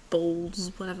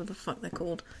balls, whatever the fuck they're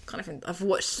called. Can't even. I've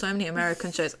watched so many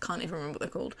American shows, I can't even remember what they're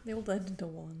called. They all blend into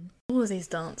one. All of these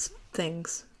dance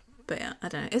things. But yeah, I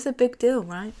don't know. It's a big deal,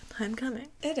 right? Homecoming.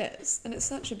 It is. And it's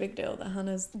such a big deal that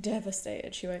Hannah's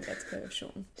devastated she won't get to go with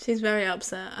Sean. She's very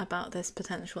upset about this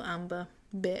potential Amber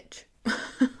bitch.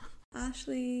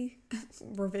 Ashley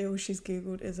reveals she's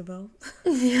Googled Isabel.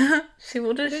 Yeah. I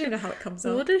don't even know how it comes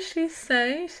up. What does she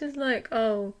say? She's like,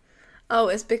 oh,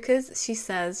 it's because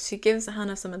she gives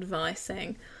Hannah some advice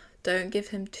saying, don't give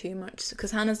him too much.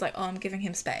 Because Hannah's like, oh, I'm giving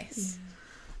him space. Yeah.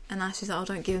 And Ashley's like, oh,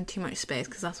 don't give him too much space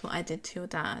because that's what I did to your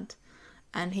dad.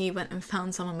 And he went and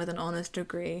found someone with an honours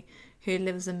degree who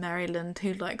lives in Maryland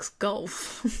who likes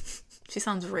golf. She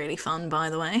sounds really fun, by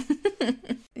the way.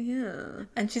 Yeah.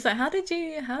 And she's like, how did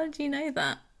you know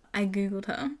that? I Googled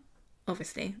her.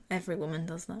 Obviously, every woman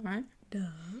does that, right? Duh.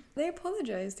 They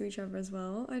apologise to each other as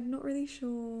well. I'm not really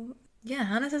sure. Yeah,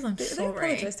 Hannah says, I'm sorry. They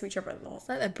apologise to each other a lot. It's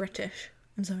like they're British.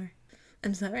 I'm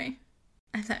sorry.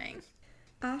 I think.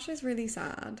 Ash is really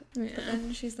sad, yeah. But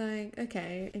then she's like,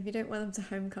 okay, if you don't wear them to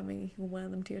homecoming, you can wear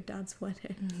them to your dad's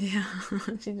wedding. Yeah,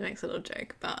 she makes a little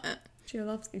joke about it. She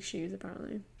loves these shoes,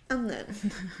 apparently. And then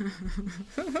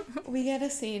we get a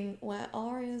scene where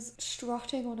Arya's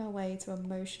strutting on her way to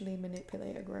emotionally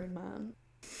manipulate a grown man.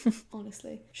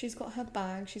 Honestly. She's got her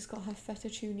bag, she's got her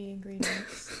fettuccine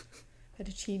ingredients.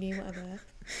 Fettuccine, whatever.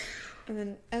 And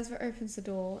then Ezra opens the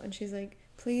door and she's like,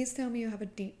 please tell me you have a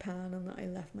deep pan and that I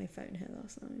left my phone here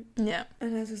last night. Yeah.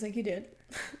 And Ezra's like, you did.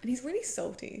 And he's really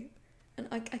salty. And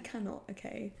I cannot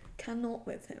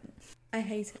with him. I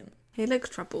hate him. He looks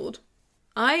troubled.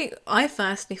 I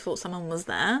firstly thought someone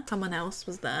else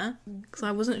was there. Because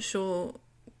I wasn't sure,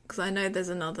 because I know there's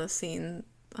another scene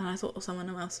and I thought someone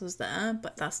else was there,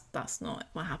 but that's not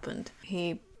what happened.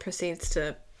 He proceeds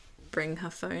to bring her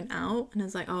phone out and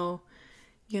is like, oh,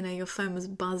 you know, your phone was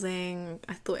buzzing.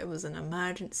 I thought it was an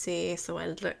emergency, so I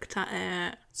looked at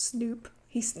it. Snoop.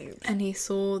 He snooped. And he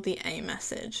saw the A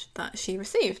message that she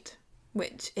received,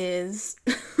 which is...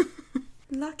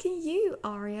 Lucky you,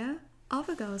 Aria.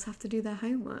 Other girls have to do their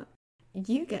homework.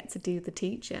 You get to do the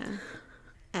teacher.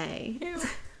 A.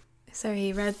 So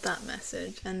he read that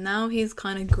message, and now he's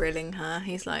kind of grilling her.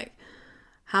 He's like,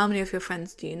 how many of your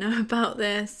friends do you know about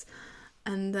this?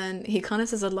 And then he kind of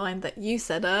says a line that you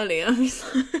said earlier. He's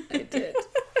like, I did.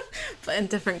 But in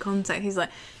different context. He's like,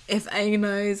 if A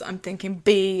knows, I'm thinking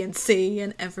B and C,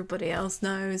 and everybody else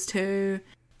knows too.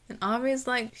 And Aria's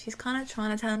like, she's kind of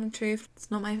trying to tell him the truth.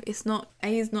 A's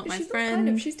not my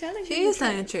friend. She's telling She is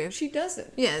telling the truth. She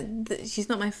doesn't. Yeah, she's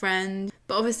not my friend.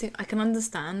 But obviously, I can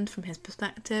understand from his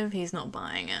perspective, he's not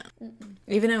buying it. Mm-mm.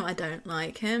 Even though I don't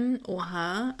like him or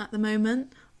her at the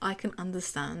moment, I can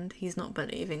understand he's not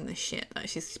believing the shit that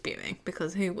she's spewing,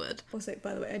 because who would? Also,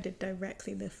 by the way, I did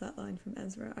directly lift that line from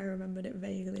Ezra. I remembered it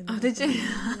vaguely. Oh, did you?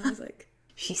 And I was like...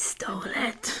 She stole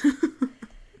it.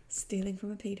 Stealing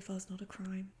from a paedophile is not a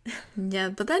crime. Yeah,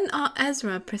 but then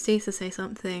Ezra proceeds to say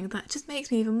something that just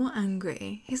makes me even more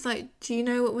angry. He's like, do you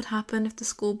know what would happen if the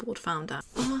school board found out?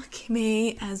 Fuck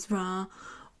me, Ezra.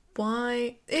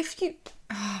 Why? If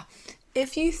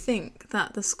you think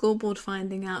that the school board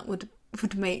finding out would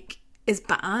make is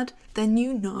bad, then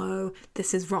you know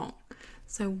this is wrong.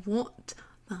 So what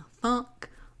the fuck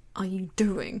are you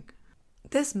doing?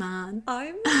 This man.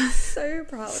 I'm so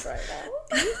proud right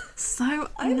now. So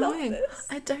love annoying. this.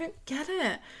 I don't get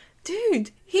it.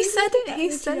 Dude, he said it.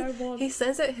 He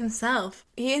says it himself.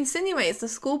 He insinuates the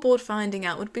school board finding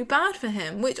out would be bad for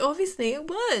him, which obviously it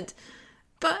would.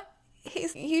 But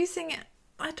he's using it.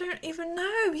 I don't even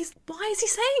know. Why is he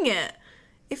saying it?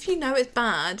 If you know it's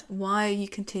bad, why are you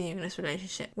continuing this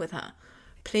relationship with her?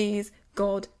 Please,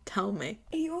 God, tell me.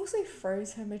 He also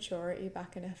throws her maturity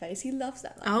back in her face. He loves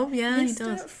that. Oh, yeah, he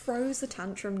does. Throws a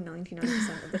tantrum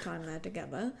 99% of the time they're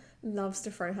together. Loves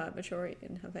to throw her maturity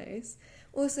in her face.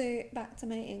 Also, back to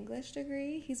my English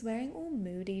degree, he's wearing all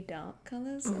moody dark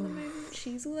colours at the moment.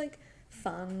 She's all like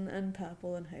fun and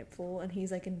purple and hopeful, and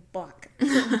he's like in black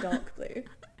and dark blue.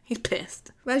 He's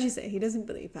pissed. But as you say, he doesn't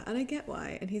believe that, and I get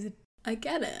why. And I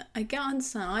get it. I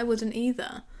understand. I wouldn't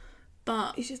either.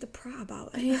 But he's just a prat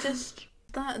about it. He just...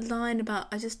 That line about,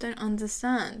 I just don't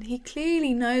understand. He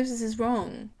clearly knows this is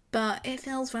wrong, but it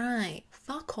feels right.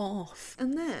 Fuck off.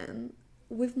 And then,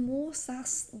 with more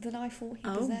sass than I thought he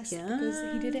possessed,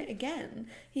 because he did it again,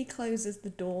 he closes the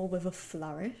door with a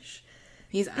flourish.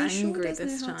 He's angry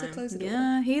this time.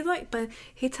 Yeah, he's like, but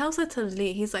he tells her to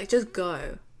leave. He's like, just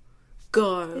go.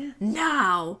 Go. Yeah.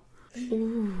 Now.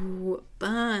 Ooh,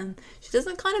 burn. She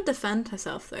doesn't kind of defend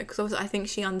herself though, because I think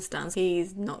she understands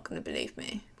he's not going to believe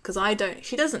me. Because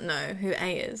she doesn't know who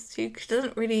A is. She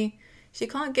doesn't really, she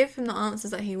can't give him the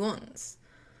answers that he wants.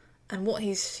 And what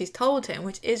she's told him,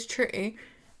 which is true,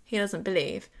 he doesn't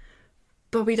believe.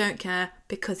 But we don't care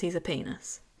because he's a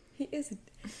penis. He is.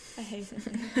 I hate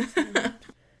him.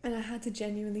 And I had to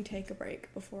genuinely take a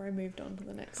break before I moved on to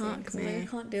the next scene. Because I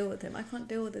can't deal with him. I can't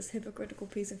deal with this hypocritical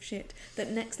piece of shit.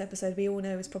 That next episode we all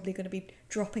know is probably going to be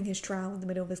dropping his trowel in the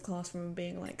middle of his classroom and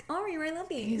being like, Aria, I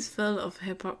love you. He's full of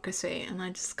hypocrisy and I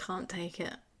just can't take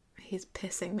it. He's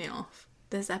pissing me off.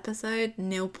 This episode,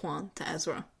 nil point to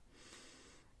Ezra.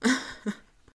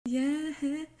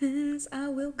 Yes, I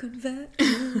will convert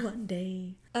you one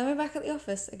day. We're back at the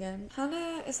office again.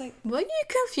 Hannah is like... Were you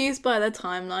confused by the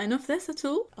timeline of this at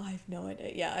all? I have no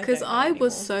idea. Yeah, because I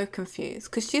was so confused.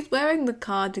 Because she's wearing the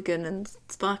cardigan and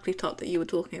sparkly top that you were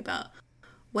talking about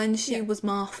when she was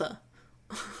Martha.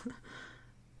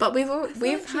 But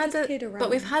we've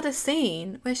had a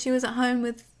scene where she was at home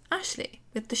with Ashley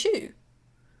with the shoe,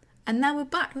 and now we're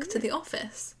back to the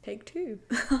office. Take two.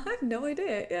 I have no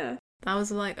idea. Yeah. I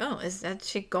was like, has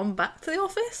she gone back to the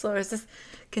office? Or is this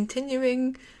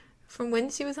continuing from when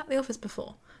she was at the office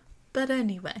before? But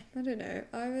anyway. I don't know.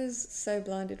 I was so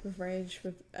blinded with rage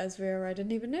with Ezra, I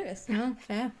didn't even notice. Oh,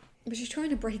 fair. But she's trying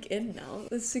to break in now.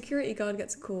 The security guard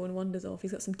gets a call and wanders off.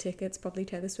 He's got some tickets, probably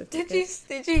Taylor Swift tickets.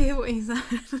 Did you hear what he said?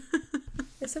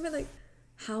 It's something like,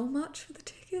 how much for the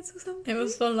tickets or something? It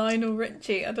was for Lionel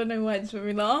Richie. I don't know why it just made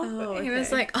me laugh. Oh, okay. He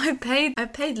was like, I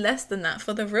paid less than that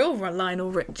for the real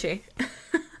Lionel Richie.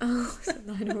 Oh, so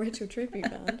Lionel Richie tribute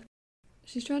band.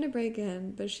 She's trying to break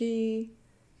in, but she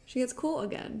gets caught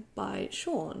again by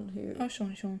Sean, who... Oh,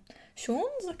 Sean.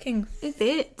 Sean's looking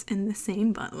fit in the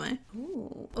scene, by the way.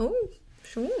 Oh,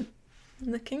 Sean.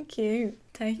 Looking cute.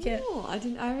 Take it.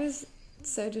 I was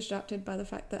so distracted by the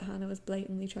fact that Hannah was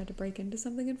blatantly trying to break into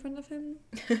something in front of him.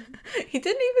 He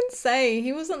didn't even say.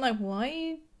 He wasn't like, why are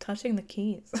you touching the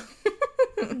keys?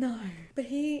 No. But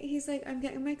he's like, I'm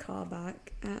getting my car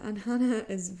back. And Hannah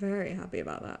is very happy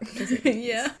about that. Because it means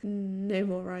Yeah. no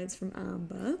more rides from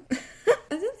Amber.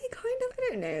 And then they kind of, I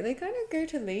don't know, they kind of go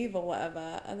to leave or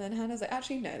whatever. And then Hannah's like,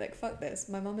 actually, no, like, fuck this.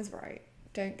 My mum is right.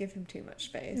 Don't give him too much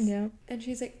space. Yeah. And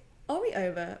she's like, are we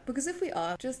over? Because if we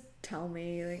are, just tell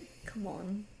me, like, come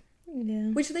on.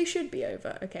 Yeah. Which they should be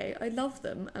over, okay? I love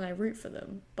them and I root for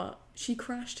them, but she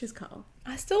crashed his car.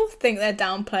 I still think they're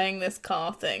downplaying this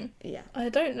car thing. Yeah. I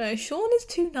don't know. Sean is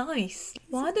too nice.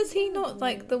 Why does he not,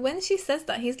 like, when she says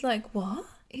that, he's like, what?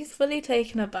 He's fully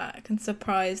taken aback and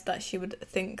surprised that she would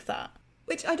think that.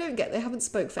 Which I don't get. They haven't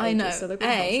spoke for I ages, know. so they're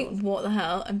going A, what the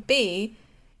hell? And B,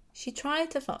 she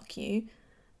tried to fuck you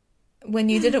when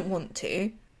you didn't want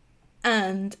to,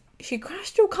 and she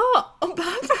crashed your car on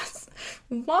purpose.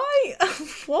 Why?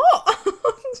 What?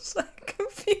 I'm so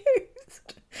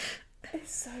confused.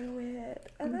 It's so weird.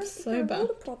 And I'm then so there are bad. all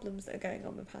the problems that are going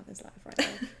on with Hannah's life right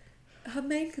now. Her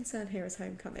main concern here is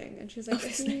homecoming, and she's like,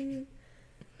 Obviously. if you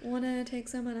want to take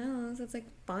someone else, it's like,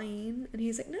 fine. And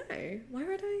he's like, no, why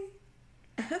would I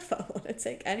ever want to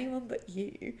take anyone but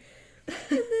you? And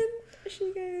then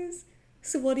she goes,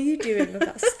 so what are you doing with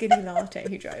that skinny latte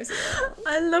who drives you around?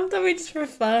 I love that we just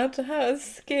refer to her as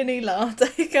skinny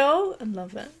latte girl. I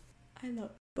love it. I love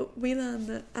it. But we learn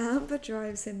that Amber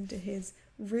drives him to his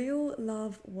real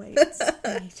love weights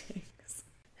meetings.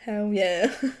 Hell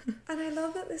yeah. And I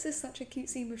love that this is such a cute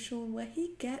scene with Sean where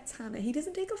he gets Hannah. He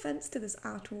doesn't take offence to this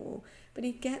at all, but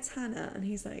he gets Hannah and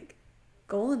he's like,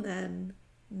 go on then,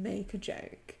 make a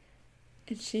joke.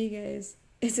 And she goes,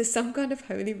 is this some kind of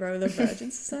holy roller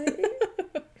virgin society?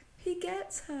 He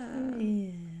gets her.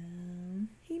 Yeah.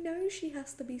 He knows she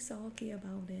has to be sulky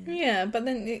about it. Yeah, but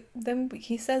then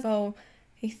he says, oh,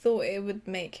 he thought it would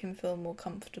make him feel more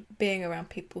comfortable being around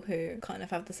people who kind of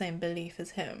have the same belief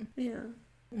as him. Yeah.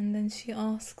 And then she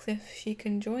asks if she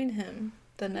can join him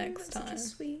the next That's time. such a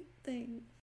sweet thing.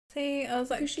 See, I was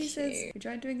like, Because she cute. says, we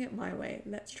tried doing it my way,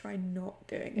 let's try not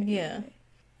doing it Yeah. your way.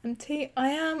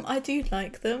 And I do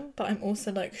like them, but I'm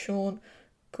also like, Sean,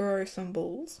 grow some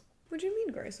balls. What do you mean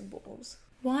grow some balls?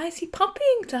 Why is he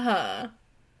puppying to her?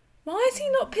 Why is he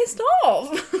not pissed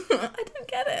off? I don't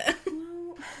get it.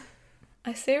 Well,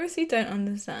 I seriously don't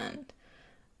understand.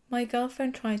 My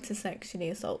girlfriend tried to sexually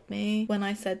assault me when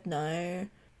I said no,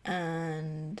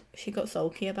 and she got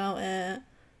sulky about it,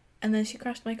 and then she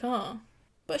crashed my car.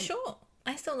 But sure,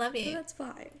 I still love you. that's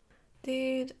fine.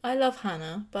 Dude, I love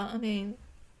Hannah, but I mean,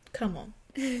 come on.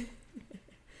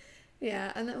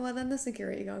 Yeah, and then the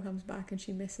security girl comes back and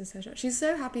she misses her shot. She's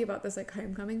so happy about this like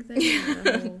homecoming thing and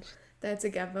the whole they're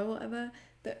together or whatever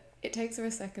that it takes her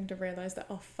a second to realise that,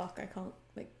 oh fuck, I can't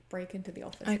like break into the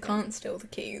office I again. can't steal the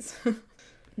keys.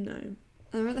 No.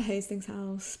 And we're at the Hastings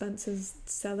house. Spencer's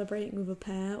celebrating with a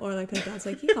pear, or like her dad's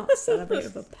like, you can't celebrate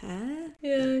with a pear.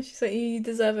 Yeah, she's like, you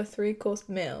deserve a 3-course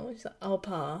meal. She's like, I'll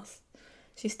pass.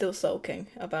 She's still sulking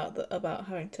about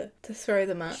having to throw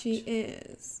the match. She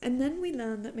is. And then we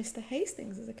learn that Mr.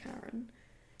 Hastings is a Karen.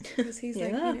 Because he's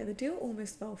like, Yeah. the deal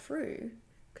almost fell through.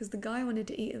 Because the guy wanted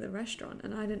to eat at the restaurant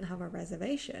and I didn't have a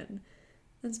reservation.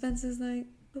 And Spencer's like,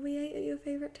 but we ate at your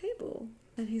favourite table.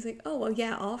 And he's like, oh, well,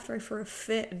 yeah, after I threw a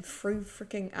fit and threw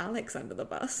freaking Alex under the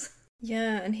bus.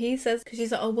 Yeah, and he says, because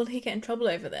she's like, oh, will he get in trouble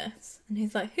over this? And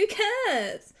he's like, who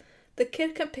cares? The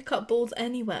kid can pick up balls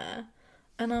anywhere.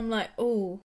 And I'm like,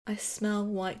 oh, I smell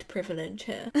white privilege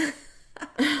here.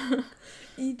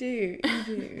 You do.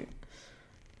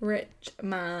 Rich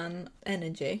man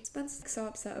energy. Spencer's so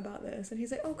upset about this. And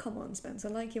he's like, oh, come on, Spencer,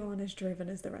 like you aren't as driven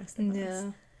as the rest of us.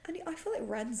 Yeah. And I feel like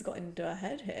Ren's got into her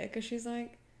head here because she's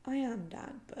like, I am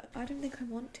Dad, but I don't think I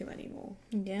want to anymore.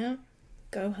 Yeah.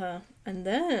 Go her. And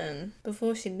then,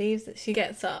 before she leaves, she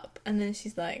gets up and then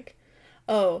she's like,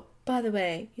 oh, by the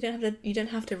way, you don't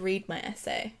have to read my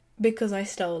essay because I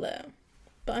stole it.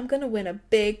 But I'm going to win a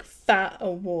big fat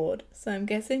award. So I'm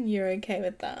guessing you're okay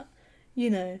with that. You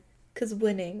know, because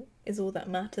winning is all that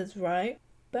matters, right?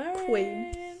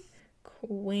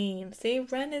 Queen. See,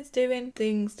 Ren is doing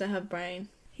things to her brain.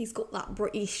 He's got that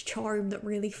British charm that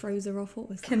really throws her off. What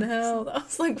was that? Can hell, that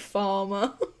was like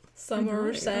Farmer.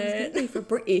 Summer said. I was for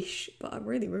British, but I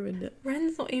really ruined it.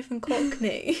 Ren's not even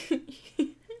Cockney.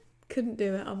 Couldn't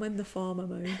do it. I'm in the farmer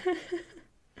mode.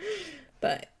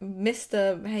 But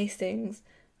Mr. Hastings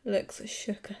looks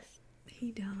shooketh.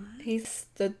 He does. He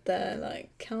stood there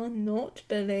like, cannot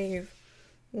believe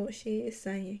what she is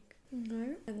saying.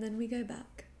 No. And then we go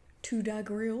back to the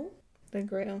grill. The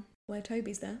grill. Where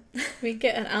Toby's there. We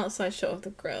get an outside shot of the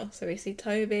grill. So we see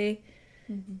Toby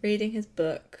reading his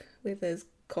book with his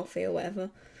coffee or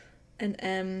whatever. And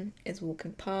Em is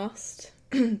walking past.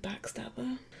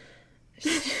 Backstabber.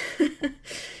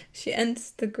 She enters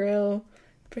the grill,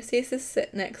 proceeds to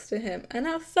sit next to him, and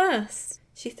at first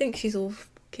she thinks she's all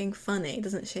fucking funny,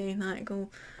 doesn't she? Like,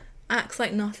 all acts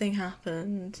like nothing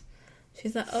happened.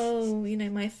 She's like, oh, you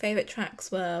know, my favourite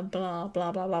tracks were blah,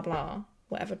 blah, blah, blah, blah.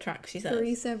 Whatever track she says.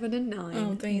 3, 7 and 9.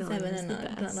 Oh, 3, 7 and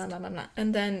 9. Blah, blah, blah, blah, blah.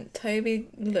 And then Toby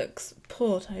looks,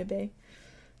 poor Toby,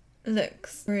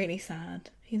 looks really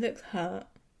sad. He looks hurt.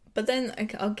 But then,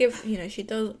 okay, I'll give, you know, she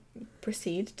does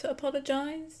proceed to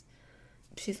apologise.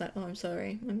 She's like, oh, I'm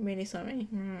sorry. I'm really sorry.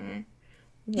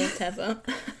 Whatever.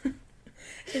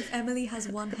 If Emily has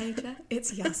one hater,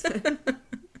 it's Yasmin.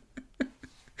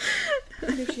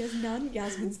 And if she has none,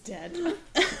 Yasmin's dead.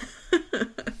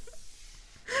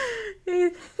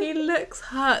 He looks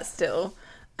hurt still,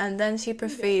 and then she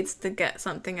proceeds to get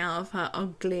something out of her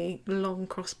ugly long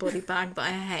crossbody bag that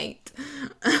I hate.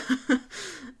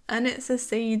 And it's a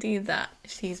CD that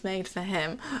she's made for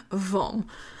him. Vom.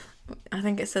 I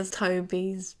think it says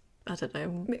Toby's, I don't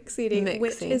know, mix CD,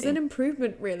 which is an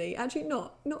improvement, really. Actually,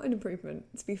 not an improvement,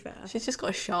 to be fair. She's just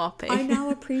got a Sharpie. I now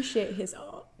appreciate his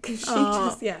art, because she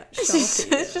Sharpie.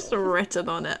 It's just written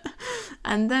on it.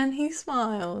 And then he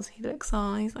smiles. He looks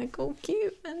on. He's like, oh,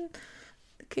 cute. And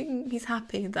he's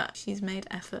happy that she's made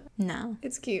effort now.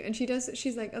 It's cute. And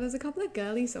she's like, oh, there's a couple of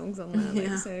girly songs on there.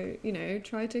 Like, so, you know,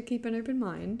 try to keep an open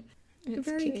mind. It's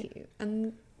very cute.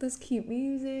 And there's cute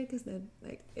music as they're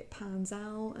like, it pans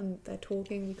out and they're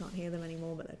talking. We can't hear them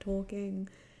anymore, but they're talking.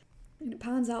 And it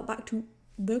pans out back to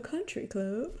the country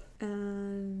club.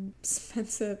 And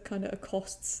Spencer kind of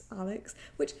accosts Alex,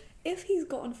 which, if he's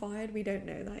gotten fired, we don't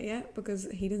know that yet because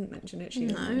he doesn't mention it.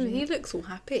 He looks all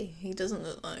happy. He doesn't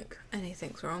look like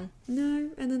anything's wrong.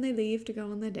 No, and then they leave to go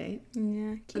on their date.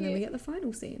 Yeah, cute. And then we get the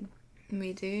final scene.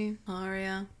 We do.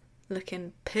 Aria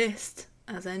looking pissed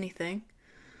as anything.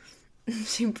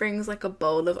 She brings like a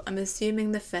bowl of, I'm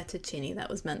assuming the fettuccine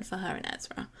that was meant for her and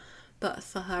Ezra, but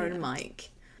for her and Mike.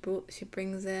 She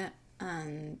brings it.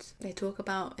 And they talk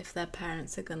about if their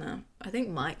parents are gonna, I think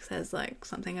Mike says like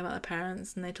something about their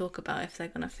parents, and they talk about if they're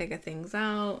gonna figure things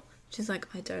out. She's like,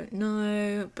 I don't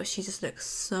know, but she just looks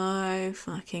so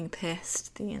fucking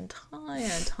pissed the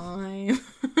entire time.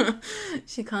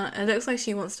 It looks like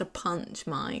she wants to punch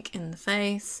Mike in the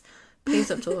face. Please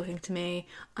stop talking to me.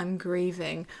 I'm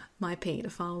grieving my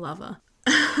paedophile lover.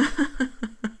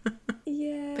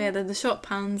 Yeah. But yeah, then the shot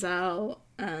pans out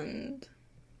and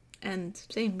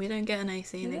scene. We don't get an A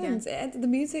scene again. The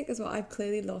music is what I've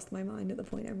clearly lost my mind at the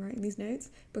point I'm writing these notes,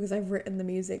 because I've written the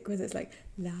music because it's like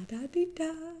la da di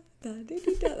da da di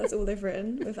di da. That's all they've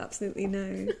written with absolutely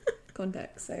no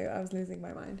context. So I was losing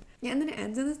my mind. Yeah, and then it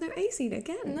ends and there's no A scene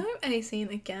again. No A scene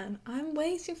again. I'm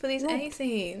waiting for these A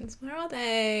scenes. Where are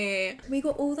they? We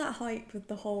got all that hype with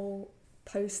the whole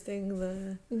posting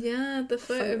the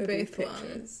photo booth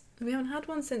pictures. We haven't had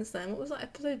one since then. What was that,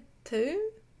 episode 2?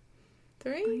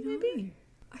 3 maybe?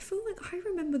 I feel like I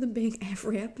remember them being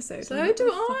every episode. So do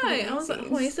I. I was like,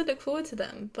 oh, I used to look forward to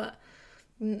them, but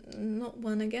not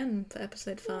one again for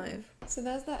episode 5. So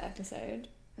there's that episode.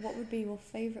 What would be your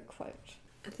favourite quote?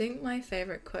 I think my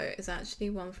favourite quote is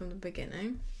actually one from the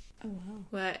beginning. Oh wow.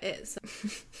 Where it's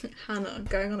Hannah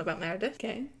going on about Meredith.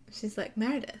 Okay. She's like,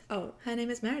 Meredith. Oh. Her name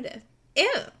is Meredith.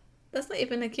 Ew! That's not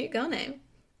even a cute girl name.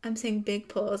 I'm seeing big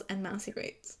paws and mousy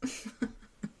roots.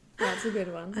 That's a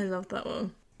good one. I love that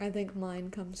one. I think mine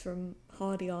comes from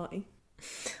Hardy Eye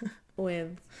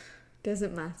with,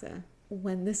 doesn't matter.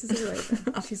 When this is all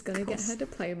over, she's going to get her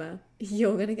diploma,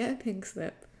 you're going to get a pink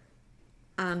slip,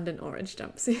 and an orange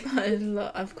jumpsuit.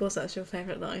 Of course that's your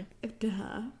favourite line.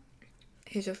 Duh.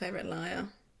 Who's your favourite liar?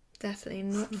 Definitely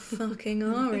not fucking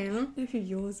Aria. No,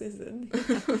 yours isn't.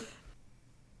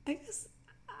 I guess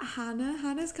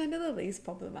Hannah's kind of the least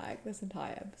problematic this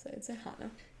entire episode, so Hannah.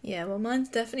 Yeah, well, mine's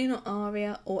definitely not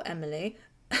Aria or Emily.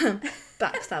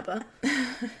 Backstabber.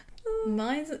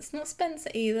 It's not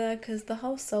Spencer either, because the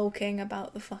whole sulking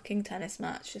about the fucking tennis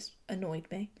match just annoyed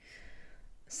me.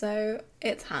 So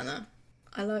it's Hannah.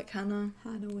 I like Hannah.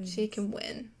 Hannah wins. She can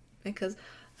win because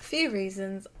a few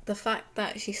reasons. The fact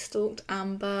that she stalked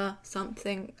Amber,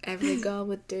 something every girl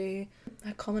would do.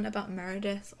 Her comment about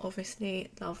Meredith,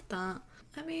 obviously loved that.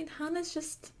 I mean, Hannah's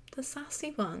just the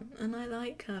sassy one, and I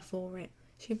like her for it.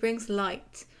 She brings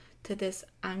light to this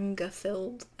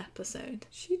anger-filled episode.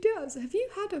 She does. Have you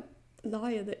had a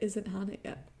liar that isn't Hannah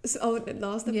yet?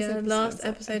 Last episode. Yeah, last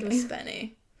episode was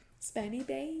Spenny. Spenny,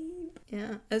 babe.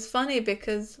 Yeah, it's funny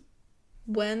because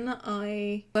when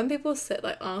people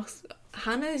ask,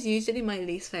 Hannah's usually my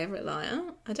least favourite liar.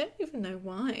 I don't even know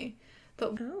why,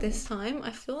 but this time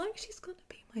I feel like she's gonna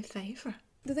be my favourite.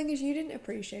 The thing is, you didn't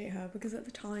appreciate her because at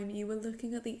the time you were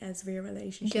looking at the Ezria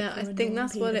relationship. Yeah, I through a think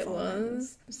that's what it non-paedophile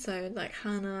was. So, like,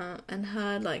 Hannah and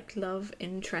her, like, love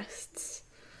interests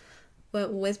were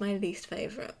always my least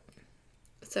favourite.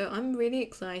 So I'm really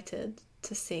excited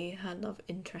to see her love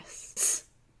interests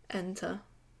enter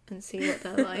and see what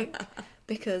they're like.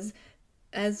 Because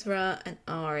Ezra and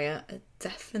Arya are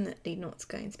definitely not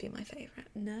going to be my favourite.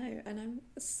 No, and I'm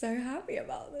so happy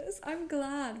about this. I'm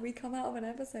glad we come out of an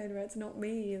episode where it's not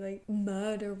me, like,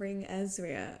 murdering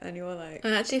Ezra, and you're like...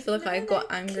 I actually feel like no, I got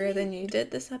no, angrier than you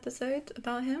did this episode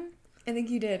about him. I think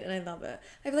you did, and I love it.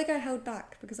 I feel like I held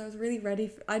back because I was really ready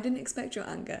for... I didn't expect your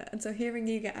anger, and so hearing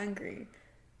you get angry,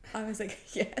 I was like,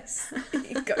 yes,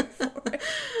 go for it.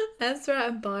 Ezra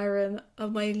and Byron are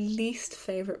my least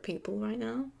favourite people right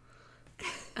now.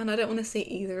 And I don't want to see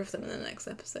either of them in the next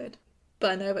episode.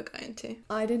 But I know we're going to.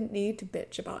 I didn't need to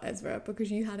bitch about Ezra because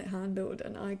you had it handled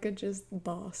and I could just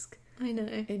bask I know.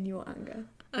 in your anger.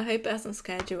 I hope it hasn't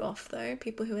scared you off though,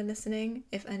 people who are listening,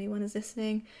 if anyone is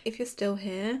listening. If you're still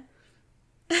here,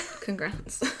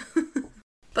 congrats.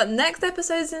 But next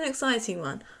episode is an exciting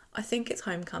one. I think it's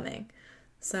Homecoming.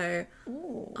 So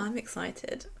Ooh. I'm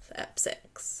excited for Ep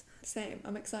 6. Same.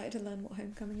 I'm excited to learn what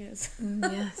Homecoming is.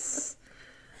 Yes.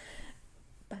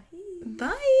 Bye.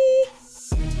 Bye.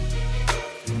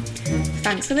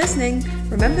 Thanks for listening.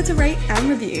 Remember to rate and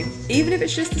review, even if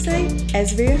it's just to say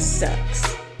Ezria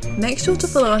sucks. Make sure to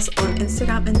follow us on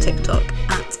Instagram and TikTok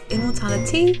at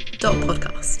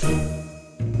immortality.podcast.